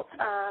child.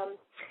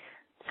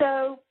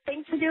 So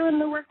thanks for doing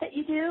the work that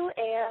you do,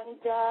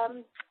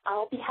 and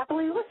I'll be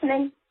happily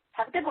listening.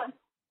 Have a good one.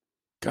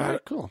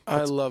 God, cool.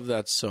 I love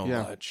that so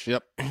much.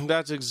 Yep.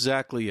 That's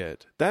exactly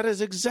it. That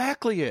is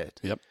exactly it.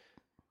 Yep.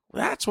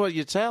 That's what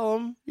you tell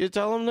them. You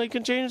tell them they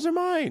can change their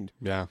mind.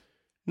 Yeah.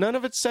 None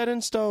of it's set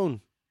in stone.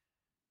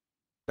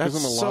 That's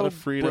gives them a lot of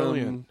freedom.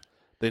 Brilliant.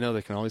 They know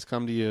they can always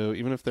come to you,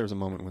 even if there's a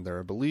moment when they're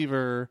a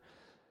believer.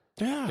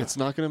 Yeah. It's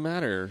not going to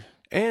matter.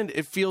 And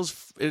at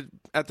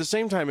the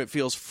same time, it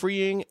feels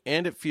freeing,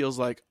 and it feels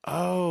like,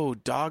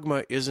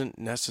 dogma isn't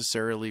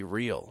necessarily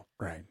real.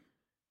 Right.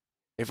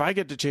 If I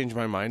get to change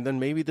my mind, then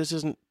maybe this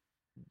isn't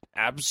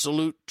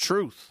absolute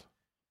truth.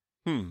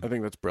 I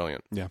think that's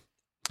brilliant. Yeah.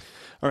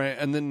 All right,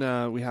 and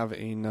then we have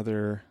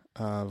another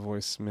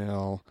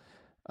voicemail.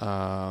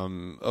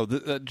 John.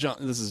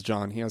 This is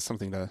John. He has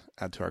something to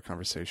add to our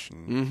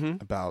conversation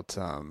about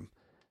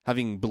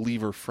having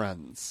believer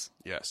friends.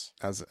 Yes.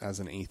 As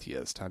an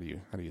atheist, how do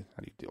you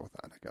deal with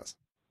that? I guess.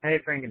 Hey,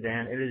 Frank and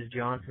Dan. It is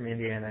John from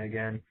Indiana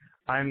again.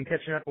 I'm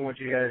catching up on what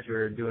you guys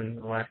were doing in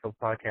the last couple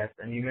podcasts,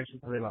 and you mentioned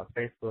something about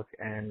Facebook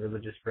and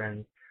religious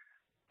friends.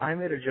 I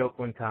made a joke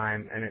one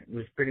time, and it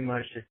was pretty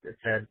much just, it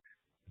said,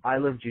 I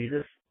love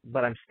Jesus,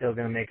 but I'm still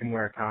going to make him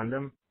wear a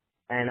condom.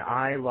 And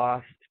I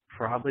lost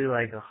probably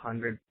like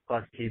 100+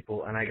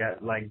 people, and I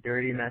got like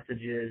dirty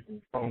messages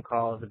and phone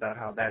calls about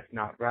how that's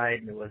not right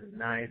and it wasn't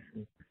nice.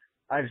 And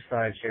I just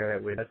thought I'd share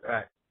that with you. That's all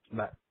right.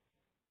 Bye.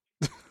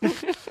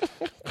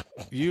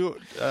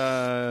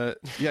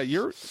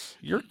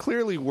 You're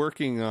clearly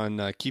working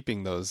on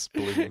keeping those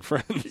believing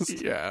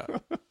friends. Yeah.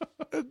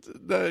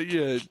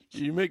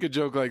 You make a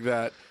joke like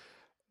that.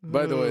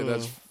 By the way,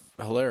 that's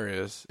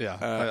hilarious.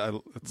 Yeah,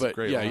 it's but a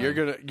great yeah, line.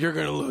 you're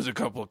gonna lose a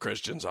couple of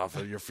Christians off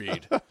of your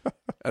feed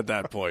at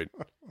that point.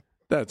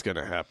 That's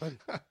gonna happen.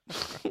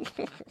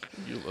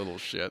 You little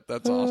shit.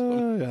 That's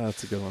awesome. Yeah,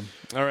 that's a good one.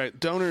 All right,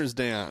 donors,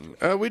 Dan.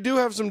 We do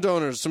have some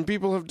donors. Some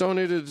people have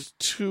donated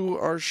to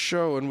our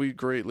show, and we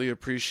greatly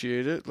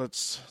appreciate it. Let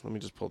me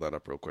just pull that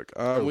up real quick.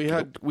 We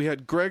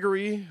had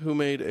Gregory, who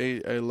made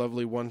a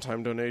lovely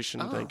one-time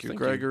donation. Thank you,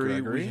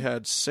 Gregory. We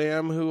had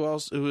Sam,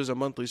 who is a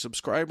monthly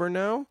subscriber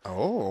now.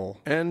 Oh,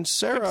 and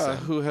Sarah,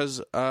 who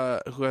has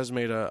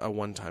made a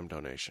one-time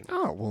donation.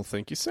 Oh, well,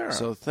 thank you, Sarah.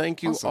 So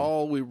thank you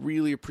all. We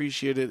really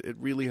appreciate it. It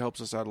really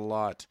helps us out a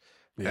lot.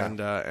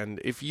 Yeah. And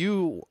if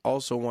you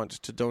also want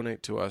to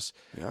donate to us,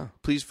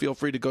 please feel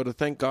free to go to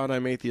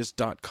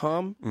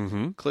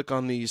thankgodimatheist.com, click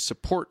on the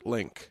support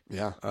link,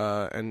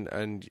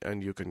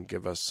 and you can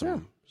give us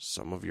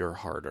some of your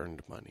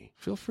hard-earned money.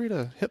 Feel free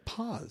to hit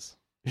pause.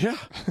 Yeah,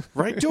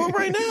 right. Do it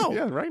right now.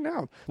 Yeah, right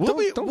now. We'll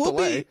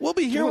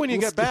be here when you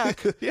get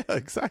back. Yeah,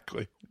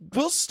 exactly.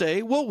 We'll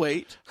stay. We'll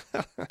wait.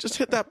 Just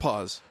hit that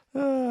pause.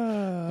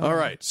 All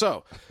right.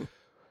 So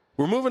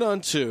we're moving on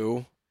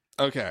to.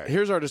 Okay.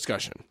 Here's our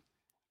discussion.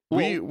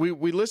 We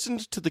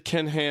listened to the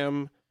Ken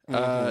Ham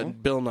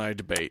Bill Nye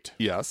debate.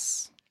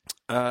 Yes.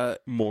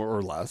 More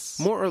or less.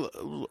 More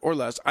or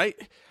less. I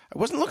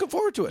wasn't looking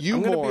forward to it. Me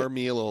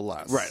a little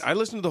less. Right. I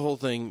listened to the whole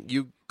thing.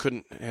 You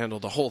couldn't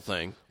handle the whole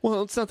thing.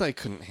 Well, it's not that I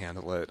couldn't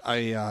handle it.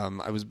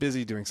 I was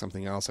busy doing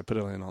something else. I put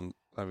it in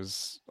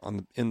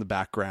in the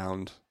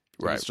background.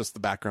 Right. It was just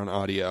the background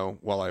audio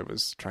while I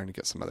was trying to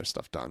get some other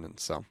stuff done, and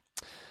so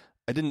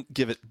I didn't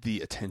give it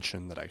the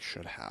attention that I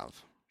should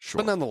have. Sure.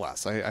 But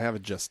nonetheless, I have a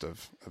gist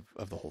of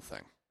the whole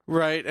thing.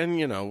 Right, and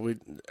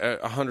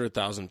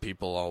 100,000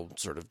 people all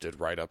sort of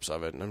did write-ups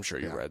of it, and I'm sure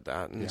you read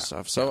that and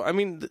stuff. So, I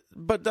mean,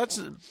 but that's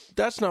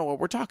not what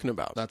we're talking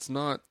about. That's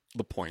not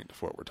the point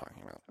of what we're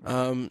talking about.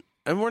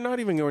 And we're not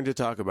even going to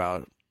talk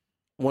about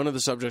one of the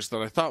subjects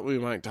that I thought we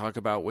might talk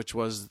about, which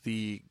was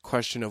the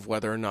question of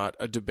whether or not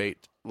a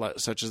debate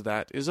such as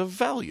that is of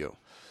value,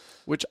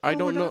 which I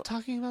don't know. We're not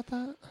talking about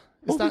that?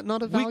 Is that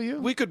not a value?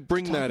 We could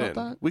bring that in.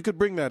 That? We could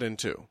bring that in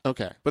too.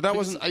 Okay, but that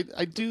wasn't.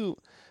 I do.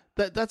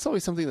 That's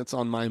always something that's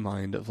on my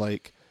mind. Of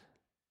like,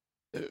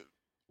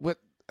 what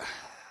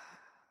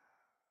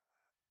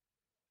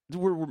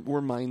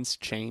were minds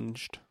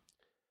changed?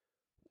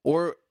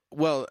 Or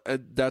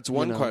that's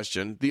one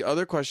question. The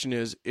other question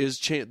is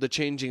the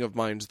changing of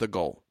minds the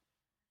goal?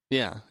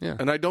 Yeah.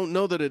 And I don't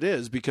know that it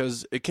is,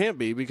 because it can't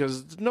be,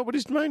 because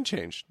nobody's mind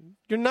changed.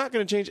 You're not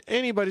going to change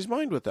anybody's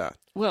mind with that.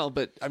 Well,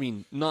 but I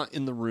mean, not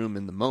in the room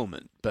in the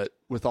moment, but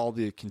with all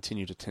the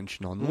continued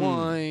attention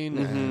online,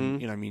 and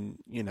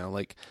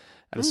like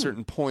at a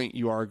certain point,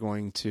 you are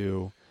going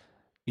to,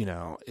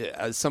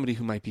 as somebody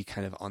who might be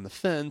kind of on the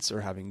fence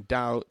or having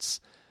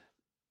doubts,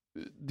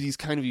 these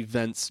kind of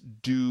events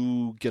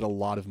do get a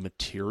lot of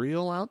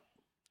material out.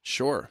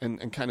 Sure.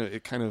 And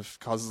it kind of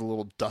causes a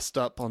little dust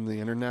up on the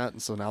internet,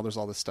 and so now there's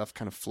all this stuff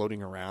kind of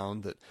floating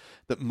around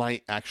that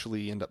might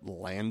actually end up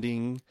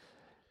landing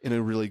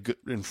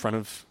in front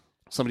of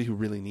somebody who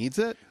really needs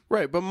it.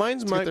 Right, but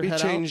minds might be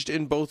changed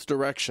in both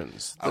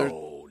directions.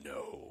 No.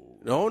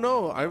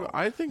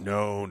 I think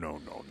no.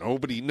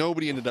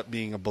 Nobody ended up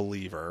being a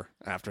believer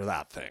after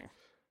that thing.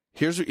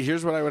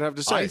 Here's what I would have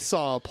to say. I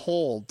saw a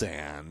poll,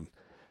 Dan,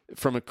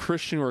 from a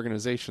Christian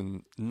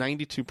organization.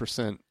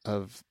 92%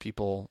 of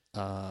people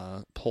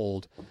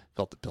polled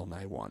felt that Bill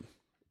Nye won.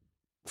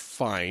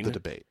 Fine. The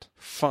debate.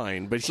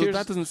 Fine. But so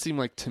that doesn't seem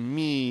like, to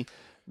me,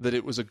 that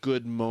it was a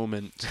good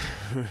moment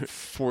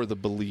for the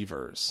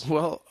believers.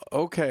 Well,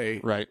 okay.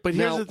 Right. But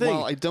here's the thing.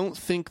 Well, I don't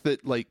think that,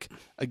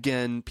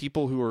 again,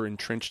 people who are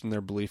entrenched in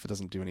their belief, it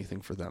doesn't do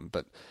anything for them.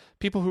 But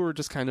people who are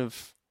just kind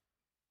of,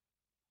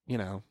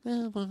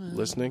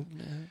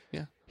 listening.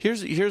 Yeah.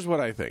 Here's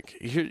what I think.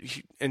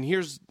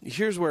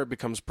 Here's where it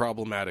becomes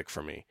problematic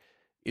for me,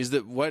 is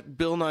that what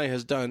Bill Nye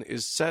has done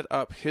is set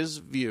up his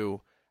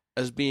view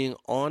as being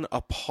on a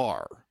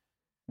par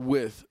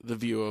with the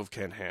view of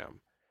Ken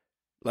Ham,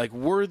 like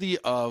worthy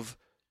of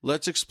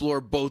let's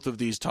explore both of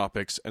these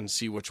topics and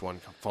see which one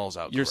falls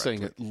out. You're correctly.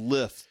 saying it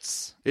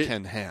lifts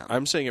Ken Ham.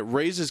 I'm saying it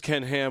raises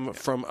Ken Ham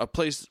from a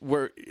place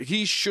where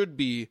he should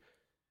be,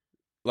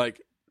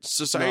 like,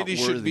 society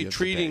should be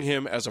treating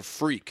him as a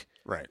freak.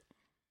 Right.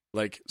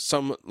 Like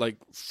some, like,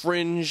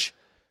 fringe.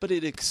 But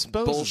it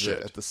exposes bullshit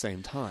it at the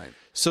same time.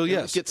 So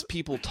yes, it gets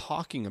people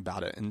talking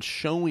about it and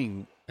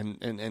showing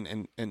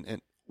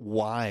and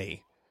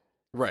why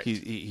right.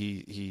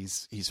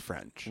 He's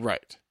French.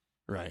 Right.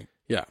 Right.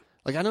 Yeah.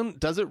 Like,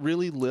 does it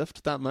really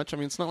lift that much? I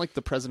mean, it's not like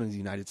the president of the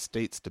United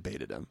States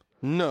debated him.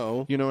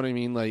 No. You know what I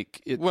mean?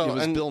 Like, it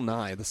was Bill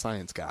Nye, the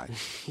science guy.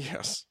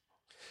 Yes.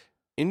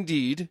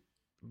 Indeed.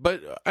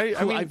 But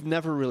I mean, I've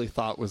never really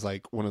thought was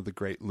like one of the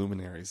great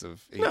luminaries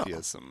of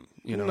atheism.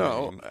 You know,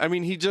 no. I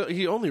mean,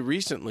 he only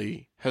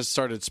recently has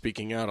started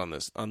speaking out on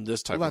this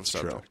type of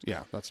subject. True.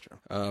 Yeah, that's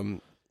true.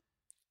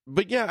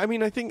 But yeah, I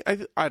mean, I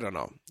don't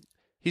know.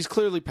 He's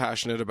clearly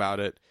passionate about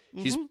it.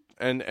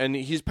 Mm-hmm.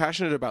 He's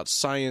passionate about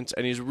science,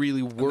 and he's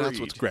really worried. And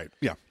that's what's great.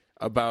 Yeah,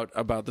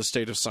 about the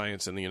state of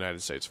science in the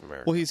United States of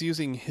America. Well, he's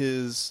using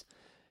his.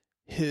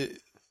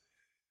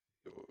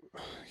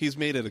 He's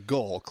made it a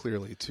goal,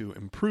 clearly, to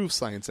improve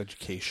science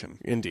education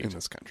in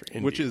this country,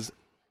 which is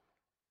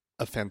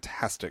a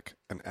fantastic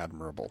and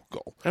admirable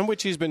goal, and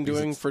which he's been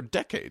doing for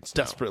decades.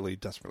 Desperately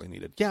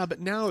needed. Yeah,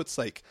 but now it's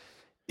like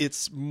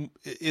it's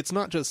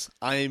not just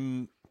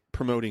I'm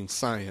promoting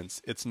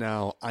science. It's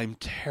now I'm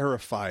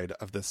terrified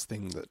of this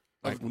thing that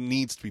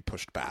needs to be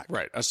pushed back.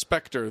 Right, a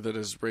specter that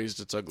has raised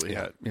its ugly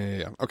head.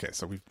 Yeah. Okay,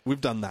 so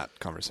we've done that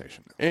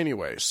conversation now.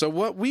 Anyway, so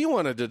what we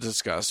wanted to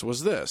discuss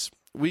was this.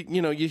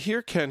 You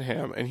hear Ken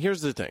Ham, and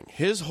here's the thing.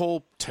 His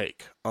whole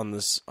take on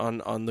this,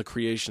 on the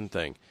creation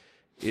thing,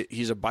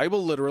 he's a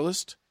Bible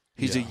literalist.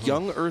 He's a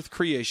young earth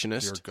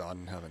creationist. Dear God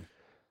in heaven.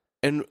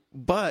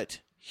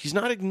 But he's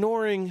not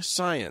ignoring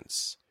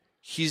science.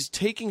 He's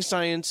taking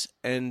science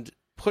and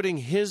putting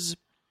his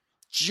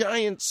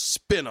giant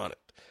spin on it.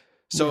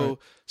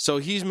 So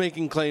he's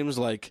making claims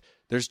like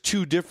there's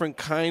two different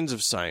kinds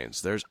of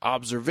science. There's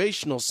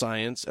observational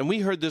science, and we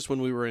heard this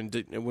when we were in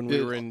Dallas.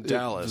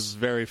 It was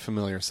very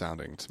familiar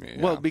sounding to me.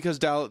 Yeah. Well, because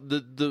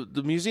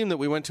the museum that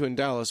we went to in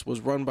Dallas was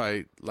run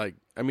by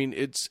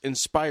it's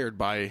inspired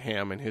by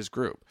Ham and his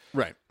group,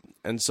 right?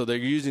 And so they're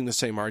using the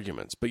same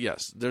arguments. But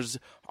yes, there's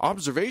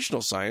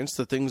observational science,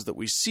 the things that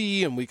we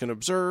see and we can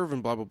observe,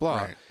 and blah blah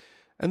blah. Right.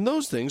 And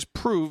those things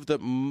prove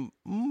that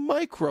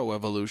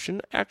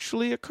microevolution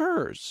actually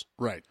occurs.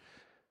 Right.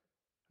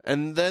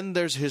 And then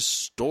there's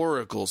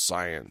historical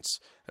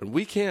science, and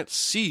we can't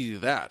see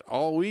that.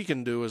 All we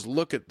can do is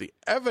look at the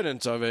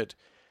evidence of it,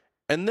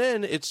 and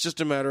then it's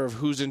just a matter of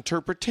whose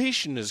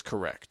interpretation is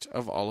correct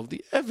of all of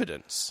the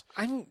evidence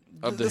of the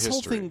history. This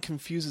whole thing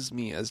confuses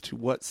me as to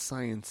what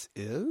science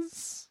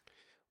is.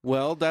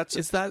 Well, that's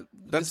the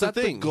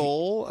thing. The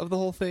goal of the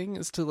whole thing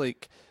is to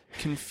like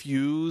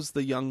confuse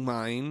the young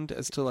mind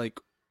as to like,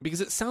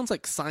 because it sounds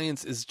like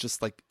science is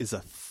just like is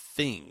a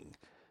thing.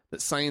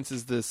 That science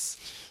is this,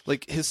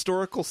 like,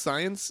 historical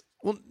science.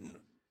 Well,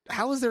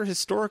 how is there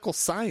historical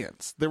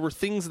science? There were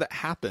things that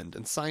happened,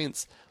 and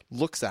science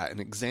looks at and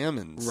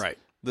examines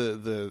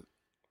the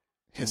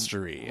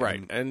history.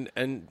 Right.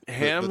 And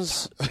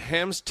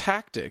Ham's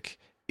tactic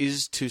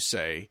is to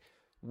say,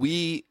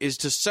 is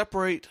to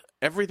separate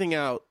everything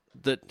out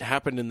that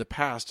happened in the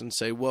past and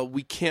say, well,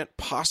 we can't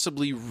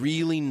possibly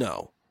really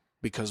know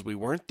because we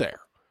weren't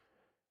there.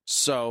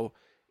 So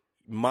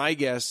my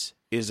guess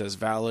is as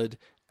valid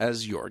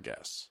as your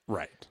guess.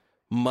 Right.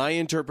 My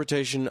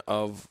interpretation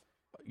of,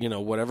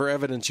 whatever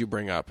evidence you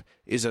bring up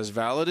is as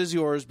valid as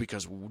yours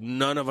because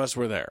none of us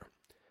were there.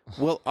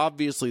 Well,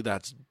 obviously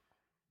that's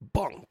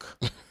bunk.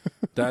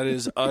 That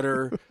is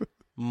utter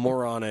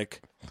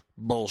moronic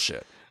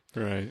bullshit.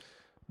 Right.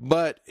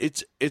 But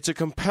it's a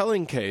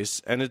compelling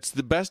case, and it's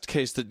the best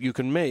case that you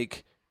can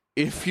make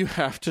if you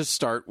have to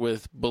start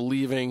with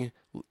believing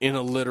in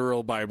a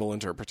literal Bible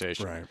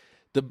interpretation. Right.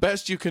 The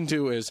best you can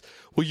do is,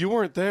 well, you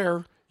weren't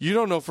there. You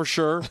don't know for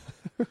sure.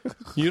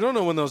 You don't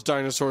know when those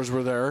dinosaurs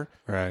were there.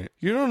 Right.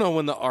 You don't know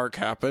when the ark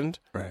happened.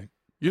 Right.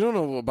 You don't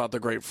know about the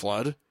Great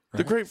Flood. Right.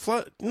 The Great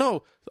Flood.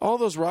 No, all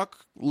those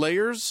rock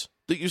layers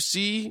that you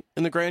see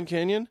in the Grand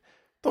Canyon,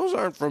 those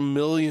aren't from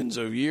millions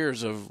of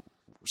years of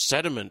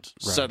sediment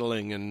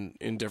settling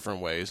in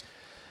different ways.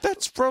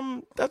 That's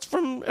from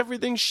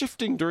everything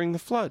shifting during the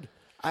flood.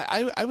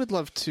 I would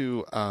love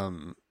to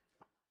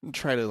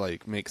try to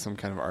like make some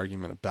kind of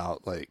argument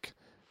about like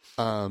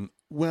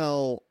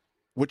well,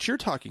 what you're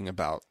talking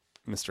about,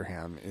 Mr.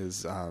 Ham,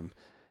 is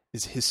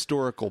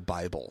historical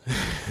Bible.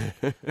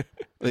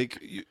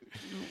 Like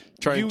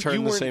try and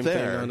turn the same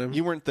thing on him.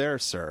 You weren't there,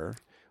 sir.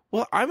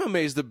 Well, I'm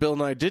amazed that Bill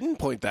Nye didn't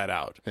point that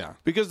out. Yeah.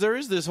 Because there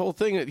is this whole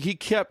thing that he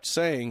kept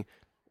saying,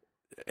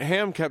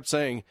 Ham kept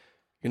saying,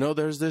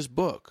 there's this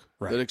book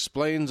that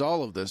explains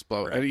all of this.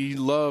 Right. And he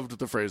loved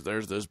the phrase,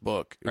 there's this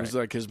book. It was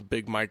like his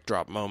big mic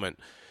drop moment.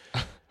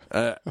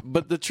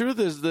 But the truth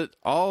is that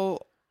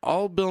all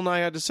Bill Nye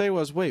had to say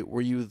was, wait,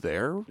 were you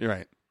there?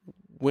 Right.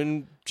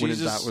 When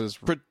Jesus,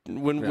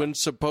 when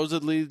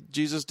supposedly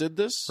Jesus did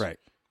this? Right.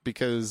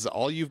 because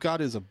all you've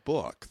got is a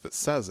book that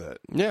says it.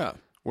 Yeah.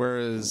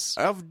 Whereas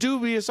of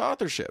dubious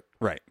authorship.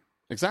 Right.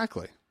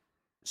 Exactly.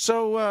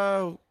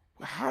 So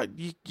how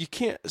you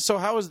can't so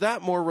how is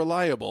that more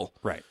reliable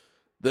right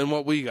than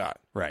what we got?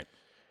 Right.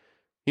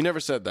 He never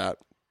said that.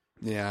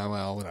 Yeah,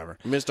 well, whatever.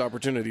 Missed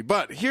opportunity.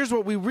 But here's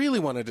what we really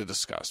wanted to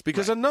discuss,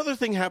 because another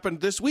thing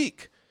happened this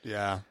week.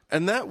 Yeah.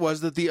 And that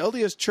was that the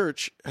LDS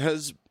Church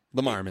has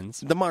the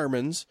Mormons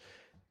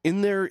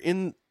in their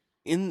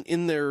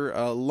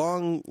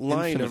long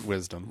line Infinite of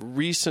wisdom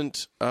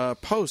recent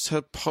posts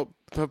have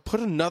put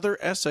another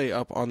essay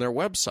up on their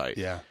website.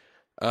 Yeah.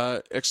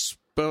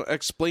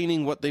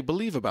 Explaining what they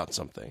believe about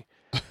something.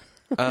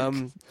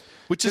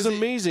 Which is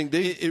amazing.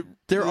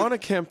 They're on a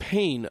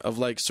campaign of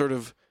like sort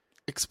of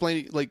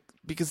explaining, like,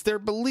 because their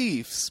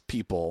beliefs,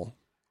 people,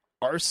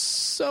 are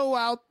so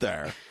out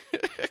there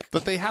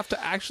that they have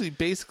to actually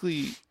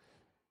basically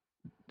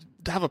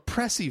have a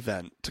press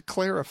event to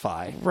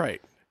clarify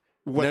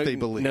what they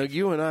believe. Now,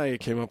 you and I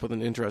came up with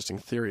an interesting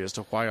theory as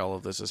to why all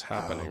of this is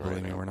happening.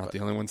 Believe me, we're not the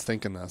only ones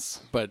thinking this.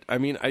 But I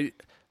mean,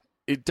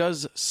 it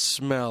does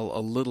smell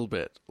a little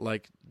bit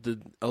like the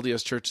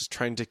LDS Church is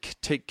trying to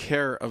take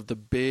care of the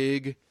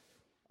big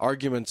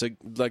arguments,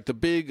 like the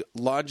big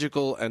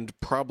logical and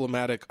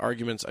problematic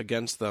arguments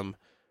against them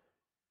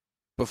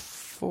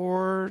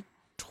before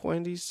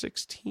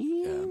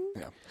 2016.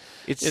 Yeah.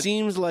 It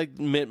seems like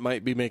Mitt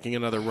might be making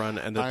another run,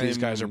 and that these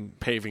guys are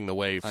paving the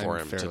way for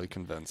him. I'm fairly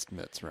convinced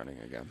Mitt's running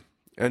again.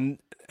 And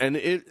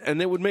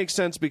it would make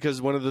sense,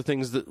 because one of the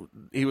things that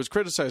he was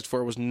criticized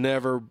for was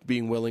never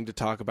being willing to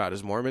talk about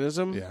his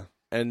Mormonism. Yeah.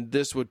 And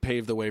this would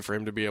pave the way for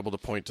him to be able to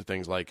point to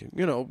things like,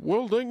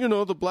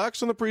 the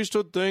blacks and the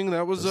priesthood thing,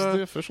 that was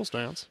the official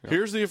stance. Yeah.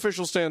 Here's the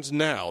official stance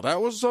now.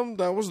 That was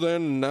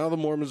then, and now the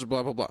Mormons are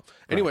blah, blah, blah.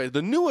 Anyway,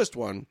 the newest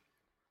one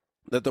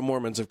that the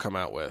Mormons have come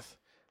out with,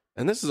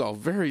 and this is all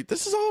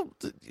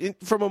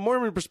from a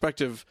Mormon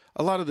perspective,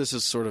 a lot of this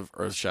is sort of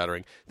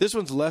earth-shattering. This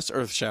one's less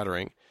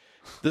earth-shattering.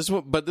 This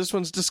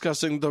one's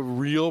discussing the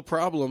real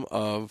problem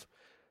of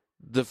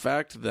the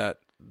fact that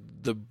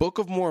the Book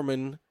of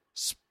Mormon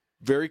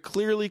very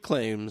clearly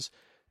claims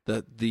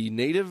that the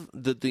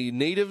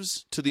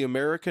natives to the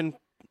American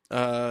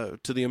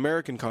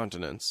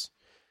continents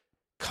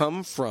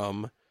come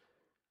from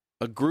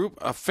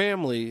a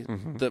family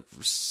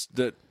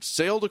that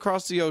sailed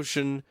across the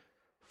ocean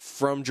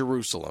from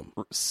Jerusalem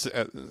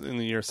in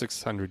the year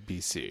 600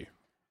 BC.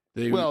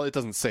 It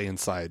doesn't say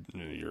inside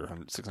year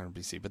 600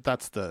 BC, but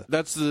that's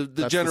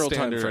the general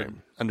time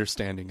frame.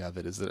 Understanding of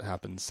it is that it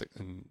happened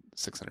in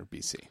 600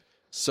 BC.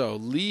 So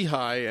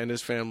Lehi and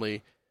his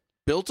family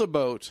built a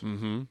boat,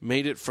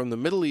 made it from the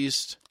Middle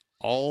East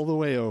all the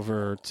way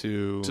over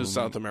to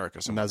South America,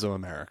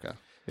 Mesoamerica.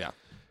 Yeah.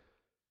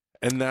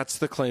 And that's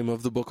the claim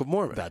of the Book of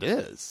Mormon. That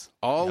is.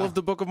 All of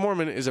the Book of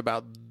Mormon is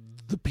about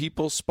the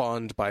people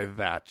spawned by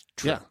that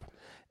trip.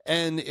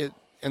 Yeah.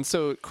 And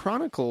so it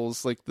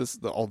chronicles like this,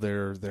 the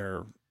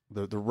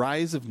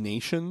rise of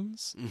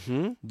nations,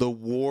 the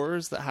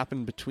wars that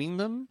happened between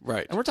them.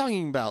 Right. And we're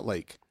talking about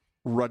like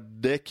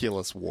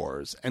ridiculous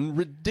wars and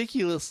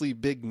ridiculously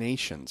big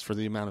nations for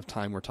the amount of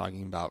time we're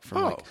talking about,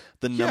 from like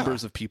the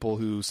numbers of people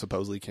who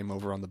supposedly came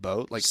over on the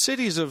boat, like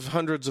cities of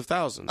hundreds of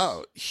thousands.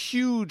 Oh,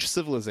 huge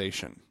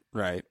civilization,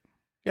 right?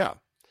 Yeah.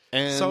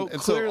 And so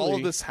all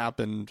of this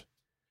happened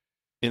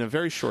in a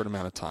very short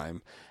amount of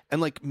time, and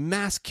like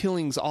mass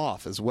killings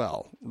off as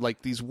well.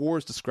 Like these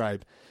wars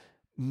describe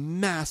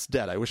mass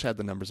dead. I wish I had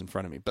the numbers in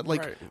front of me, but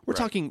like we're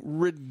talking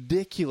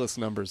ridiculous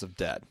numbers of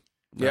dead.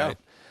 Right?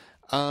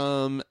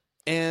 Yeah.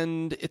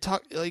 And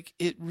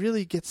it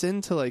really gets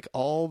into like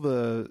all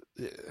the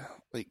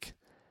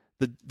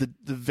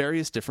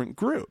various different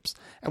groups.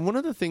 And one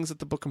of the things that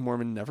the Book of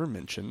Mormon never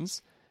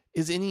mentions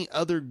is any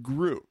other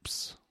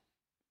groups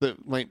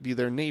that might be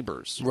their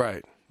neighbors.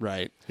 Right.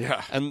 Right.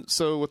 Yeah. And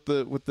so what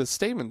the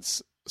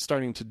statement's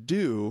starting to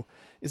do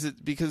is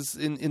it, because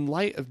in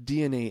light of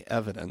DNA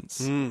evidence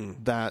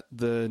that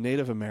the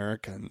Native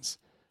Americans,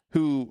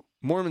 who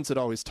Mormons had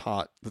always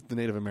taught that the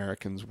Native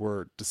Americans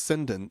were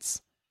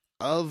descendants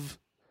of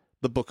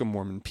the Book of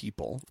Mormon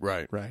people.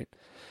 Right. Right.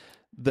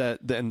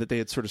 And that they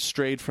had sort of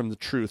strayed from the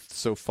truth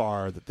so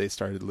far that they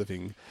started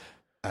living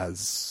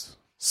as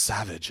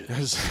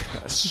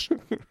savages.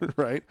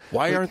 Right.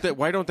 Why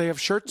don't they have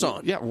shirts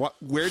on? Yeah.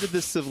 Where did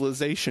this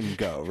civilization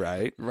go?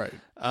 Right. Right.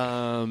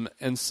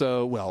 And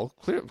so,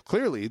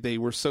 clearly they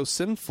were so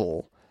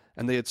sinful,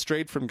 and they had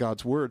strayed from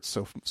God's word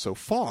so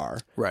far,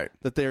 right,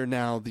 that they are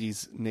now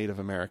these Native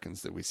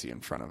Americans that we see in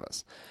front of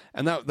us,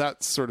 and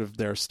that's sort of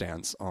their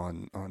stance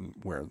on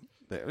where.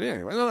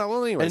 Anyways,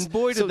 and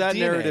boy, did that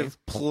narrative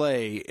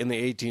play in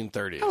the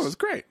 1830s. Oh, it was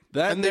great.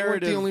 And they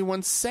weren't the only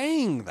ones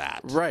saying that.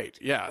 Right,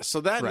 yeah.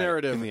 So that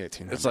narrative, in the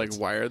 1800s. It's like,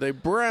 why are they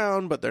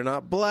brown, but they're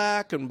not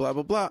black, and blah,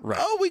 blah, blah. Right.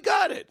 Oh, we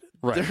got it.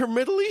 Right. They're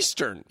Middle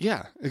Eastern.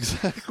 Yeah,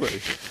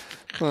 exactly.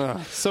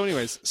 So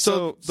anyways,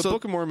 so the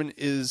Book of Mormon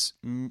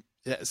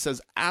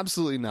says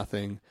absolutely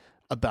nothing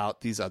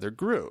about these other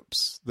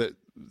groups that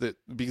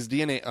because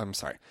DNA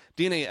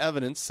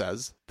evidence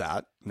says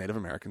that Native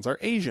Americans are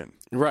Asian.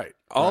 Right.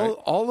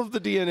 All of the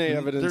DNA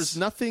evidence. There's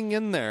nothing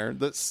in there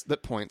that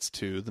points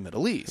to the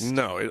Middle East.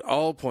 No, it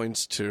all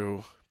points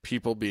to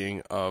people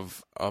being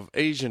of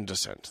Asian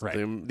descent.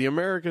 Right. The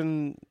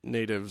American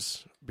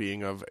natives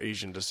being of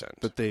Asian descent.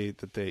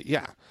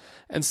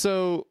 And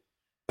so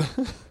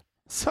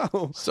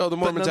the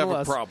Mormons have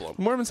a problem.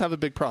 Mormons have a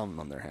big problem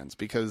on their hands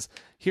because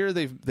here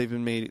they've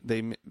been made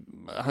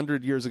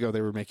 100 years ago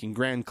they were making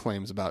grand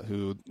claims about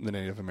who the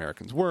Native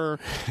Americans were.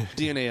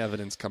 DNA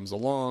evidence comes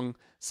along,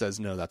 says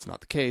no, that's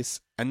not the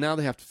case, and now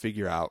they have to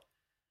figure out,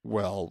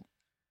 well,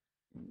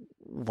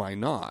 why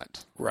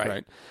not?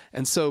 Right.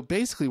 And so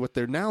basically what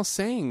they're now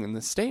saying in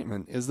this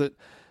statement is that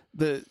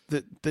the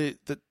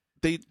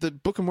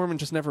Book of Mormon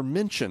just never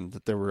mentioned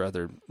that there were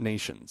other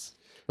nations.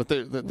 But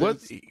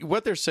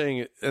what they're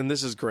saying, and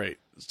this is great.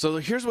 So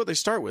here's what they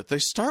start with. They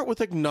start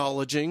with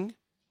acknowledging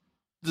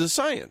the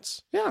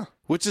science. Yeah.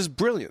 Which is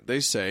brilliant.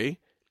 They say,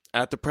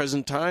 at the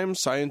present time,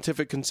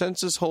 scientific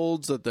consensus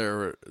holds that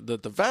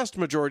the vast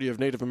majority of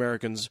Native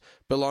Americans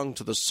belong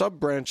to the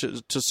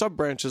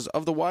subbranches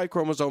of the Y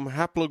chromosome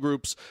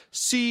haplogroups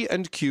C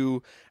and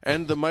Q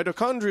and the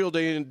mitochondrial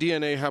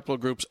DNA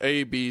haplogroups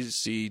A, B,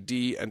 C,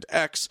 D, and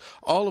X,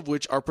 all of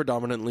which are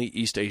predominantly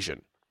East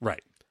Asian.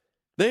 Right.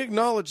 They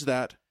acknowledge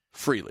that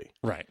freely.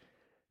 Right.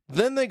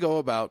 Then they go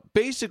about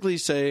basically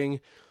saying,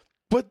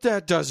 but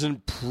that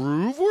doesn't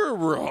prove we're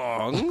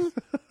wrong.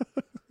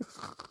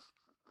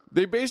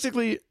 They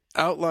basically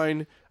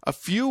outline a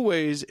few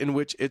ways in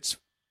which it's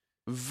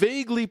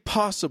vaguely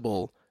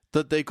possible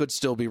that they could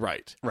still be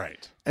right.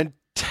 Right. And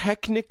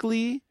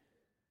technically,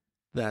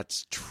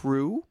 that's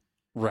true.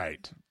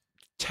 Right.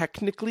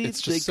 Technically,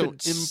 it's just so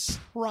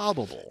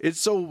improbable.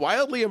 It's so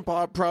wildly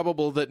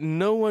improbable that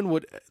no one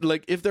would,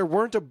 like, if there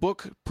weren't a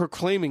book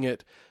proclaiming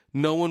it,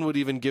 no one would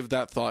even give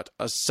that thought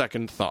a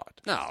second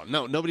thought. No,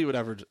 nobody would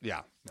ever.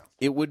 Yeah, no.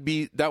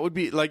 That would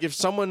be like if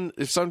some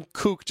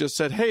kook just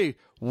said, "Hey,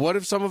 what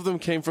if some of them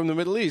came from the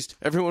Middle East?"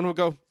 Everyone would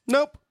go,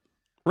 "Nope,"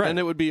 right, and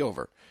it would be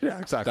over. Yeah,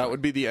 exactly. That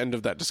would be the end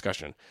of that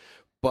discussion.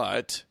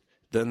 But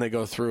then they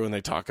go through and they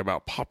talk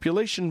about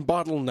population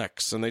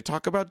bottlenecks, and they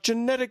talk about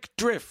genetic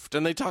drift,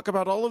 and they talk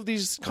about all of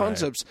these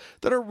concepts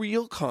that are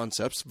real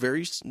concepts,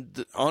 very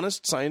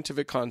honest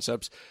scientific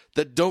concepts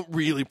that don't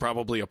really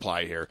probably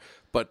apply here,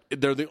 but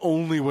they're the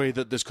only way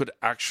that this could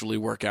actually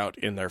work out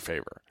in their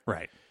favor.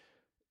 Right.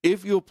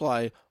 If you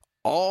apply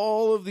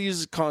all of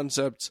these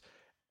concepts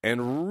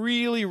and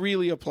really,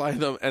 really apply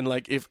them, and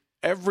like if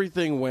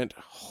everything went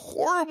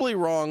horribly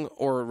wrong,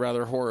 or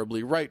rather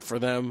horribly right for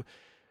them,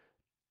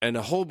 and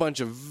a whole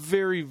bunch of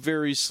very,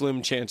 very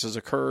slim chances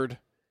occurred.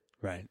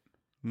 Right.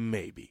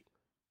 Maybe.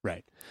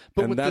 Right.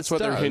 But and that's what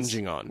they're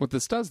hinging on. What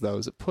this does, though,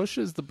 is it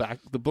pushes the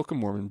Book of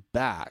Mormon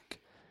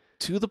back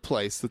to the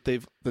place that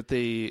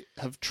they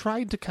have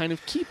tried to kind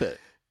of keep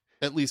it,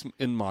 at least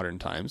in modern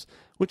times,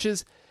 which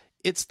is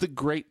it's the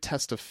great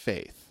test of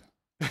faith.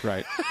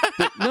 Right.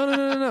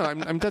 No.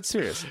 I'm dead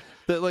serious.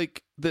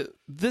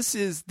 This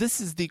is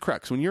the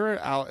crux. When you're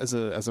out as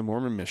a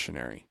Mormon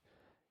missionary,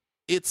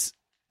 it's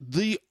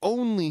the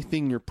only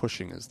thing you're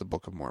pushing is the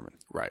Book of Mormon.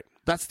 Right.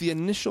 That's the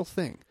initial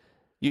thing.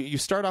 You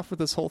start off with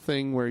this whole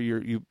thing where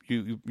you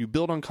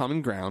build on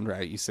common ground,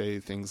 right? You say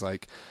things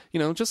like,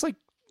 just like,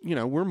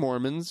 we're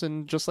Mormons,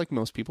 and just like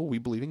most people, we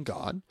believe in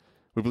God.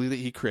 We believe that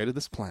He created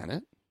this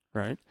planet,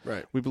 right?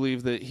 Right. We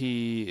believe that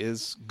He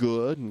is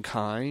good and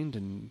kind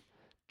and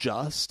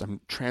just.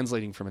 I'm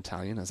translating from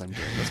Italian as I'm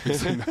doing this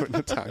because I know in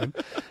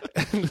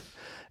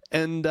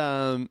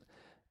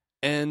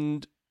Italian.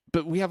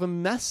 But we have a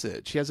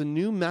message. He has a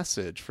new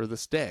message for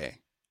this day,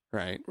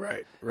 right?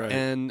 Right.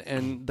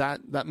 And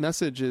that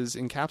message is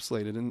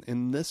encapsulated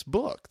in this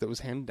book that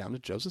was handed down to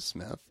Joseph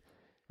Smith,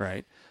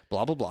 right?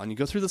 Blah, blah, blah. And you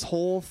go through this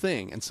whole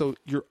thing. And so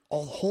your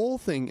whole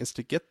thing is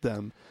to get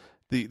them,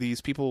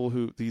 these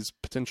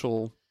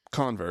potential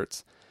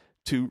converts,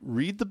 to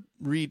read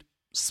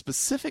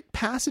specific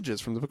passages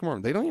from the Book of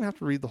Mormon. They don't even have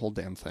to read the whole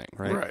damn thing,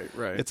 right?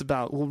 Right. It's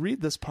about, well,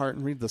 read this part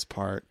and read this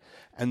part,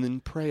 and then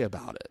pray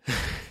about it.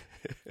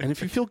 And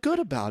if you feel good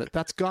about it,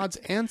 that's God's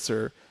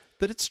answer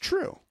that it's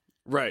true.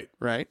 Right.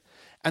 Right?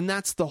 And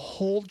that's the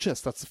whole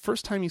gist. That's the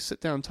first time you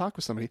sit down and talk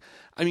with somebody.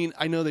 I mean,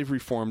 I know they've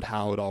reformed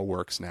how it all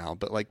works now,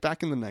 but like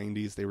back in the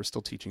 90s, they were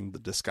still teaching the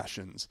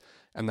discussions.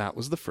 And that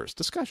was the first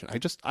discussion.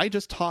 I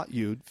just taught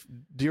you,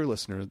 dear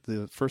listener,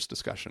 the first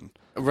discussion.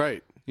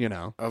 Right.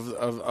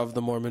 Of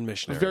the Mormon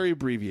missionary. Very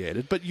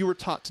abbreviated, but you were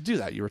taught to do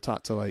that. You were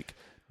taught to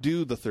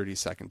do the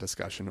 30-second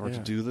discussion or to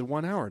do the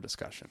 1 hour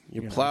discussion.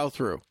 You plow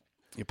through.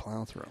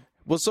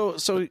 Well,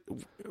 so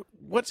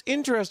what's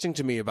interesting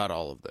to me about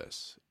all of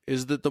this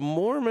is that the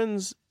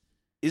Mormons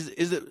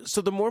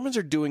the Mormons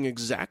are doing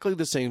exactly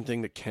the same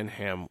thing that Ken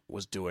Ham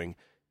was doing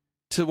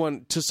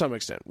to some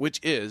extent, which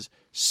is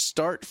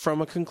start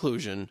from a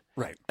conclusion,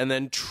 right, and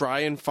then try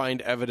and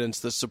find evidence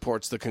that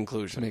supports the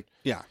conclusion.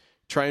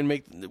 Try and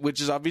make,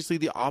 which is obviously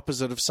the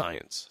opposite of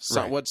science.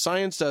 So what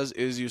science does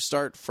is you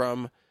start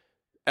from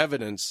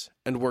evidence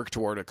and work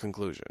toward a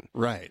conclusion.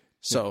 Right.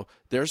 So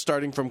they're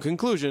starting from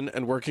conclusion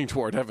and working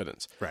toward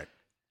evidence. Right.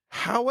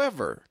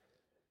 However,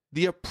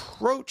 the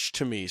approach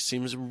to me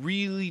seems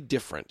really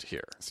different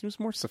here. It seems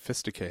more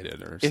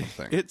sophisticated or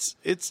something. It's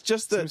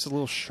just that seems a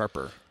little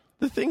sharper.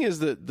 The thing is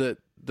that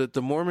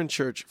the Mormon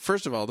Church,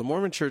 first of all, the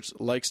Mormon Church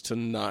likes to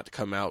not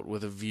come out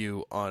with a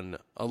view on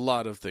a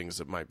lot of things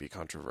that might be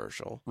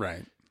controversial.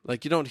 Right.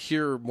 Like, you don't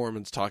hear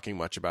Mormons talking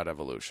much about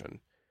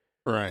evolution.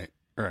 Right.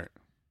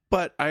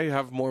 But I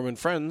have Mormon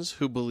friends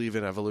who believe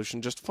in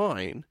evolution just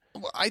fine.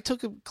 Well, I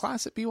took a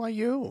class at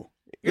BYU.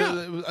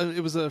 Yeah.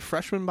 It was a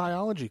freshman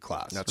biology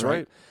class. That's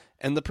right.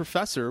 And the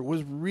professor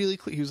was really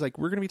clear. He was like,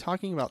 we're going to be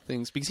talking about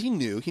things, because he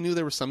knew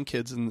there were some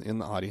kids in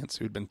the audience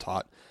who had been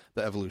taught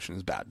that evolution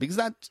is bad, because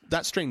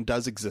that strain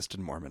does exist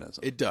in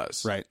Mormonism. It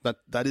does. Right.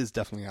 That is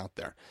definitely out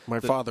there. My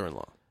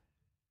father-in-law.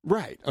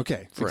 Right.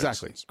 Okay.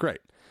 Exactly. Instance.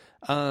 Great.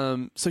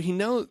 So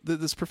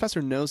this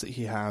professor knows that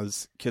he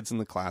has kids in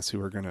the class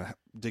who are going to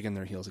dig in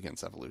their heels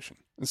against evolution.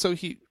 And so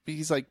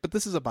he's like, but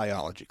this is a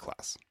biology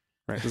class,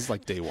 right? This is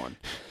like day one.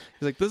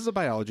 He's like, this is a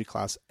biology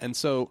class. And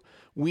so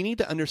we need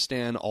to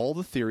understand all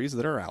the theories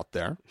that are out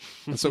there.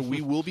 And so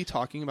we will be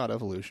talking about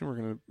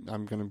evolution.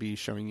 I'm going to be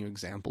showing you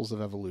examples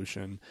of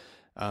evolution,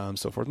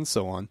 so forth and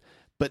so on.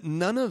 But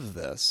none of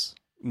this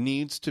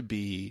needs to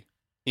be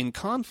in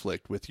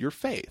conflict with your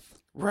faith.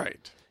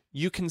 Right.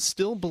 You can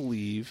still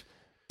believe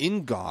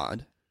in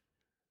God,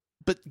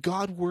 but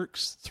God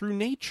works through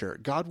nature.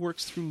 God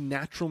works through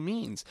natural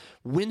means.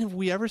 When have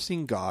we ever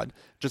seen God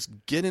just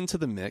get into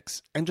the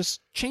mix and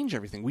just change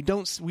everything? We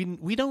don't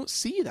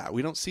see that.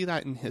 We don't see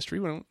that in history.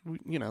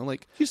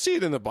 You see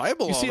it in the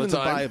Bible. You see it in the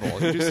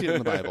Bible. You do see it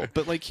in the Bible.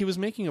 But like, he was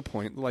making a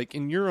point, like,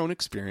 in your own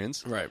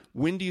experience, right?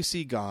 When do you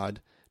see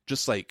God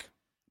just like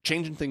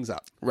changing things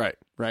up? Right.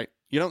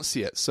 You don't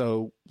see it.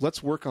 So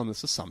let's work on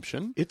this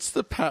assumption. It's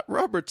the Pat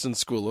Robertson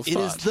school of thought. It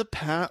is the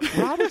Pat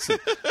Robertson.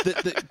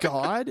 that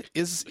God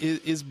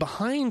is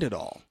behind it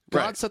all.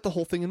 God set the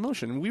whole thing in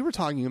motion. And we were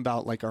talking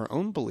about like our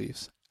own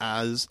beliefs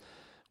as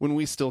when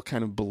we still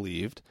kind of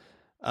believed.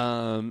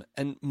 And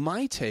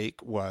my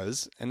take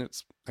was, and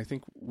I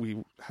think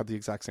we had the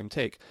exact same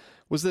take,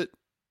 was that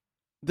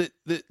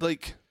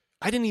like,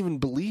 I didn't even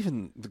believe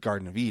in the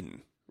Garden of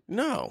Eden.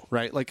 No.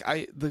 Right? Like,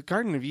 the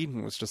Garden of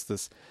Eden was just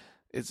this.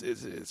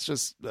 It's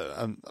just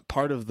a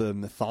part of the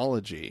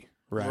mythology,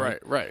 right?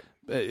 Right.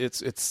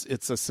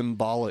 It's a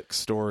symbolic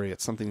story.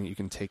 It's something that you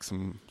can take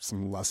some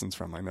lessons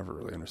from. I never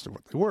really understood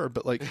what they were,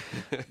 but like,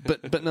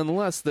 but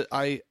nonetheless, that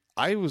I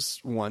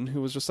was one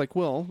who was just like,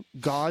 well,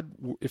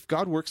 if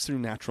God works through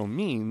natural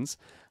means,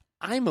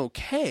 I'm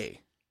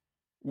okay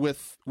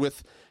with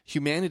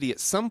humanity at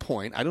some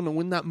point. I don't know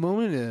when that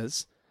moment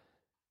is,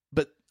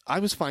 but I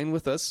was fine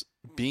with us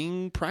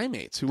being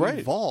primates who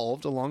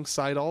evolved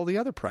alongside all the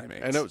other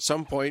primates. And at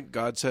some point,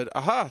 God said,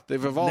 aha,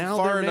 they've evolved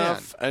far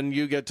enough, and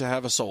you get to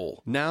have a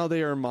soul. Now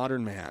they are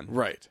modern man.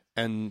 Right.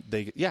 And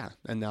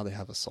and now they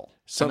have a soul.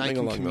 Something and I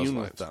can along commune those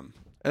lines. with them.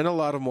 And a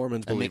lot of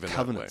Mormons believe make in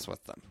covenants that way.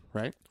 with them,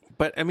 right?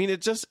 But, I mean,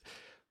 it's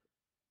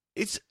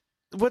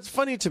what's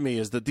funny to me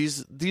is that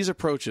these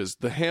approaches,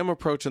 the Ham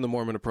approach and the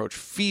Mormon approach,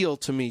 feel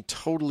to me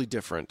totally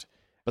different.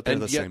 But they're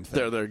the same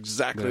thing. They're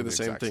exactly the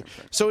same thing.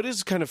 So it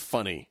is kind of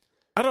funny.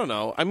 I don't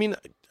know. I mean,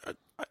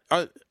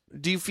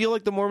 do you feel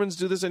like the Mormons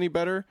do this any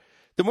better?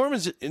 The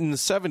Mormons in the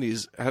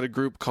 70s had a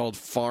group called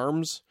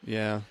FARMS.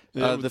 Yeah.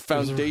 The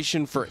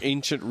Foundation for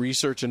Ancient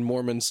Research and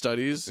Mormon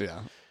Studies.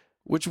 Yeah.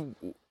 Which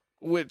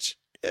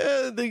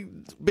they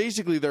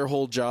basically, their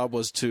whole job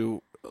was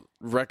to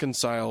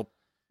reconcile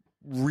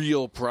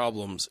real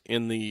problems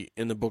in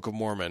the Book of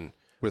Mormon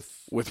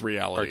with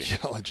reality.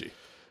 Archaeology.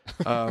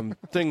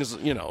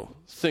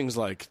 Things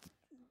like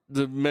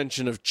the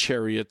mention of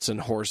chariots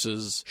and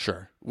horses.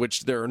 Sure.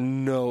 Which there's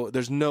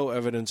no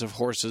evidence of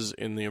horses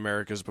in the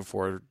Americas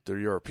before the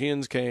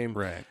Europeans came.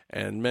 Right.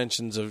 And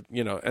mentions of,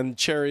 and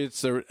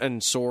chariots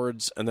and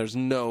swords, and there's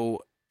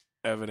no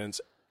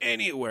evidence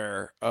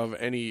anywhere of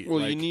any.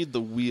 Well, you need the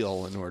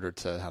wheel in order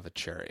to have a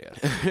chariot.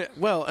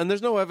 Well, and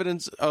there's no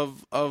evidence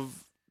of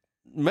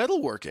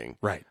metalworking.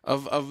 Right.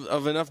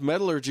 Of enough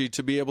metallurgy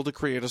to be able to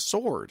create a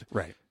sword.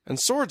 Right. And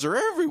swords are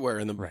everywhere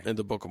in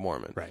the Book of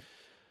Mormon. Right.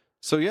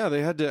 So yeah,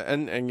 they had to,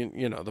 and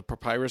the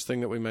papyrus thing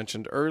that we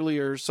mentioned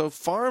earlier. So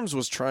FARMS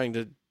was trying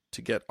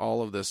to get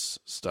all of this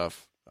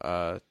stuff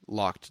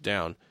locked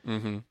down.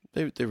 Mm-hmm.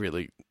 They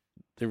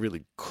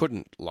really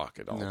couldn't lock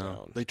it all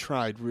down. They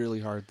tried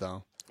really hard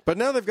though. But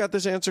now they've got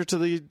this answer to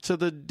the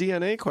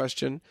DNA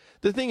question.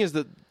 The thing is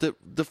that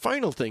the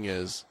final thing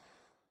is,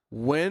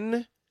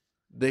 when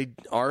they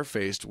are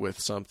faced with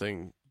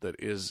something that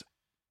is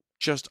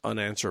just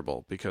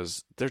unanswerable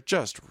because they're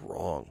just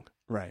wrong.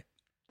 Right.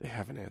 They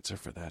have an answer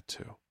for that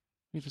too.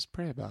 You just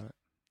pray about it.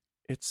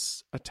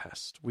 It's a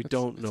test. We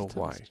don't know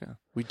why. Test, yeah.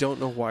 We don't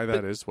know why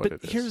that is what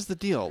it is. Here's the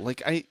deal.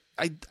 Like I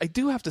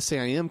do have to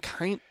say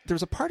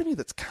there's a part of me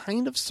that's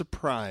kind of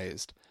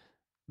surprised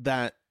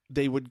that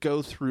they would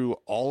go through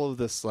all of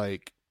this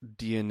like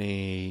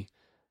DNA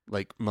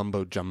like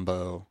mumbo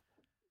jumbo,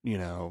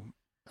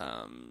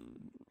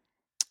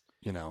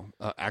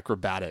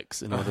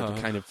 acrobatics in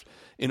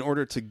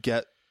order to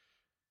get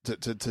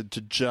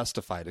to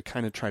justify, to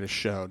kind of try to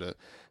show,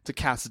 to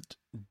cast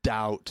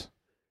doubt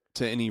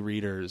to any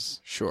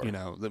readers, sure,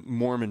 the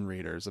Mormon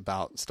readers,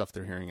 about stuff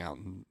they're hearing out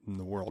in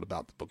the world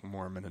about the Book of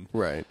Mormon and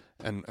right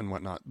and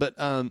whatnot. But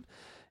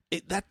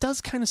that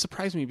does kind of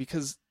surprise me,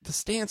 because the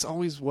stance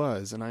always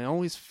was, and I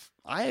always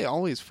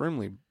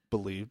firmly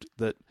believed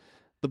that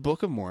the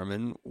Book of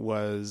Mormon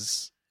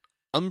was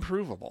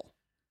unprovable.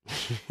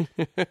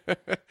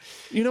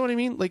 You know what I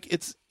mean? Like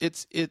it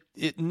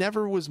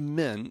never was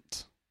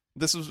meant.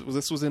 This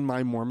was in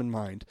my Mormon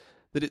mind,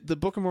 that the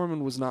Book of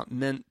Mormon was not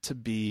meant to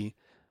be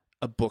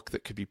a book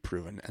that could be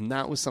proven, and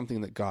that was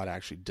something that God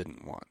actually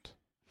didn't want.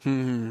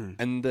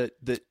 And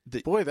that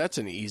boy, that's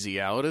an easy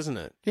out, isn't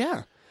it?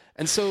 Yeah.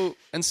 And so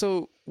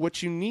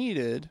what you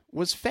needed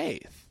was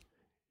faith.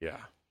 Yeah.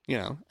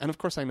 And of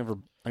course I never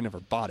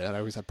bought it. I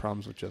always had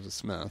problems with Joseph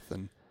Smith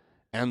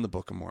and the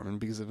Book of Mormon,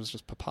 because it was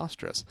just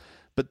preposterous.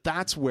 But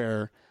that's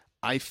where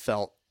I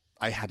felt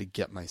I had to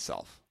get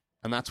myself.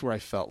 And that's where I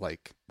felt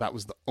like that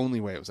was the only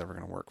way it was ever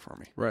going to work for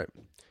me. Right.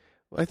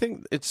 Well, I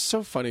think it's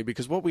so funny,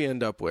 because what we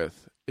end up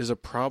with is a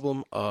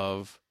problem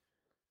of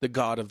the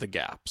God of the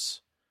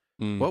gaps.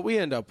 What we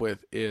end up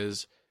with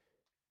is,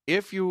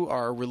 if you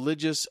are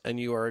religious and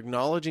you are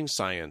acknowledging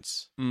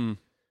science,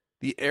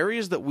 the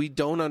areas that we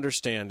don't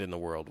understand in the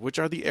world, which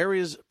are the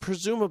areas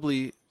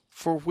presumably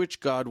for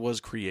which God was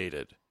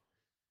created,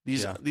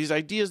 these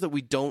ideas that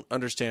we don't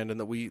understand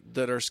and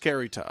that are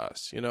scary to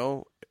us,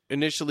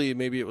 Initially,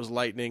 maybe it was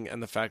lightning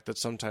and the fact that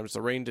sometimes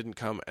the rain didn't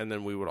come and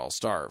then we would all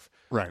starve,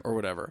 right, or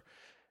whatever.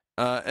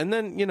 And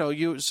then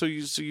you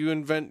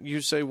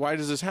say, why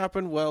does this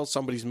happen? Well,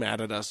 somebody's mad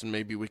at us, and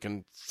maybe we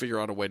can figure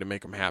out a way to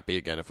make them happy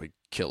again if we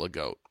kill a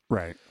goat,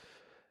 right?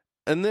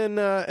 And then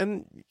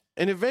and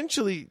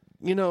eventually,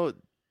 I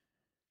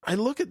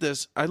look at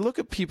this. I look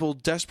at people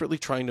desperately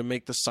trying to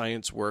make the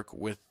science work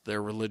with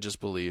their religious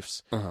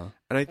beliefs, and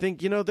I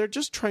think they're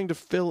just trying to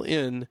fill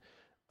in.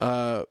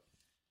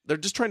 They're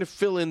just trying to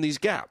fill in these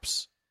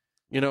gaps.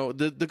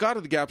 The God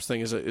of the gaps thing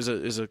is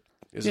a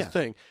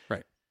thing,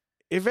 right?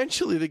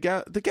 Eventually, the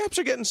gaps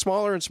are getting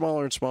smaller and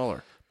smaller and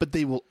smaller. But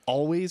they will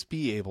always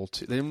be able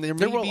to. There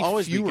will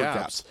always be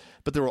gaps,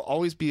 but there will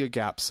always be a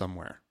gap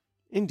somewhere.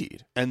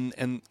 Indeed. And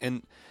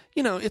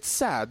it's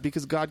sad,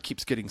 because God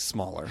keeps getting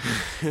smaller.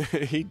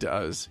 He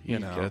does. He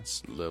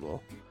gets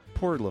little.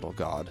 Poor little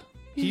God.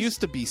 He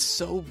used to be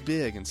so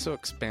big and so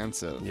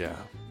expansive. Yeah.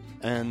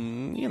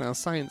 And,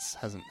 science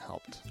hasn't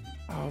helped.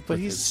 Oh, but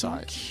he's so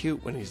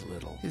cute when he's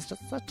little. He's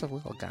just such a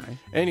little guy.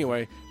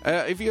 Anyway,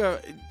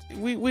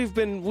 we've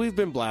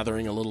been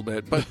blathering a little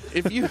bit, but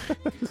if you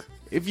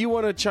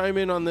want to chime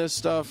in on this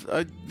stuff,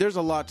 there's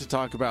a lot to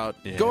talk about.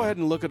 Yeah. Go ahead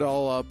and look it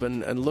all up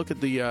and look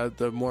at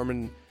the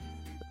Mormon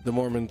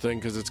thing,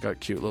 because it's got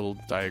cute little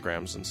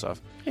diagrams and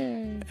stuff.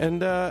 Yay.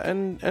 And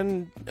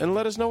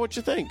let us know what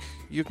you think.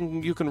 You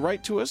can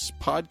write to us,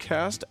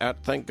 podcast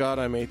at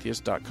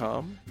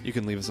thankgodimatheist.com. You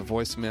can leave us a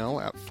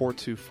voicemail at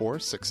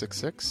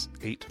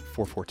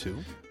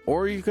 424-666-8442.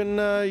 Or you can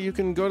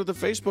go to the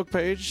Facebook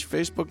page,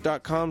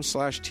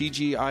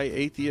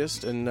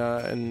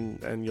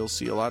 facebook.com/TGIAtheist, and you'll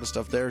see a lot of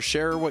stuff there.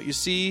 Share what you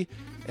see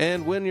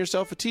and win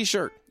yourself a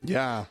t-shirt.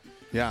 Yeah.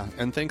 Yeah,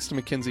 and thanks to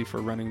Mackenzie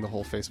for running the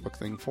whole Facebook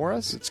thing for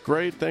us. It's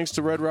great. Thanks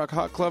to Red Rock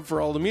Hot Club for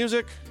all the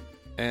music.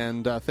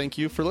 And thank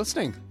you for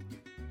listening.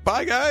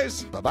 Bye,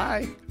 guys.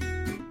 Bye-bye.